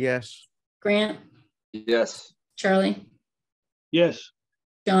 Josh? Yes. Grant? Yes. Charlie? Yes.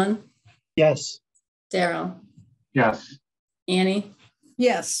 John? Yes. Daryl? Yes. Annie?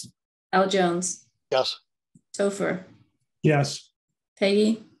 Yes. Al Jones? Yes. Topher? Yes.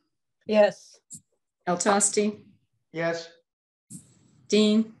 Peggy? Yes. El Tosti? Yes.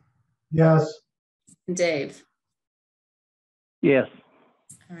 Dean? Yes. And Dave? Yes.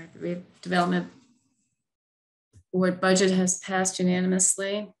 All right, the redevelopment board budget has passed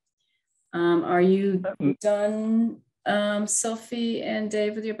unanimously. Are you done, Sophie and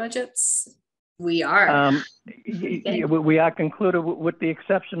Dave, with your budgets? We are. We are concluded with the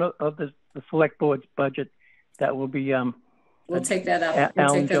exception of the select board's budget. That will be we'll take that up.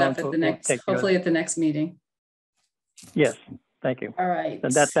 We'll take that up at the next, hopefully at the next meeting. Yes, thank you. All right.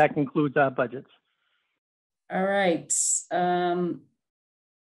 And that concludes our budgets. All right.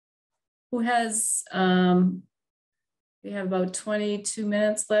 Who has, we have about 22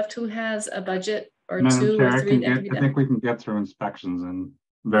 minutes left. Who has a budget or two or three? I think we can get through inspections in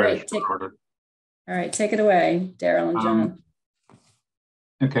very short order. All right, take it away, Daryl and John.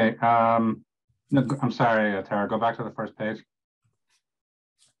 Okay. No, I'm sorry, Tara, go back to the first page.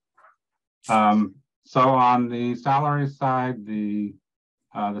 So on the salary side, the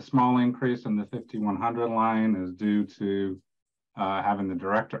small increase in the 5100 line is due to having the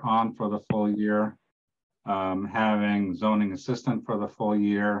director on for the full year, having zoning assistant for the full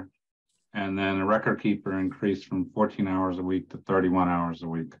year, and then a record keeper increased from 14 hours a week to 31 hours a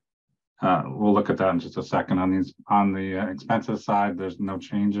week. We'll look at that in just a second. On the expenses side, there's no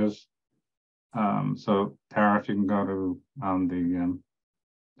changes. So Tara, if you can go to the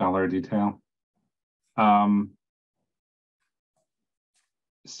dollar detail.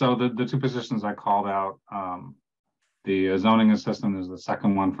 So the two positions I called out, the zoning assistant is the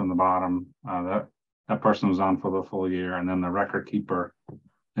second one from the bottom. That person was on for the full year, and then the record keeper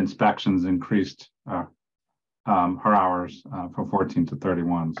inspections increased her hours from 14 to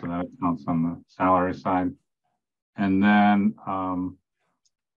 31. So that counts on the salary side. And then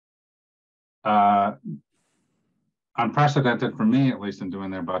unprecedented for me, at least in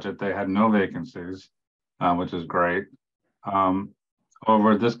doing their budget, they had no vacancies, which is great.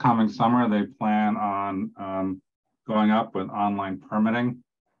 Over this coming summer, they plan on going up with online permitting,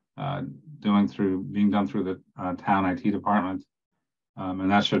 being done through the town IT department.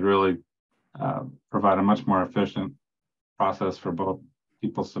 And that should really provide a much more efficient process for both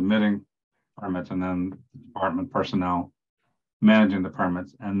people submitting permits and then department personnel managing the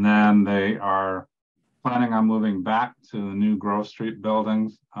permits. And then they are planning on moving back to the new Grove Street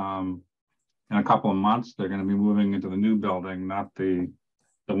buildings. In a couple of months, they're going to be moving into the new building, not the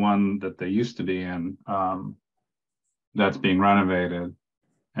one that they used to be in, that's being renovated.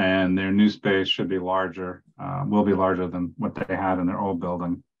 And their new space should be larger, will be larger than what they had in their old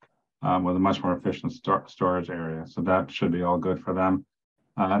building, with a much more efficient storage area. So that should be all good for them.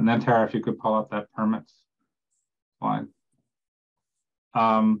 And then Tara, if you could pull up that permits slide.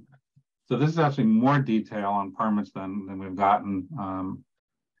 So this is actually more detail on permits than we've gotten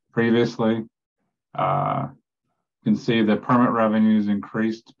previously. You can see that permit revenues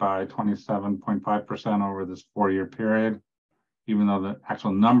increased by 27.5% over this 4-year period, even though the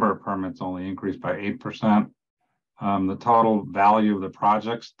actual number of permits only increased by 8%. The total value of the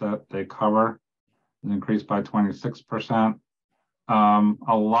projects that they cover is increased by 26%.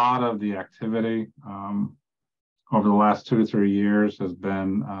 A lot of the activity over the last 2 to 3 years has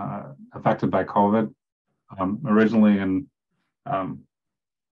been affected by COVID. Originally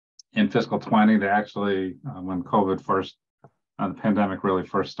in fiscal 20, they actually, when COVID first, the pandemic really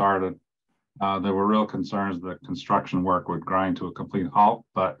first started, there were real concerns that construction work would grind to a complete halt,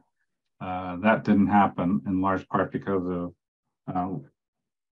 but that didn't happen in large part because of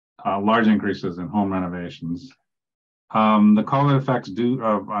large increases in home renovations. The COVID effects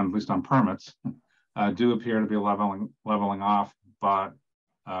at least on permits, do appear to be leveling off, but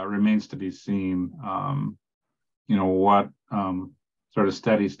remains to be seen, what sort of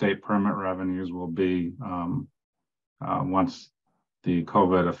steady state permit revenues will be once the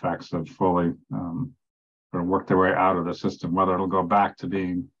COVID effects have fully sort of worked their way out of the system, whether it'll go back to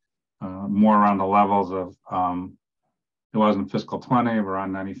being more around the levels of it was in fiscal 20 of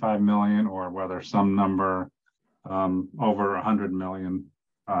around 95 million, or whether some number over 100 million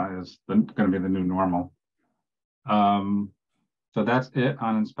is going to be the new normal. So that's it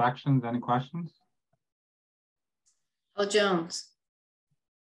on inspections. Any questions? Oh, Jones.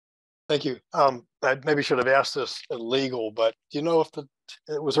 Thank you. I maybe should have asked this in legal, but do you know if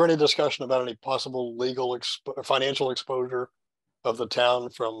was there any discussion about any possible legal financial exposure of the town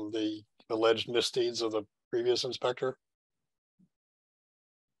from the alleged misdeeds of the previous inspector?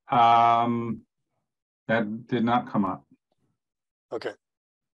 That did not come up. Okay.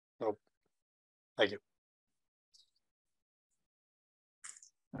 Well, thank you.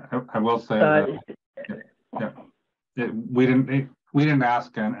 I will say that we didn't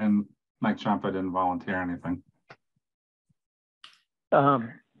ask, and Mike Champa didn't volunteer anything.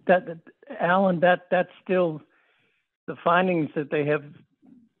 Alan, that's still the findings that they have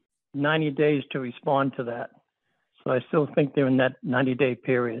 90 days to respond to that. So I still think they're in that 90-day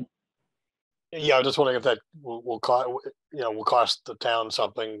period. Yeah, I'm just wondering if that will cost the town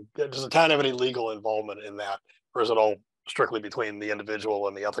something. Does the town have any legal involvement in that, or is it all strictly between the individual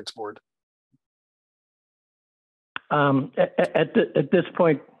and the ethics board? At this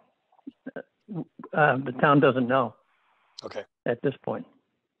point, the town doesn't know. Okay. At this point.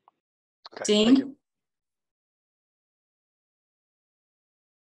 Okay. Dean? Thank you.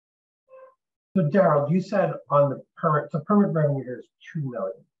 So Daryl, you said on the permit revenue here is 2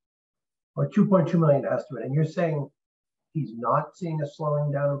 million or 2.2 million estimate, and you're saying he's not seeing a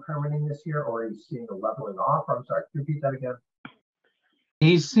slowing down in permitting this year, or he's seeing a leveling off? Or I'm sorry, can you repeat that again?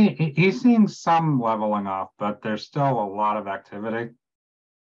 He's seeing some leveling off, but there's still a lot of activity.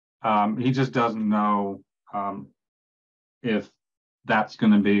 He just doesn't know if that's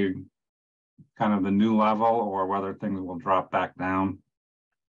going to be kind of the new level or whether things will drop back down.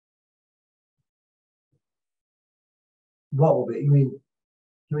 What will be? You mean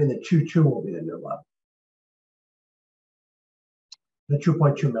the 2.2 will be the new level? The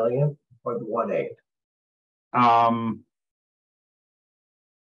 2.2 million or the 1.8?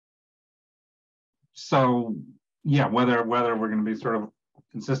 So yeah, whether we're going to be sort of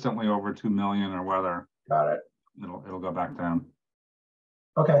consistently over 2 million or whether got it, it'll go back down.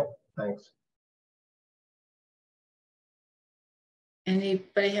 Okay, thanks.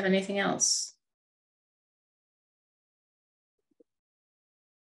 Anybody have anything else?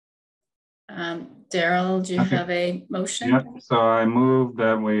 Daryl, do you have a motion? Yep. So I move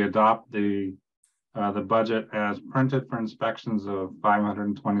that we adopt the budget as printed for inspections of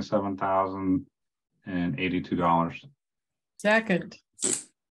 $527,082. Second.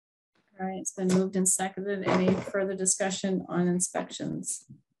 All right, it's been moved and seconded. Any further discussion on inspections?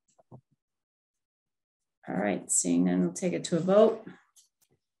 All right, seeing none, we'll take it to a vote.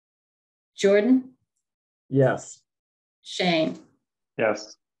 Jordan? Yes. Shane?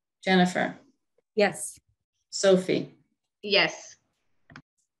 Yes. Jennifer? Yes. Sophie? Yes.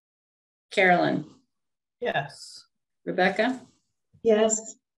 Carolyn? Yes. Rebecca?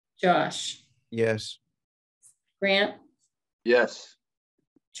 Yes. Josh? Yes. Grant? Yes.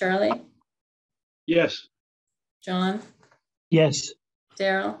 Charlie? Yes. John? Yes.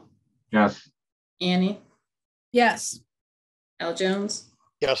 Daryl? Yes. Annie? Yes. Al Jones?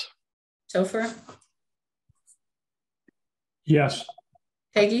 Yes. Topher? Yes.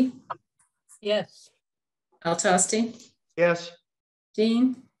 Peggy? Yes. Al Tosti? Yes.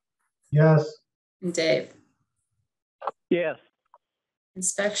 Dean? Yes. And Dave? Yes.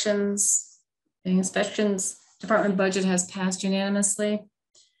 Inspections department budget has passed unanimously.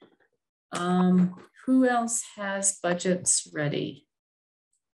 Who else has budgets ready?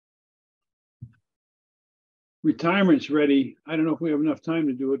 Retirement's ready. I don't know if we have enough time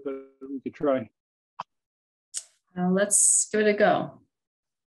to do it, but we could try. Let's give it a go.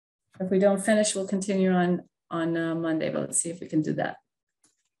 If we don't finish, we'll continue on Monday, but let's see if we can do that.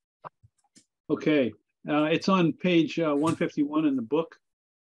 Okay, it's on page 151 in the book.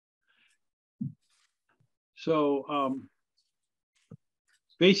 So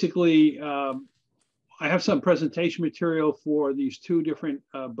basically, I have some presentation material for these two different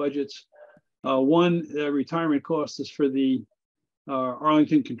budgets. One, retirement cost is for the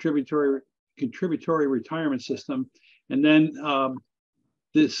Arlington contributory retirement system. And then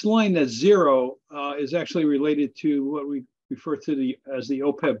this line that's zero is actually related to what we refer to as the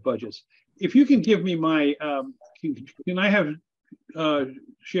OPEB budgets. If you can give me my, can I have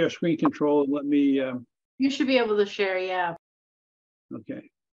share screen control and let me. You should be able to share, yeah. Okay.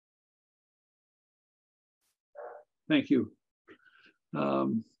 Thank you. Where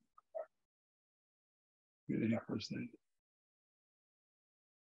the heck was that?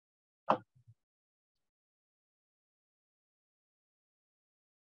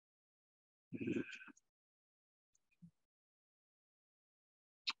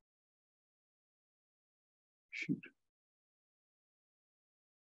 Shoot.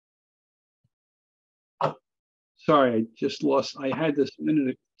 Sorry, I just lost. I had this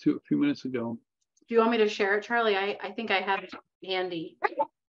a few minutes ago. Do you want me to share it, Charlie? I think I have it handy.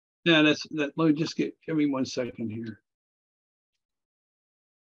 Yeah, that. Let me just give me 1 second here.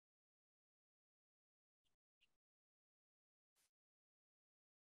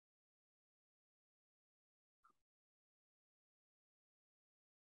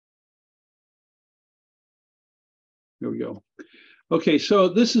 There we go. Okay, so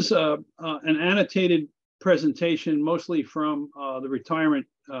this is an annotated presentation, mostly from the retirement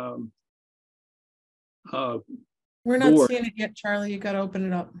We're not board. seeing it yet, Charlie. You got to open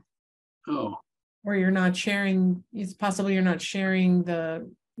it up. Oh. Or you're not sharing. It's possible you're not sharing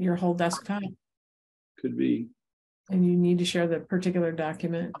your whole desktop. Could be. And you need to share the particular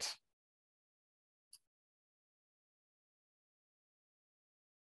document.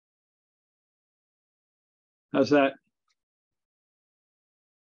 How's that?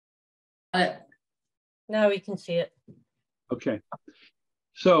 Now we can see it. Okay.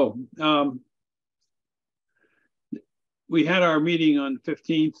 So we had our meeting on the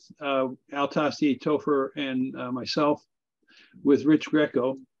 15th, Al Tosti, Topher, and myself with Rich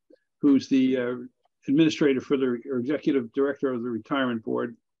Greco, who's the administrator for the or executive director of the retirement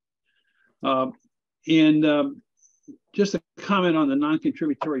board. Just a comment on the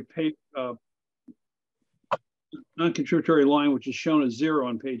non-contributory non-contributory line, which is shown as zero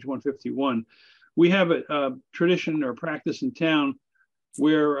on page 151. We have a tradition or practice in town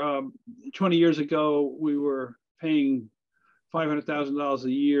where 20 years ago we were paying $500,000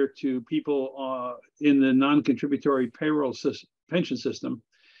 a year to people in the non-contributory payroll system, pension system.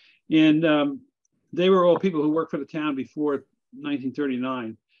 And they were all people who worked for the town before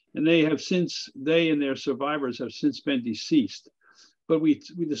 1939. And they and their survivors have since been deceased. But we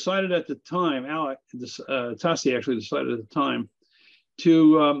decided at the time, Tassi actually decided at the time,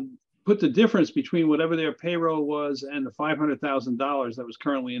 to put the difference between whatever their payroll was and the $500,000 that was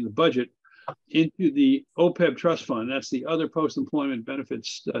currently in the budget into the OPEB trust fund. That's the Other Post-Employment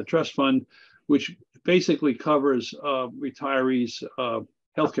Benefits Trust Fund, which basically covers retirees'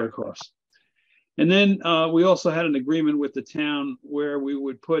 healthcare costs. And then we also had an agreement with the town where we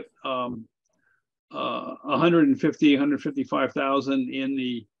would put 155,000 in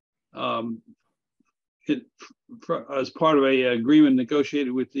the as part of a agreement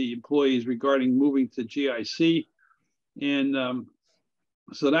negotiated with the employees regarding moving to GIC, and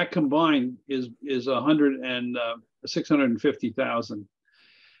so that combined is 650,000.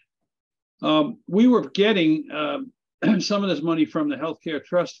 We were getting some of this money from the Healthcare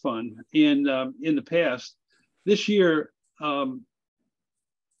Trust Fund in the past. This year,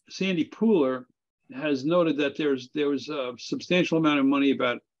 Sandy Pooler has noted that there was a substantial amount of money,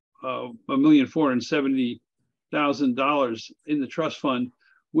 about $1,470,000 in the trust fund,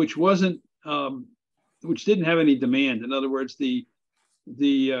 which didn't have any demand. In other words, the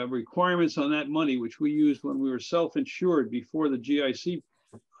requirements on that money, which we used when we were self-insured before the GIC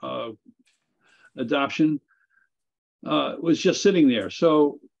adoption, was just sitting there.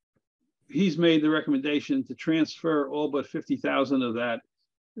 So he's made the recommendation to transfer all but 50,000 of that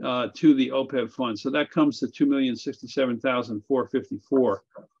to the OPEB fund. So that comes to $2,067,454.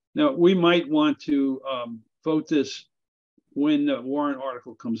 Now, we might want to vote this when the warrant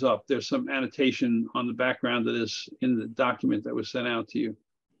article comes up. There's some annotation on the background of this in the document that was sent out to you.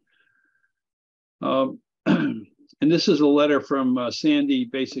 And this is a letter from Sandy,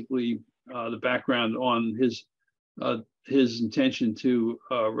 basically the background on his intention to,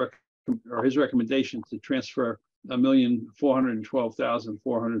 or his recommendation to transfer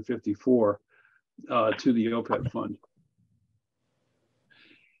 $1,412,454 to the OPEB fund.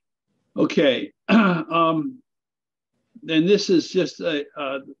 Okay, and this is just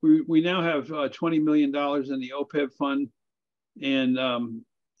we now have $20 million in the OPEB fund, and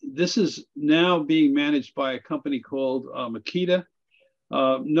this is now being managed by a company called Makita.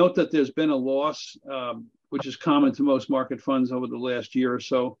 Note that there's been a loss, which is common to most market funds over the last year or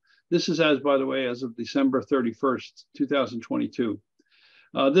so. This is, by the way, as of December 31st, 2022.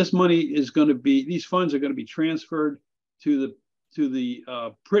 This money is going to be, these funds are going to be transferred to the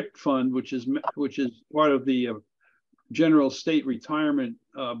PRIT fund, which is part of the General State Retirement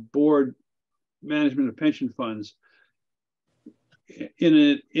Board Management of Pension Funds,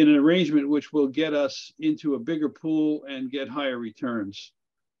 in an arrangement which will get us into a bigger pool and get higher returns.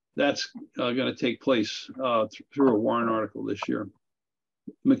 That's going to take place through a warrant article this year.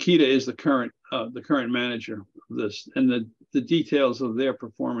 Makita is the current manager of this, and the details of their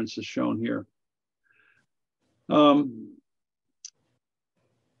performance is shown here. Let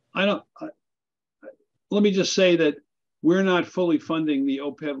me just say that we're not fully funding the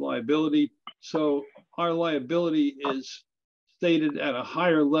OPEB liability, so our liability is stated at a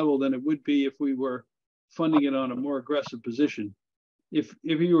higher level than it would be if we were funding it on a more aggressive position. If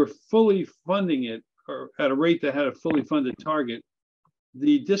you were fully funding it, or at a rate that had a fully funded target,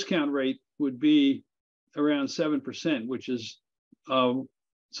 the discount rate would be around 7%, which is sort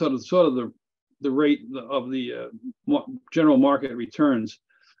of the rate of the general market returns.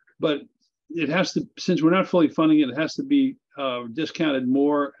 But it has to, since we're not fully funding it, it has to be discounted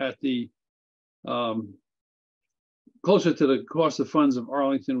more at the closer to the cost of funds of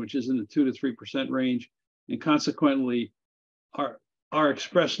Arlington, which is in the 2 to 3% range, and consequently, our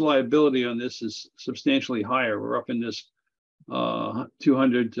express liability on this is substantially higher. We're up in this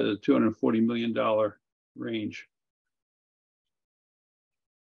 $200 to $240 million range.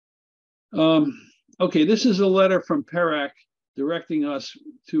 Okay, this is a letter from PERAC directing us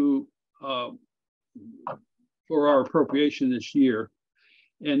to for our appropriation this year,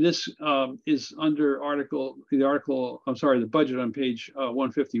 and this is under the budget on page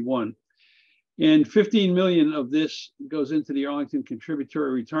 151. And 15 million of this goes into the Arlington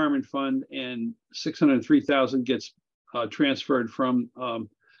Contributory Retirement Fund, and 603,000 gets transferred from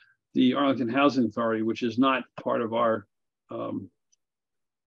the Arlington Housing Authority, which is not part of our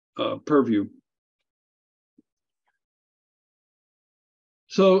purview.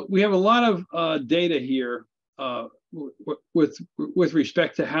 So we have a lot of data here with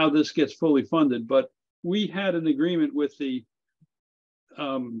respect to how this gets fully funded, but we had an agreement with the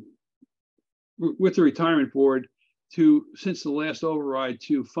with the retirement board to, since the last override,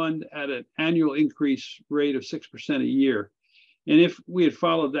 to fund at an annual increase rate of 6% a year. And if we had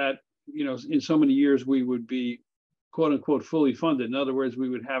followed that, you know, in so many years, we would be quote unquote fully funded. In other words, we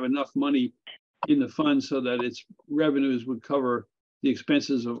would have enough money in the fund so that its revenues would cover the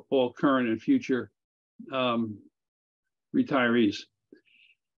expenses of all current and future retirees.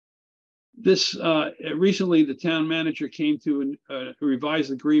 This recently, the town manager came to a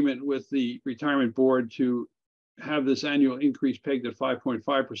revised agreement with the retirement board to have this annual increase pegged at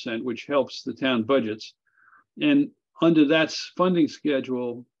 5.5%, which helps the town budgets. And under that funding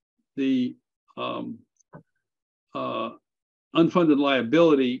schedule, the unfunded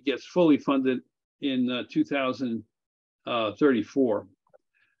liability gets fully funded in 2034.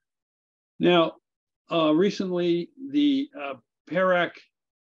 Now, recently, the PERAC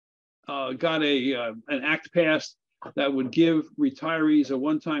got an act passed that would give retirees a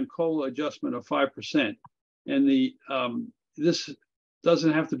one-time COLA adjustment of 5%. And this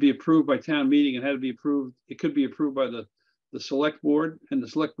doesn't have to be approved by town meeting. It had to be approved. It could be approved by the select board, and the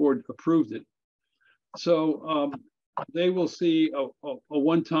select board approved it. So they will see a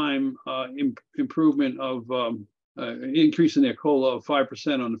one-time improvement of increase in their COLA of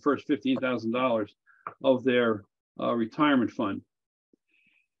 5% on the first $15,000 of their retirement fund.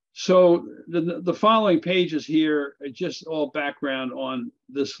 So the following pages here are just all background on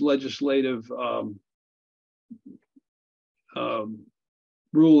this legislative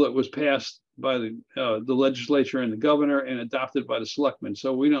rule that was passed by the legislature and the governor and adopted by the selectmen.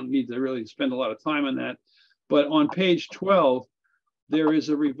 So we don't need to really spend a lot of time on that. But on page 12, there is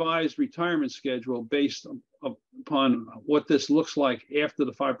a revised retirement schedule based upon what this looks like after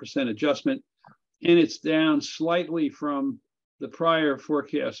the 5% adjustment. And it's down slightly from the prior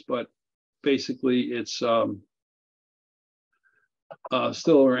forecast, but basically it's still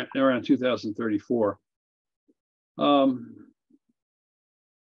around 2034.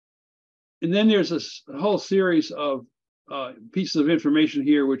 And then there's a whole series of pieces of information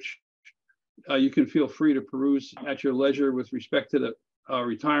here, which you can feel free to peruse at your leisure with respect to the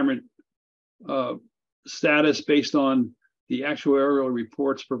retirement status based on the actuarial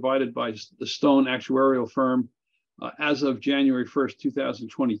reports provided by the Stone actuarial firm as of January 1st,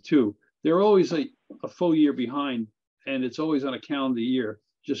 2022. They're always a full year behind, and it's always on a calendar year,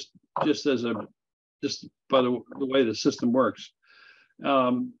 just by the way the system works.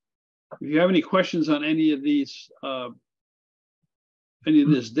 If you have any questions on any of these, any of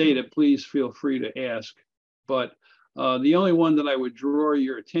this data, please feel free to ask. But the only one that I would draw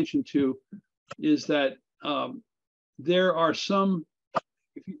your attention to is that there are some,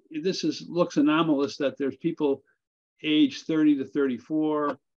 looks anomalous that there's people age 30 to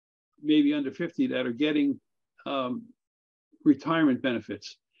 34, maybe under 50 that are getting retirement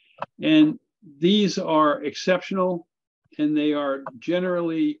benefits. And these are exceptional, and they are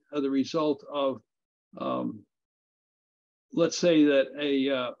generally the result of, let's say that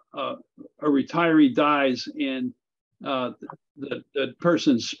a retiree dies and the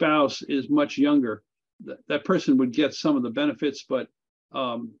person's spouse is much younger. That person would get some of the benefits, but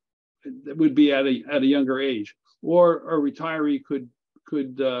it would be at a younger age. Or a retiree could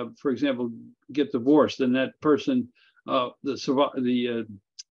for example, get divorced, and that person, after the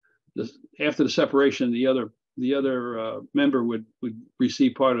separation, the other member would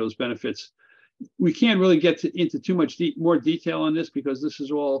receive part of those benefits. We can't really get into too much more detail on this because this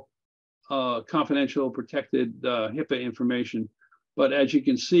is all confidential, protected HIPAA information. But as you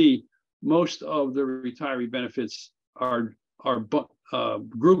can see, most of the retiree benefits are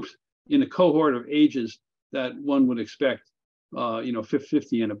grouped in a cohort of ages that one would expect,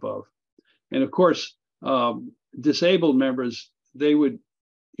 50 and above. And of course, disabled members, they would,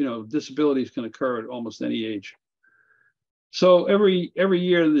 disabilities can occur at almost any age. So every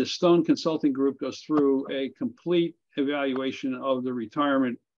year, the Stone Consulting Group goes through a complete evaluation of the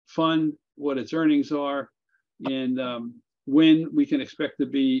retirement fund, what its earnings are, and when we can expect to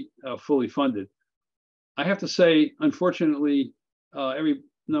be fully funded. I have to say, unfortunately, every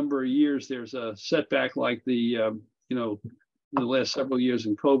number of years there's a setback, like the last several years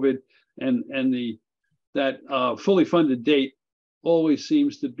in COVID, and that fully funded date always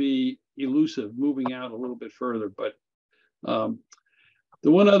seems to be elusive, moving out a little bit further. But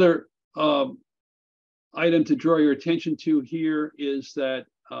the one other item to draw your attention to here is that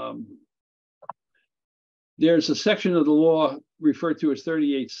there's a section of the law referred to as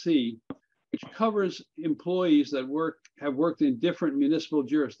 38C, which covers employees that have worked in different municipal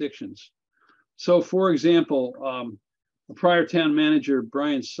jurisdictions. So, for example, the prior town manager,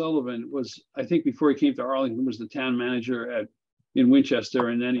 Brian Sullivan, was, I think before he came to Arlington, was the town manager at in Winchester,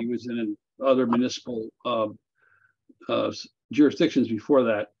 and then he was in other municipal jurisdictions before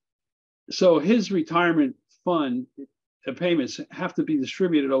that. So his retirement fund payments have to be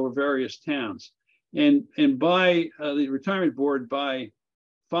distributed over various towns. And by the retirement board, by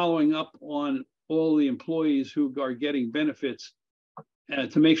following up on all the employees who are getting benefits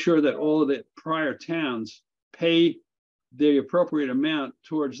to make sure that all of the prior towns pay the appropriate amount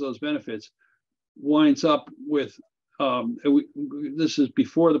towards those benefits, winds up with, this is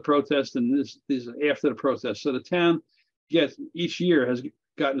before the protest and this is after the protest. So the town gets, each year has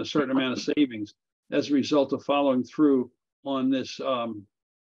gotten a certain amount of savings as a result of following through on this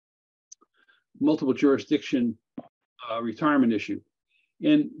multiple jurisdiction retirement issue.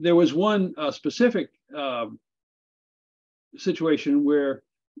 And there was one specific situation where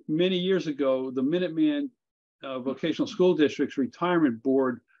many years ago, the Minuteman Vocational School District's retirement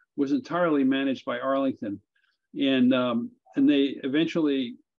board was entirely managed by Arlington. And they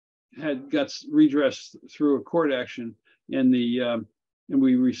eventually got redressed through a court action, and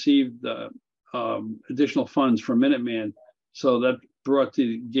we received additional funds from Minuteman. So that brought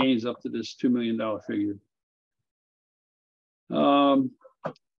the gains up to this $2 million figure.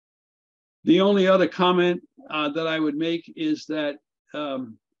 The only other comment that I would make is that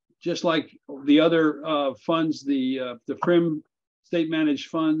just like the other funds, the PRIM state managed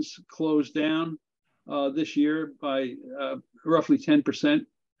funds closed down this year by roughly 10%.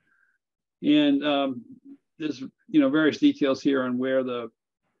 And there's various details here on where the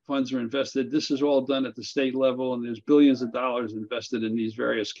funds are invested. This is all done at the state level, and there's billions of dollars invested in these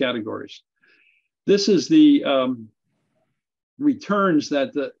various categories. This is the returns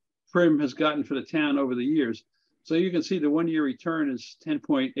that the PRIM has gotten for the town over the years. So you can see the 1 year return is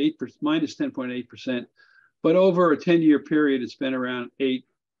 10.8%, minus 10.8%, but over a 10-year period, it's been around 8,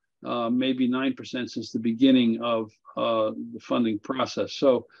 maybe 9% since the beginning of the funding process.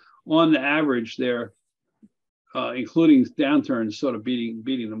 So on the average, they're including downturns, sort of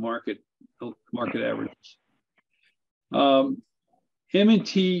beating the market averages.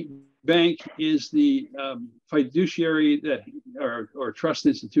 M&T Bank is the fiduciary that, or trust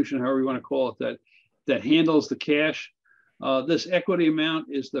institution, however you want to call it, that handles the cash. This equity amount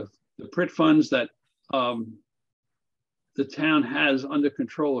is the PRIT funds that the town has under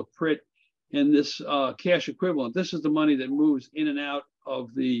control of PRIT, and this cash equivalent. This is the money that moves in and out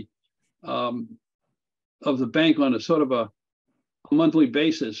of the bank on a sort of a monthly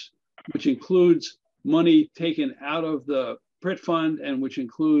basis, which includes money taken out of the PRIT fund, and which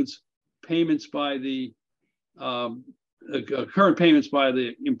includes payments by the current payments by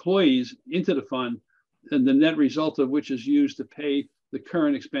the employees into the fund, and the net result of which is used to pay the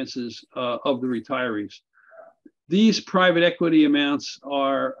current expenses of the retirees. These private equity amounts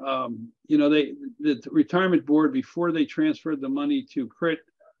are, the retirement board, before they transferred the money to PRIT,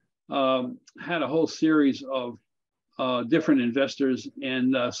 had a whole series of different investors,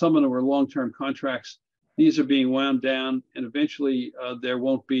 and some of them were long-term contracts. These are being wound down, and eventually there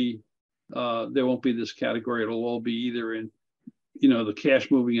won't be this category. It'll all be either in, the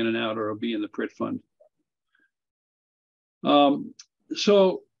cash moving in and out, or it'll be in the PRIT fund.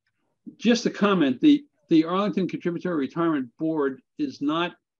 So just a comment, the Arlington Contributory Retirement Board is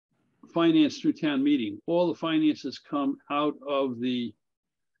not financed through town meeting. All the finances come out of the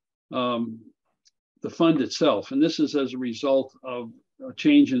fund itself. And this is as a result of a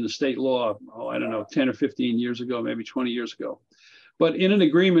change in the state law, I don't know, 10 or 15 years ago, maybe 20 years ago. But in an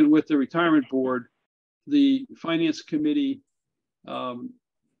agreement with the retirement board, the finance committee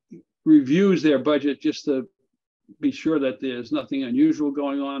reviews their budget just to be sure that there's nothing unusual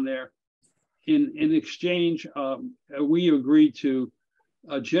going on there. In exchange, we agreed to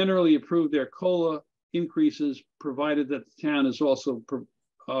generally approve their COLA increases, provided that the town has also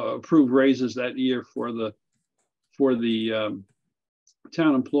approved raises that year for the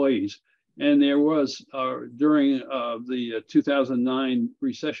town employees. And there was, during the 2009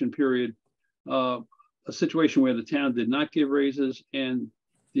 recession period, a situation where the town did not give raises and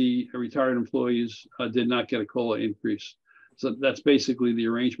the retired employees did not get a COLA increase. So that's basically the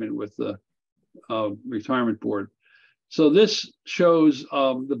arrangement with the retirement board. So this shows,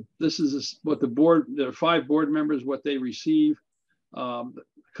 this is what the board, there are 5 board members, what they receive.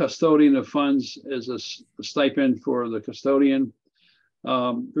 Custodian of funds is a stipend for the custodian.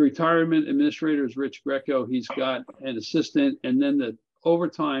 The retirement administrator is Rich Greco. He's got an assistant, and then the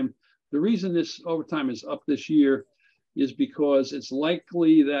overtime. The reason this overtime is up this year is because it's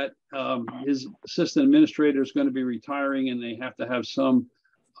likely that his assistant administrator is going to be retiring, and they have to have some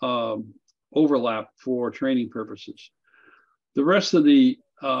overlap for training purposes. The rest of the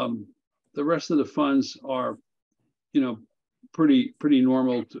funds are, pretty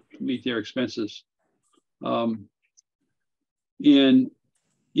normal to meet their expenses. And you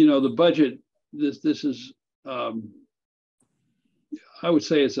know, the budget, this is I would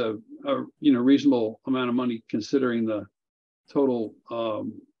say it's a you know, reasonable amount of money considering the total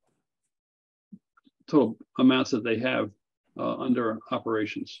total amounts that they have under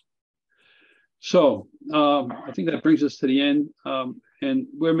operations. So I think that brings us to the end, and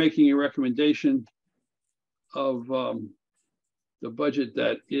we're making a recommendation of the budget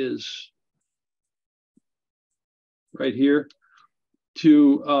that is right here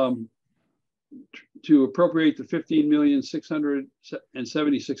to appropriate the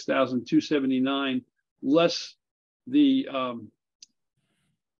 $15,676,279 less the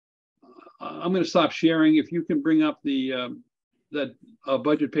I'm going to stop sharing. If you can bring up the that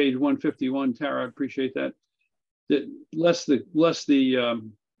budget page 151, Tara, I appreciate that. That less the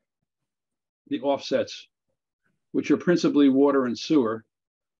offsets, which are principally water and sewer.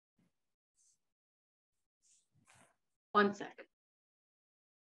 1 sec.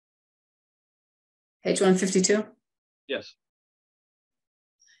 Page 152. Yes.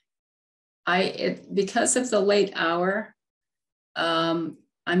 Because of the late hour, I'm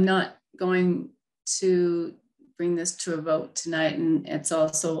not going to bring this to a vote tonight, and it's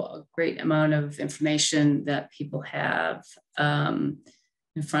also a great amount of information that people have in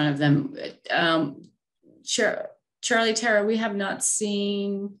front of them. Charlie, Tara, we have not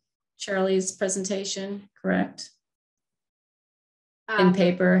seen Charlie's presentation, correct? In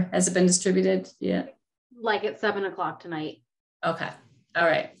paper, has it been distributed yet? Like at 7 o'clock tonight. Okay, all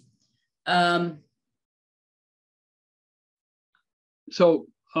right. So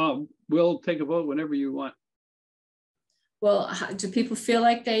we'll take a vote whenever you want. Well, do people feel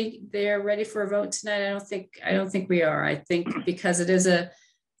like they're ready for a vote tonight? I don't think we are. I think because it's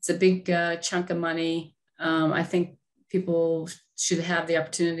a big chunk of money. I think people should have the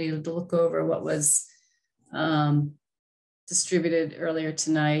opportunity to look over what was distributed earlier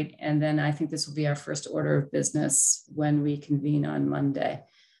tonight. And then I think this will be our first order of business when we convene on Monday.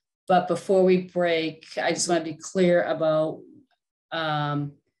 But before we break, I just want to be clear about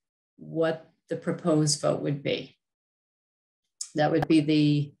what the proposed vote would be. That would be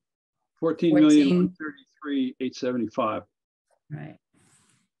the 14,133,875. Right.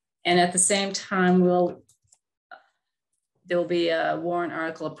 And at the same time, there will be a warrant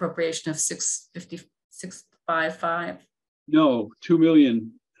article appropriation of $656.55. No, 2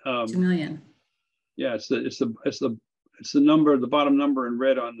 million. 2 million. Yeah, it's the number, the bottom number in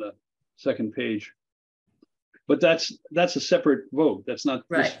red on the second page. But that's a separate vote. That's not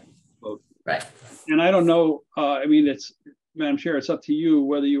right. This vote. Right. And I don't know. I mean, it's Madam Chair. It's up to you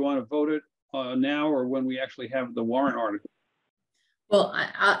whether you want to vote it now or when we actually have the warrant article. Well,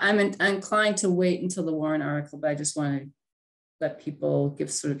 I'm inclined to wait until the warrant article, but I just want to let people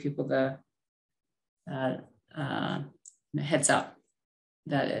give people the heads up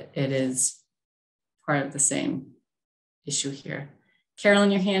that it is part of the same issue here.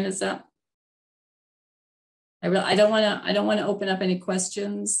 Carolyn, your hand is up. I don't want to open up any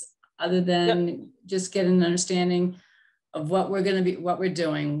questions other than just get an understanding of what we're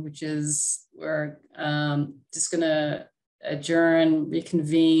doing, which is we're just going to adjourn,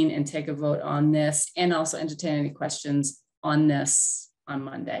 reconvene, and take a vote on this, and also entertain any questions on this on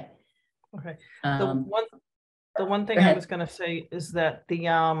Monday. Okay. The one thing I was going to say is that the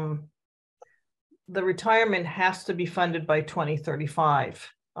retirement has to be funded by 2035.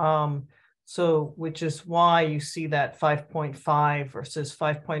 So, which is why you see that 5.5 versus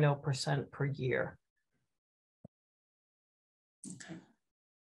 5.0% per year. Okay.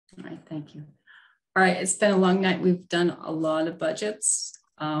 All right. Thank you. All right. It's been a long night. We've done a lot of budgets.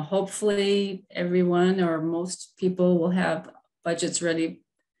 Hopefully everyone or most people will have budgets ready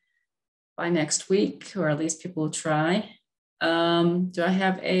by next week, or at least people will try. Do I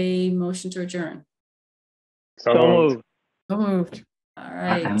have a motion to adjourn? So moved. So moved. All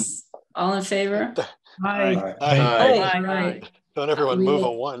right. All in favor? Aye. Aye. All right. Don't everyone move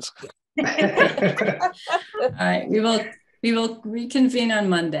at once. All right. We will reconvene on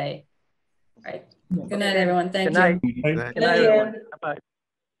Monday. All right. Good night, everyone. Thank you. Good night, everyone. Bye-bye.